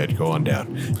complete. Go ahead, go on down.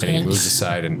 And he moves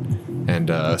aside and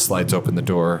slides open the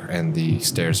door, and the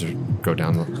stairs go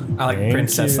down. I like Thank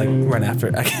princess like you. run after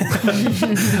it.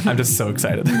 I'm just so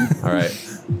excited. All right,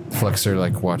 Flexer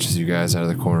like watches you guys out of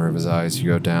the corner of his eyes. You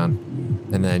go down,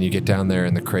 and then you get down there,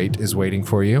 and the crate is waiting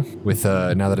for you. With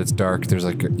now that it's dark, there's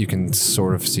like you can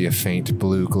sort of see a faint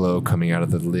blue glow coming out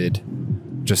of the lid,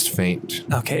 just faint.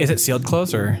 Okay, is it sealed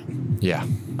closed or? Yeah.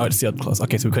 Oh, it's sealed closed.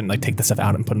 Okay, so we couldn't like take the stuff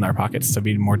out and put it in our pockets to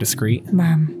be more discreet.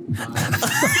 Mom,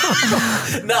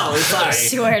 No, sorry.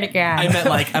 swear to God.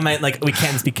 I meant like we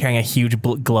can't just be carrying a huge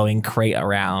glowing crate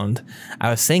around. I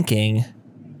was thinking,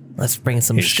 let's bring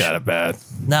some. He's got it bad.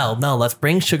 No, let's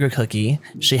bring Sugar Cookie.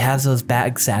 She has those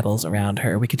bag saddles around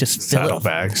her. We could just fill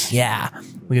Saddlebags. Yeah,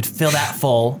 we could fill that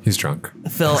full. He's drunk.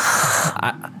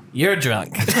 You're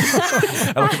drunk.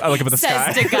 I look up at the Says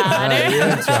sky. to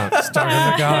God. Starting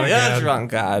to God You're again.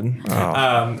 drunk, God.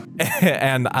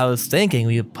 And I was thinking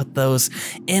we would put those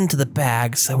into the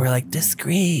bag so we're like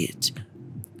discreet,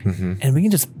 and we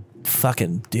can just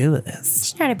fucking do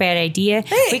this. It's not a bad idea.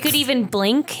 We could even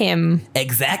blink him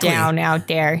Exactly. down out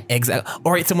there. Exactly.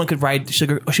 Or someone could ride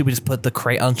Sugar. Or should we just put the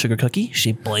crate on Sugar Cookie?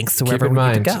 She blinks to Keep wherever in we need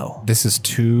mind, to go. this is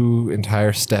 2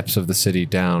 entire steps of the city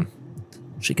down.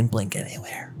 She can blink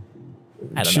anywhere.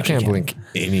 I don't She know. if can't blink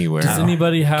anywhere. Does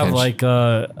anybody have Can she- like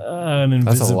an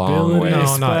That's a long invisibility way. No,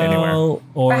 spell? not anywhere. Or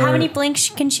Or how many blinks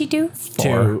can she do?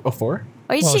 4. 4?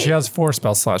 Or Well, she has 4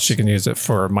 spell slots. She can use it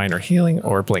for minor healing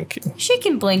or blinking. she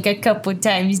can blink a couple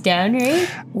times down, right?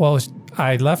 Well,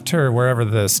 I left her wherever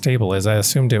the stable is. I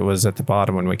assumed it was at the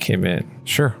bottom when we came in.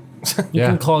 Sure. You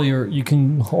can call you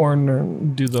can horn or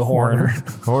do the horn.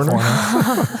 Horner.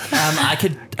 I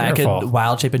could Careful.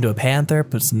 wild shape into a panther,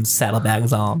 put some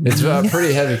saddlebags on. It's a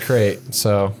pretty heavy crate,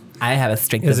 so I have a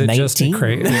strength Is of it 19. just a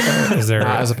crate? Is there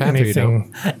As a panther, you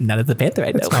anything? Not as a panther,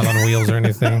 I know. It's not on wheels or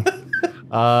anything.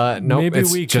 nope, Maybe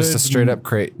it's we just a could- straight up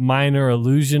crate. Minor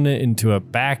illusion it into a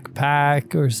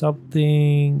backpack or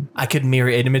something. I could mirror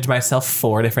image myself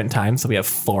 4 different times, so we have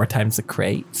 4 times the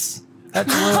crates.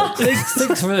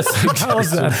 Thanks for this. How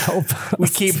does that help? We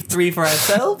keep 3 for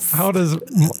ourselves. How does?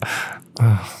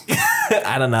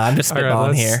 I don't know. I'm just All right, spitballing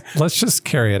let's, here. let's just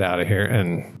carry it out of here.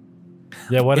 And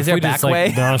Yeah, what Is if there we a back just like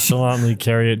way? nonchalantly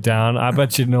carry it down? I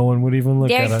bet you no one would even look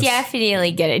They're at us.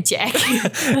 definitely gonna check.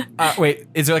 Wait,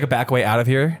 is there like a back way out of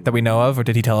here that we know of, or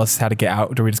did he tell us how to get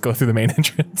out? Or do we just go through the main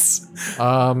entrance?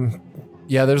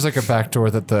 Yeah, there's like a back door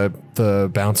that the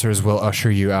bouncers will usher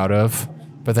you out of,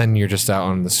 but then you're just out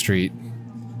on the street.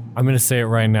 I'm gonna say it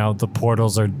right now. The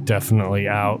portals are definitely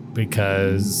out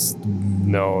because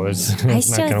no, it's I not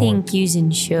still gonna think work. using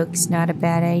Shook's not a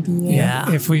bad idea.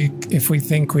 if we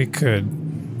think we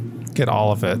could get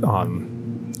all of it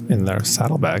on in their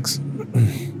saddlebags,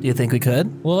 Do you think we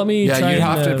could? Well, let me. Yeah, try you'd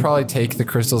have and, to probably take the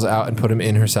crystals out and put them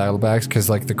in her saddlebags because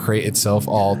like the crate itself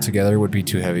all together would be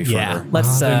too heavy for her.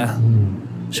 Let's.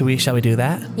 Shall we do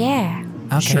that? Yeah.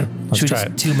 Okay. Sure, let's Should we try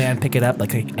just it. 2-man pick it up like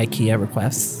IKEA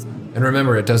requests? And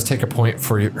remember, it does take a point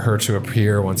for her to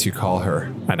appear once you call her.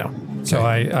 I know. So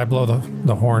I blow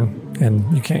the horn,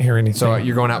 and you can't hear anything. So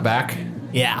you're going out back?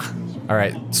 Yeah. All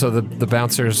right. So the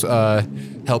bouncers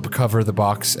help cover the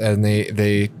box, and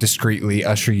they discreetly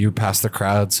usher you past the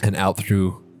crowds and out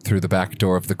through the back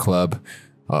door of the club,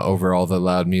 over all the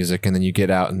loud music, and then you get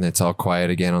out, and it's all quiet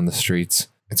again on the streets.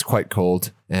 It's quite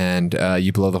cold, and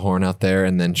you blow the horn out there,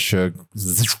 and then Shug.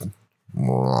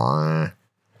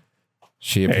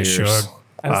 She hey, appears, Shug.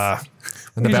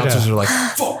 and the Yeah. bouncers are like,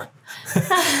 "Fuck!"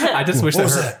 I just wish What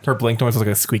was that her blink noise was like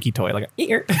a squeaky toy, like a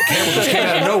ear. Just came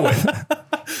out of nowhere.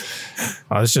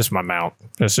 Oh, it's just my mount.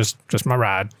 It's just my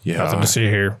ride. Yeah. Nothing to see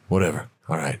here. Whatever.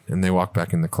 All right, and they walk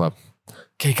back in the club.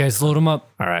 Okay, guys, load them up.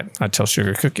 All right. I tell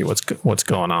Sugar Cookie what's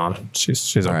going on.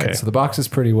 She's All okay. right, so the box is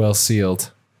pretty well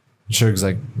sealed. Shug's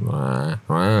like,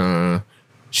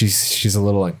 she's a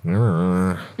little like,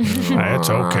 It's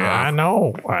okay. I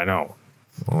know.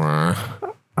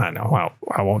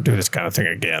 I won't do this kind of thing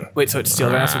again. Wait, so it's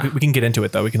sealed right now, so we can get into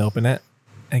it though. We can open it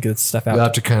and get stuff out. We'll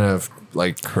have to kind of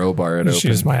like crowbar it open. Just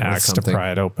use my with axe to something.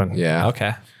 pry it open. Yeah.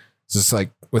 Okay. It's just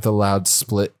like with a loud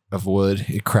split of wood,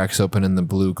 it cracks open and the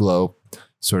blue glow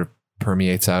sort of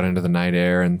permeates out into the night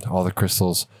air and all the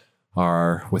crystals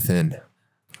are within.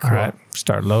 All right.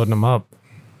 Start loading them up.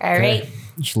 All right.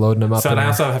 Just loading them up. So in and I there.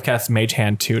 also have cast Mage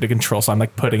Hand too to control, so I'm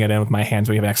like putting it in with my hands.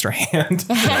 We have an extra hand.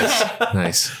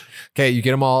 Nice. Okay, you get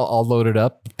them all loaded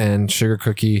up, and Sugar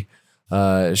Cookie,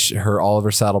 all of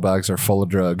her saddlebags are full of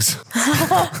drugs.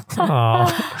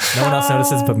 Oh, No one else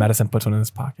notices, but Medicine puts one in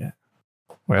his pocket.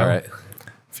 well, All right.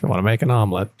 if you want to make an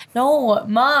omelet, No,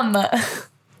 Mom.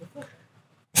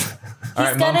 All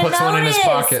right, Mom gonna puts one in his notice.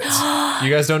 pockets. You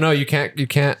guys don't know. You can't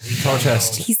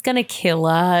protest. He's gonna kill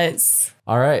us.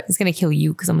 All right. He's gonna kill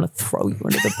you because I'm gonna throw you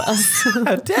under the bus.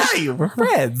 How dare you? We're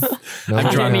friends. No I'm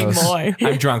one drunk. knows.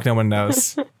 I'm drunk. No one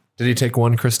knows. Did he take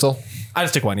one crystal? I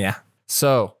just took one. Yeah.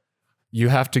 So you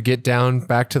have to get down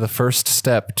back to the first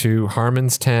step to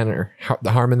Harmon's Tanner,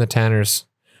 the Harmon the Tanner's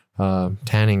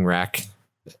tanning rack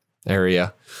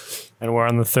area. And we're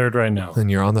on the third right now.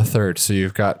 And you're on the third. So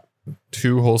you've got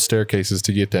 2 whole staircases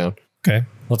to get down. Okay.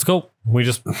 Let's go. We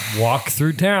just walk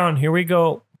through town. Here we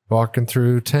go. Walking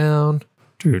through town.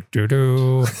 Do do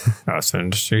do.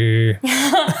 S&C.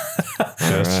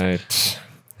 All right.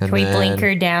 And Can we then- blink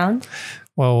her down?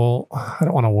 Well, I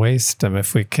don't want to waste them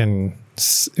if we can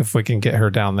get her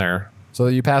down there. So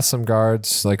you pass some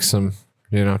guards, like some,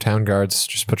 town guards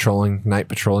just night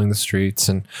patrolling the streets,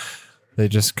 and they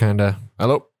just kind of,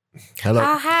 hello.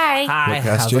 Oh, hi. Hi, Look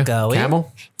past how's you. it going?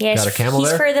 Camel? Yes, Got a camel he's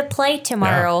there? for the play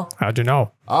tomorrow. How'd you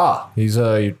know? Ah, he's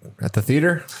at the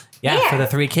theater. Yeah, for the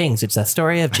Three Kings. It's a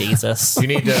story of Jesus. You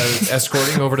need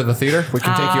escorting over to the theater? We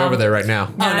can take you over there right now.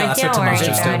 no, that's don't for worry tomorrow.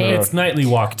 Just down about the it. road. It's nightly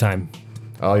walk time.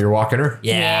 Oh, you're walking her?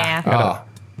 Yeah. Oh,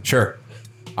 sure.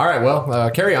 All right, well,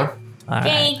 carry on. All right.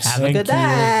 Thanks. Have a good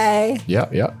day.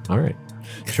 Yeah. All right.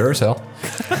 Sure as hell.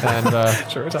 And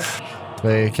sure as hell.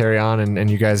 They carry on, and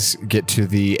you guys get to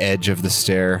the edge of the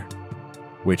stair,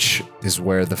 which is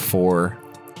where the 4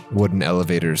 wooden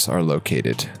elevators are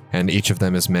located. And each of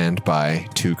them is manned by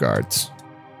 2 guards.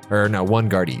 Or no, 1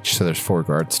 guard each, so there's 4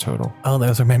 guards total. Oh,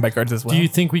 those are made by guards as well. Do you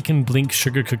think we can blink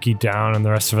Sugar Cookie down and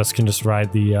the rest of us can just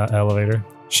ride the elevator?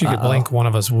 She could blink one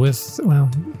of us with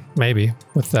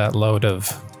that load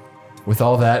of. With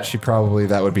all that,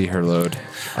 that would be her load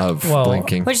of Well-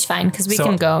 blinking. Which is fine because we So-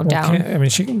 can go down. I mean,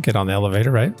 she can get on the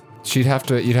elevator, right? You'd have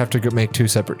to go make 2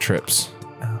 separate trips.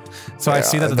 So I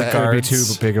see that the would be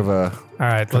guards. too big of a. All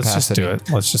right, let's just do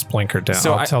Capacity. it. Let's just blink her down.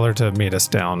 So I'll tell her to meet us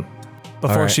down.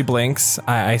 Before All right. she blinks,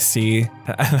 I see.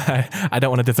 I don't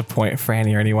want to disappoint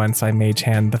Franny or anyone, so I mage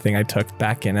hand the thing I took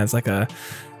back in as like a.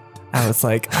 I was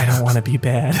like, I don't want to be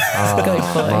bad.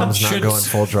 Mom's not Should- going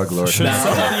full drug lord. Should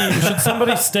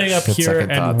somebody stay up Good here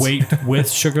second and thoughts. wait with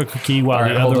Sugar Cookie while All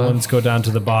right, the hold other on. ones go down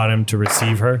to the bottom to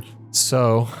receive her?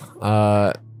 So,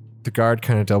 the guard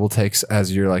kind of double takes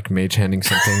as you're like mage handing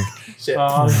something.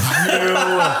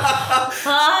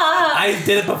 I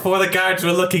did it before the guards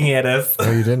were looking at us.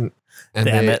 No, you didn't. And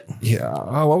Damn it. Yeah.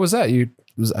 Oh, what was that?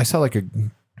 I saw like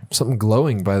something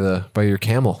glowing by your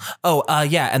camel. Oh,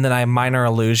 yeah. And then I minor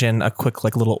illusion, a quick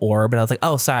like little orb. And I was like,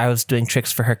 oh, sorry. I was doing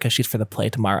tricks for her because she's for the play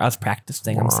tomorrow. I was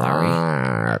practicing. I'm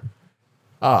sorry.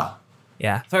 Ah.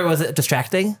 Yeah. Sorry, was it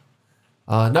distracting?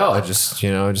 No, I just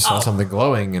saw something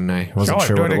glowing and I wasn't Go on,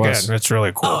 sure do what it it again. was. It's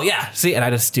really cool. Oh, yeah. See, and I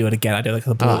just do it again. I do like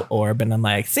the blue orb and I'm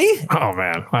like, see? Oh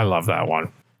man, I love that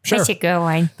one. That's a good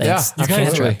one. Thanks. Yeah, You guys,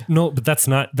 absolutely. no, but that's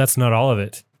not all of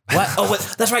it. What? Oh, wait,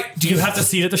 that's right. You have to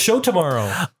see it at the show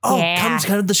tomorrow. Oh, Yeah.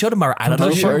 come to the show tomorrow. I don't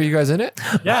know. Are you guys in it?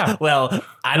 Yeah. Well,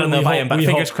 I don't know if I am, but we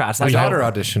fingers hope- crossed. My I daughter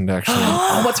auditioned actually.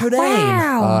 Oh, what's her name?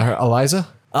 Wow. Her Eliza.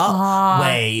 Oh,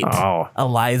 wait. Oh,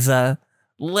 Eliza.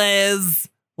 Liz.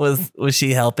 Was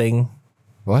she helping?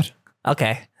 What?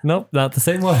 Okay. Nope, not the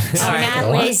same one. Oh,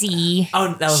 not Lizzie.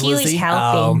 Oh, that was She was Lizzie?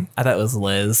 helping. I thought it was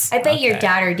Liz. I bet your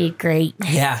daughter did great.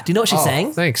 Yeah. Do you know what she's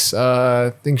saying? Thanks. I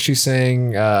think she's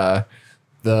saying the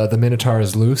Minotaur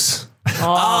is loose.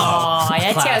 Oh,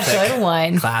 that's Classic. a good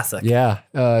one. Classic.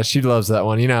 Yeah, she loves that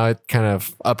one. It kind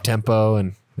of up tempo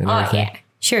and Oh, everything. yeah.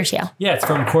 Sure, Shell. Yeah, it's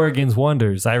from Corrigan's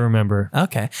Wonders. I remember.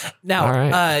 Okay. Now, All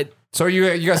right. So are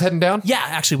you guys heading down? yeah,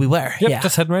 actually, we were. Yep, yeah.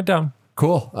 just heading right down.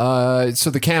 Cool. So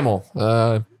the camel.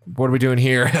 What are we doing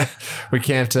here? we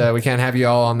can't have you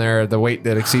all on there. The weight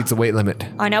that exceeds the weight limit.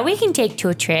 Oh, no, we can take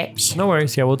 2 trips. No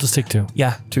worries. Yeah, we'll just take 2.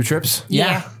 Yeah. 2 trips.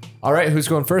 Yeah. All right. Who's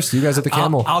going first? You guys at the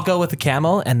camel. I'll go with the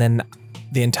camel, and then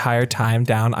the entire time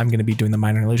down, I'm going to be doing the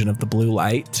minor illusion of the blue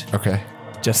light Okay.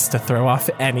 just to throw off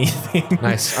anything.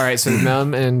 Nice. All right. So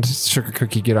Mum and Sugar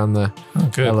Cookie get on the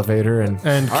good. elevator and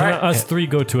And All can right. us 3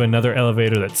 go to another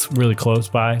elevator that's really close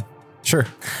by? Sure.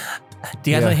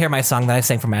 Do you guys Yeah. want to hear my song that I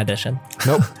sang for my audition?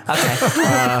 Nope.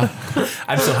 Okay.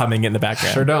 I'm still humming it in the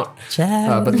background. Sure don't.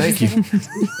 But thank you.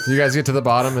 You guys get to the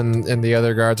bottom and the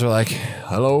other guards are like,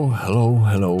 hello, hello,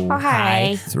 hello. Oh,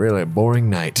 hi. It's really a boring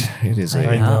night. It is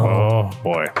a. oh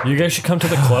boy. You guys should come to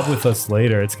the club with us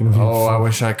later. It's gonna be Oh, I fun.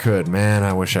 wish I could, man.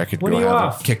 I wish I could When go are you have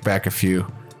off? kick back a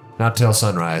few. Not till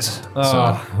sunrise.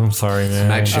 Oh, I'm sorry, man. So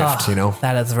night shift,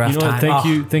 That is a rough You know time.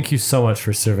 what? Thank you so much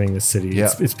for serving this city.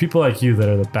 Yeah. It's people like you that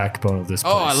are the backbone of this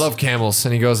place. Oh, I love camels.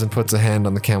 And he goes and puts a hand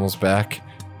on the camel's back.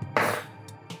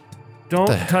 Don't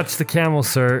the- touch the camel,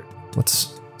 sir.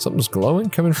 Something's glowing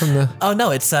coming from the. Oh,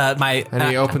 no, it's my... And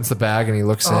he opens the bag and he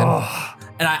looks in.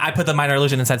 and I put the minor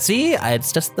illusion inside. See?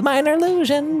 It's just the minor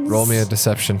illusions. Roll me a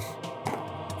deception.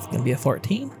 It's going to be a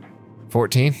 14.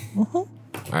 14?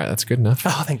 All right, that's good enough.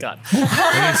 Oh, thank God.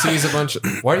 And he sees a bunch of.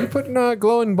 Why are you putting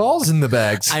glowing balls in the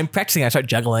bags? I'm practicing. I start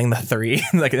juggling the 3,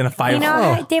 like in a 5. You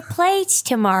know, they're plates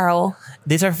tomorrow.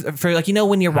 These are for like,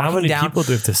 when you're How walking many down. people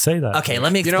do you have to say that? Okay,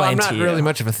 let me You explain know, I'm to not you. really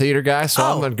much of a theater guy, so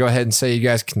I'm Oh. going to go ahead and say you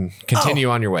guys can continue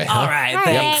on your way. All huh? right, All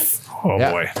thanks. Oh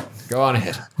Yeah. boy. Go on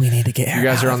ahead. We need to get her. You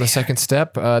guys out are of on the second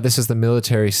step. This is the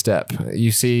military step.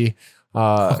 You see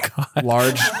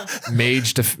large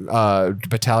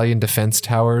battalion defense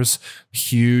towers,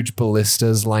 huge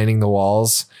ballistas lining the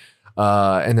walls.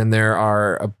 And then there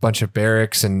are a bunch of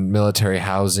barracks and military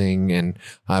housing and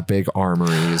a big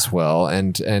armory as well.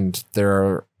 And there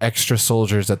are extra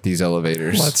soldiers at these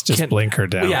elevators. Let's just blink her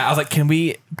down. Yeah, I was like, can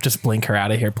we just blink her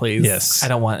out of here, please? Yes. I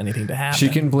don't want anything to happen. She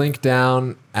can blink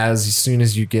down as soon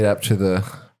as you get up to the...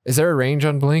 Is there a range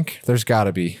on blink? There's got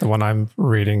to be. The one I'm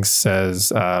reading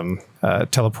says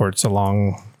teleports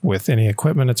along with any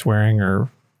equipment it's wearing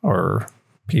or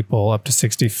people up to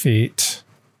 60 feet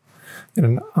in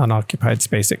an unoccupied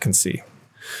space it can see.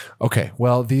 Okay,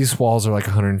 well, these walls are like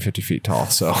 150 feet tall,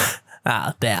 so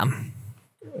Ah, damn.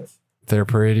 they're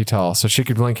pretty tall. So she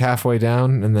could blink halfway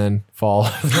down and then fall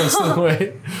the rest of the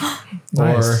way.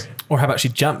 Nice. Or how about she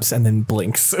jumps and then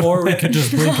blinks? Or we could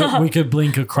just blink. We could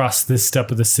blink across this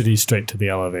step of the city straight to the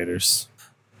elevators.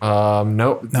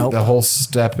 Nope. Nope. The whole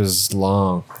step is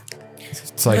long.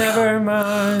 It's like Never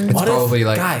mind. it's What if- probably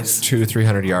like guys, 200 to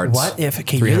 300 yards. What if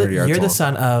 300 yards you're the long.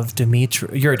 son of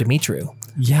Dimitru? You're a Dimitru.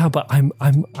 Yeah, but I'm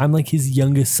like his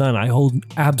youngest son. I hold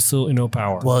absolutely no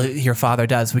power. Well, your father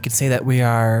does. We could say that we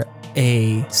are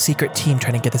a secret team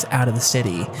trying to get this out of the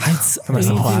city. From a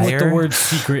anything with supplier? the word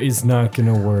secret is not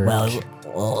going to work.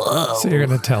 Well, So you're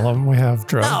going to tell them we have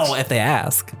drugs? no, if they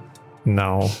ask.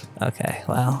 No. Okay,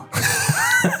 well,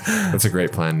 That's a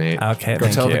great plan, Nate. okay. Go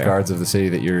thank tell you. the guards of the city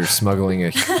that you're smuggling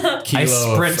a kilo I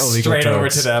sprint of illegal straight over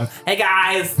drugs. to them. Hey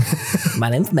guys, my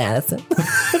name's Madison.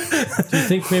 Do you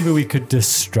think maybe we could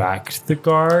distract the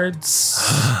guards?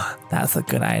 That's a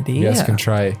good You idea. guys can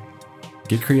try.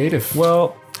 Get creative.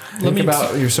 Well, Think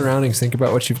about your surroundings. Think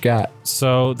about what you've got.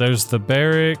 So there's the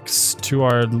barracks to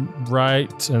our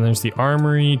right, and there's the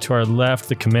armory to our left.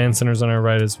 The command center's on our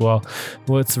right as well.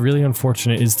 What's really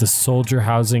unfortunate is the soldier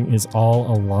housing is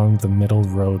all along the middle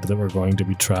road that we're going to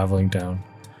be traveling down.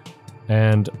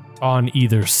 And on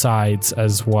either sides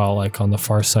as well, like on the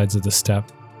far sides of the step.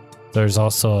 There's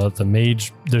also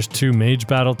there's 2 mage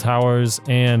battle towers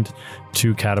and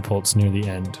 2 catapults near the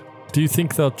end. Do you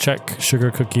think they'll check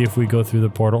Sugar Cookie if we go through the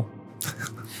portal?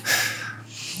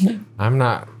 I'm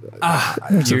not.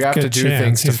 There's You a have to good do chance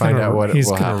things to he's find gonna- out what he's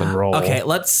will gonna happen. Roll. Okay,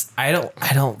 I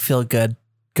don't feel good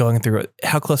going through it.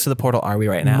 How close to the portal are we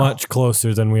right now? Much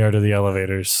closer than we are to the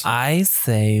elevators. I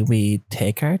say we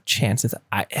take our chances.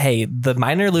 Hey, the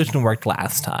minor illusion worked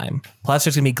last time. Plus,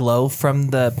 there's gonna be glow from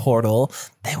the portal.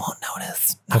 They won't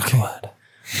notice. Knock on wood.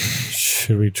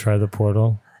 Should we try the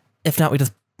portal? If not,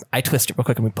 I twist it real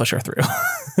quick and we push her through.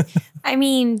 I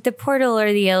mean, the portal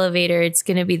or the elevator, it's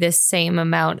going to be the same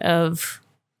amount of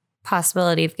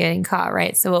possibility of getting caught,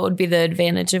 right? So what would be the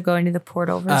advantage of going to the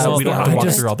portal versus we don't the have to walk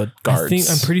elevator? through all the guards.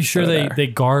 I'm pretty sure that are they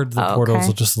there. guard the Oh, portals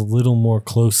okay. just a little more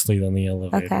closely than the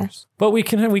elevators. Okay. But we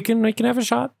can have a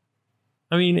shot.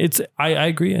 I mean, I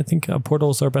agree. I think a portal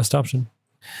is our best option.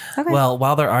 Okay. Well,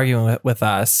 while they're arguing with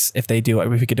us, if we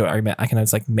could do an argument, I can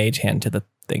just like mage hand to the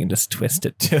thing and just twist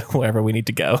it to wherever we need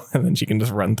to go, and then she can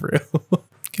just run through.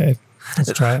 Okay,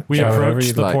 let's try it. We Try whatever approach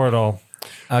you'd the like. portal.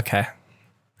 Okay.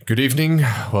 Good evening.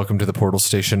 Welcome to the portal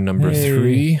station number Hey.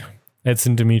 3.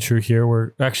 Edson Dimitru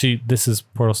here. This is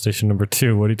portal station number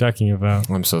 2. What are you talking about?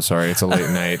 I'm so sorry. It's a late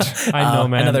night. I know,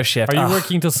 man. another shift. Are you Ugh.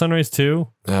 working till sunrise too?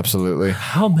 Absolutely.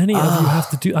 How many of you have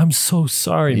to do? I'm so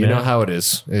sorry, You man. know how it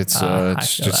is. It's I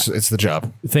it's feel just it's the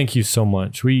job. Thank you so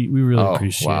much. We really Oh,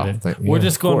 appreciate wow. it. Yeah, We're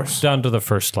just of going course. down to the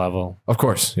first level. Of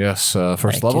course. Yes. First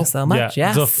Thank level. you so much. Yeah,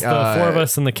 Yes. the 4 of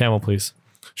us and the camel, please.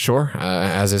 Sure.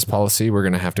 As is policy, we're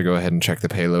going to have to go ahead and check the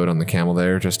payload on the camel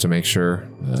there just to make sure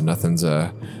nothing's,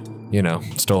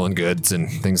 stolen goods and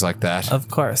things like that. Of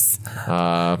course.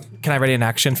 Uh, Can I ready an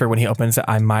action for when he opens it?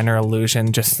 I minor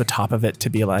illusion just the top of it to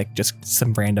be like just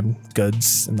some random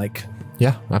goods and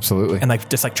yeah, absolutely.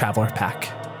 just like traveler pack.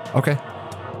 Okay.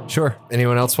 Sure.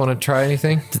 Anyone else want to try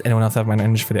anything? Does anyone else have minor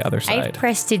illusion for the other I've side?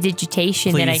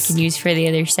 prestidigitation that I Please. can use for the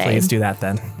other side. Please do that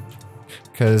then.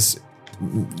 Because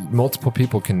multiple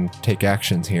people can take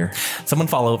actions here. Someone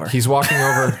fall over. He's walking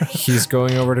over. He's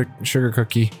going over to Sugar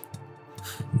Cookie.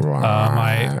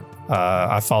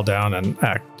 I fall down and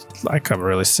act like I'm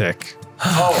really sick.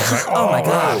 oh my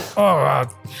god.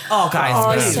 Oh guys.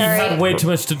 Oh, please. sorry. Had way too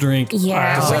much to drink.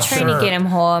 Yeah, I'm we're not trying to sure. get him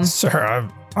home. Sir,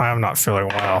 I am not feeling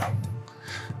well.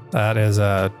 That is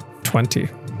a 20.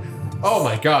 Oh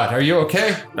my God. Are you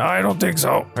okay? No, I don't think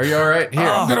so. Are you all right? Here.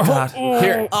 Oh god.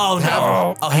 Here. Oh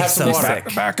no. Oh, have he's some so water.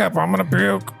 sick. Back up. I'm going to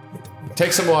puke.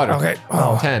 Take some water. Okay.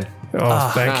 Oh, 10,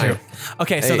 thank 9, you.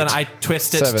 Okay, so then 8, I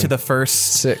twist it 7, to the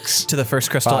first 6.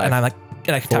 crystal, 5, and I'm like,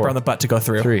 And I can tap her on the butt to go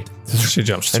through. 3. She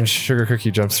jumps. And Sugar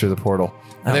Cookie jumps through the portal.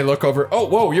 And they look over. Oh,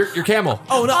 whoa, your camel.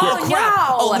 Oh no! Oh, crap!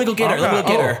 no. Oh, let me go get her. Let me go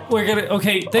get her. We're gonna.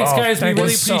 Okay, thanks, guys. We Thank really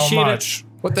you so appreciate much.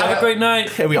 What the it. Have a hell? great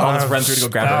night. And we all just run through to go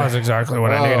grab That her. was exactly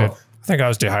what I needed. I think I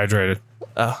was dehydrated.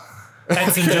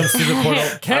 Ensign jumps through the portal.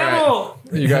 Camel.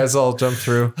 You guys all jump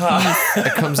through.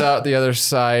 It comes out the other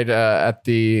side at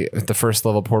the first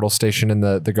level portal station, and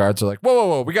the guards are like,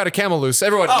 whoa, we got a camel loose.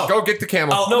 Everyone, go get the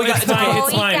camel. Oh, No, we got it's mine. Oh,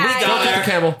 It's we mine. got We it. got Get it.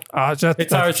 the camel.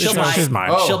 It's ours. She's She'll mine. buy.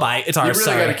 Oh. She'll buy. It's You ours.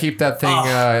 really got to keep that thing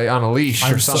on a leash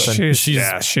or something.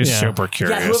 She's super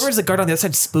curious. Yeah, whoever's the guard on the other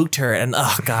side spooked her, and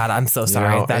oh god, I'm so You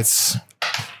sorry. know, That's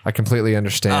I completely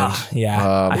understand.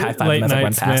 yeah. I high five Late him as I run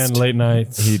nights, man. past. Late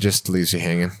nights. He just leaves you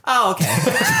hanging. Oh,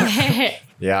 okay.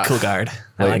 Yeah. Cool guard.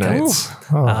 I Late like him. nights.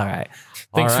 All right.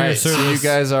 Thanks All for your right, so you service.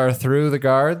 guys are through the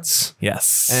guards.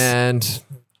 Yes. And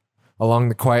along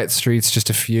the quiet streets, just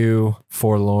a few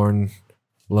forlorn,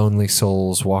 lonely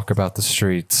souls walk about the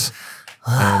streets.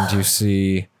 And you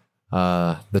see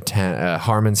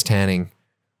Harmon's tanning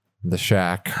the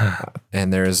shack.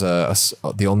 And there's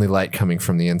the only light coming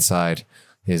from the inside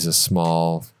is a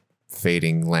small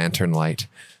fading lantern light.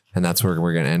 And that's where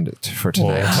we're going to end it for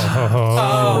tonight.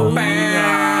 Oh,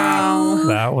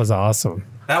 that was awesome.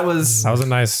 that was. That was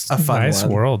a fun nice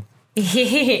one. world.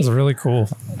 It was really cool.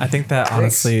 I think that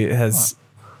honestly is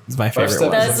my favorite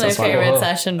one. That's my favorite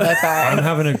session by far. I'm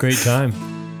having a great time.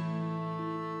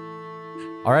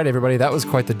 All right, everybody, that was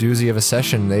quite the doozy of a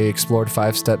session. They explored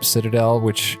Five Step Citadel,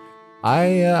 which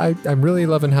I'm really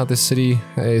loving how this city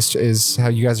is how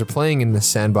you guys are playing in the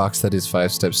sandbox that is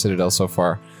Five Step Citadel so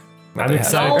far. I'm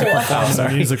excited to perform the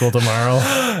musical tomorrow.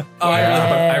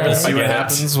 I really See what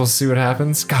happens. We'll see what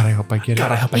happens. God, I hope I get it.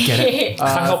 God, I hope I get it.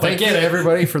 I hope I thank get you it.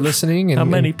 everybody for listening and, How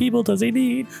many people does he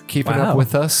need? and keeping Wow. up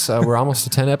with us. We're almost to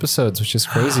 10 episodes, which is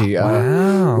crazy.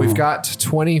 Wow. We've got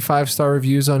 20 5-star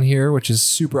reviews on here, which is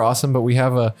super awesome, but we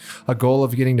have a goal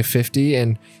of getting to 50.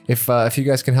 And if you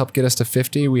guys can help get us to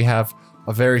 50, we have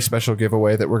a very special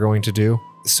giveaway that we're going to do.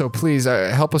 So please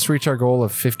help us reach our goal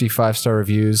of 50 5-star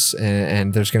reviews,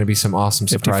 and there's going to be some awesome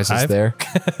surprises 55? there.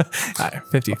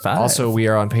 55. Also, we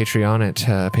are on Patreon at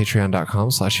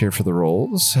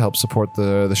patreon.com/herefortherolls. Help support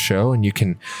the show, and you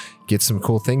can get some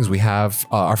cool things. We have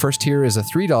our first tier is a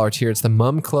 $3 tier. It's the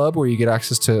Mum Club, where you get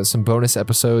access to some bonus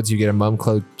episodes. You get a Mum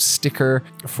Club sticker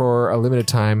for a limited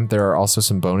time. There are also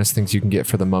some bonus things you can get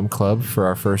for the Mum Club for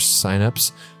our first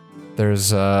signups. There's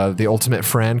the Ultimate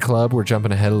Fran Club. We're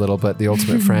jumping ahead a little, but the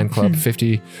Ultimate Fran Club,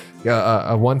 50,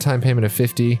 a one-time payment of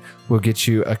 50 will get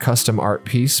you a custom art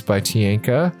piece by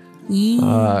Tianka.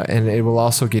 And it will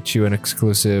also get you an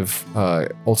exclusive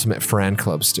Ultimate Fran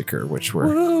Club sticker, which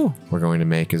we're going to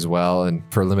make as well. And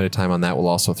for a limited time on that, we'll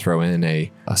also throw in a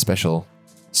special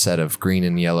set of green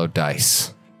and yellow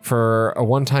dice. For a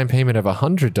one-time payment of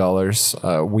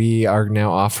 $100, we are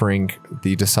now offering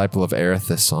the Disciple of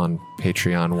Erithus on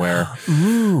Patreon, where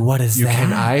Ooh, what is you that?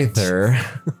 can either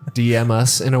DM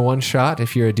us in a one-shot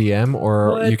if you're a DM,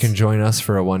 or you can join us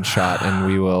for a one-shot, and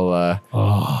we will,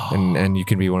 and you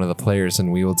can be one of the players,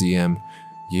 and we will DM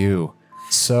you.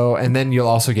 So, and then you'll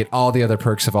also get all the other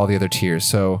perks of all the other tiers.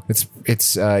 So it's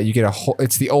you get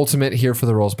it's the ultimate Here for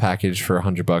the Rolls package for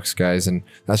 $100, guys, and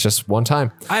that's just one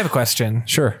time. I have a question.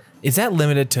 Sure. Is that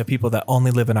limited to people that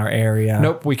only live in our area?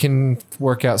 Nope, we can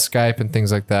work out Skype and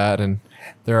things like that, and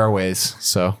there are ways.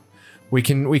 So we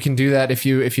can do that if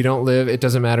you don't live. It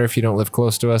doesn't matter if you don't live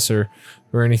close to us or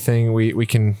anything. We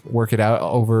can work it out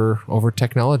over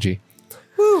technology.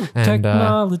 And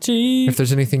Technology. if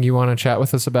there's anything you want to chat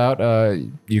with us about,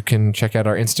 you can check out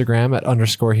our Instagram at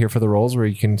 @_HereForTheRolls, where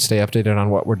you can stay updated on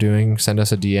what we're doing. Send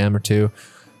us a DM or two.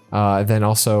 Then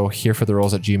also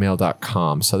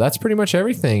herefortherolls@gmail.com. So that's pretty much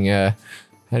everything.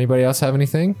 Anybody else have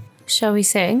anything? Shall we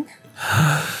sing?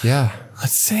 Yeah.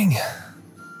 Let's sing.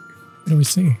 What do we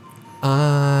see?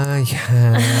 I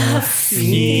have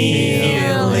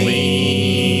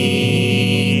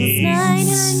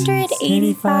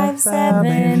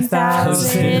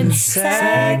 985,7,000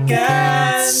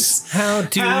 seconds. How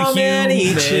do How you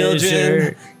many measure?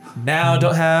 children now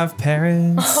don't have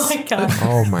parents? Oh my god.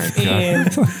 Oh my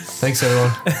god. Thanks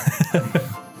everyone.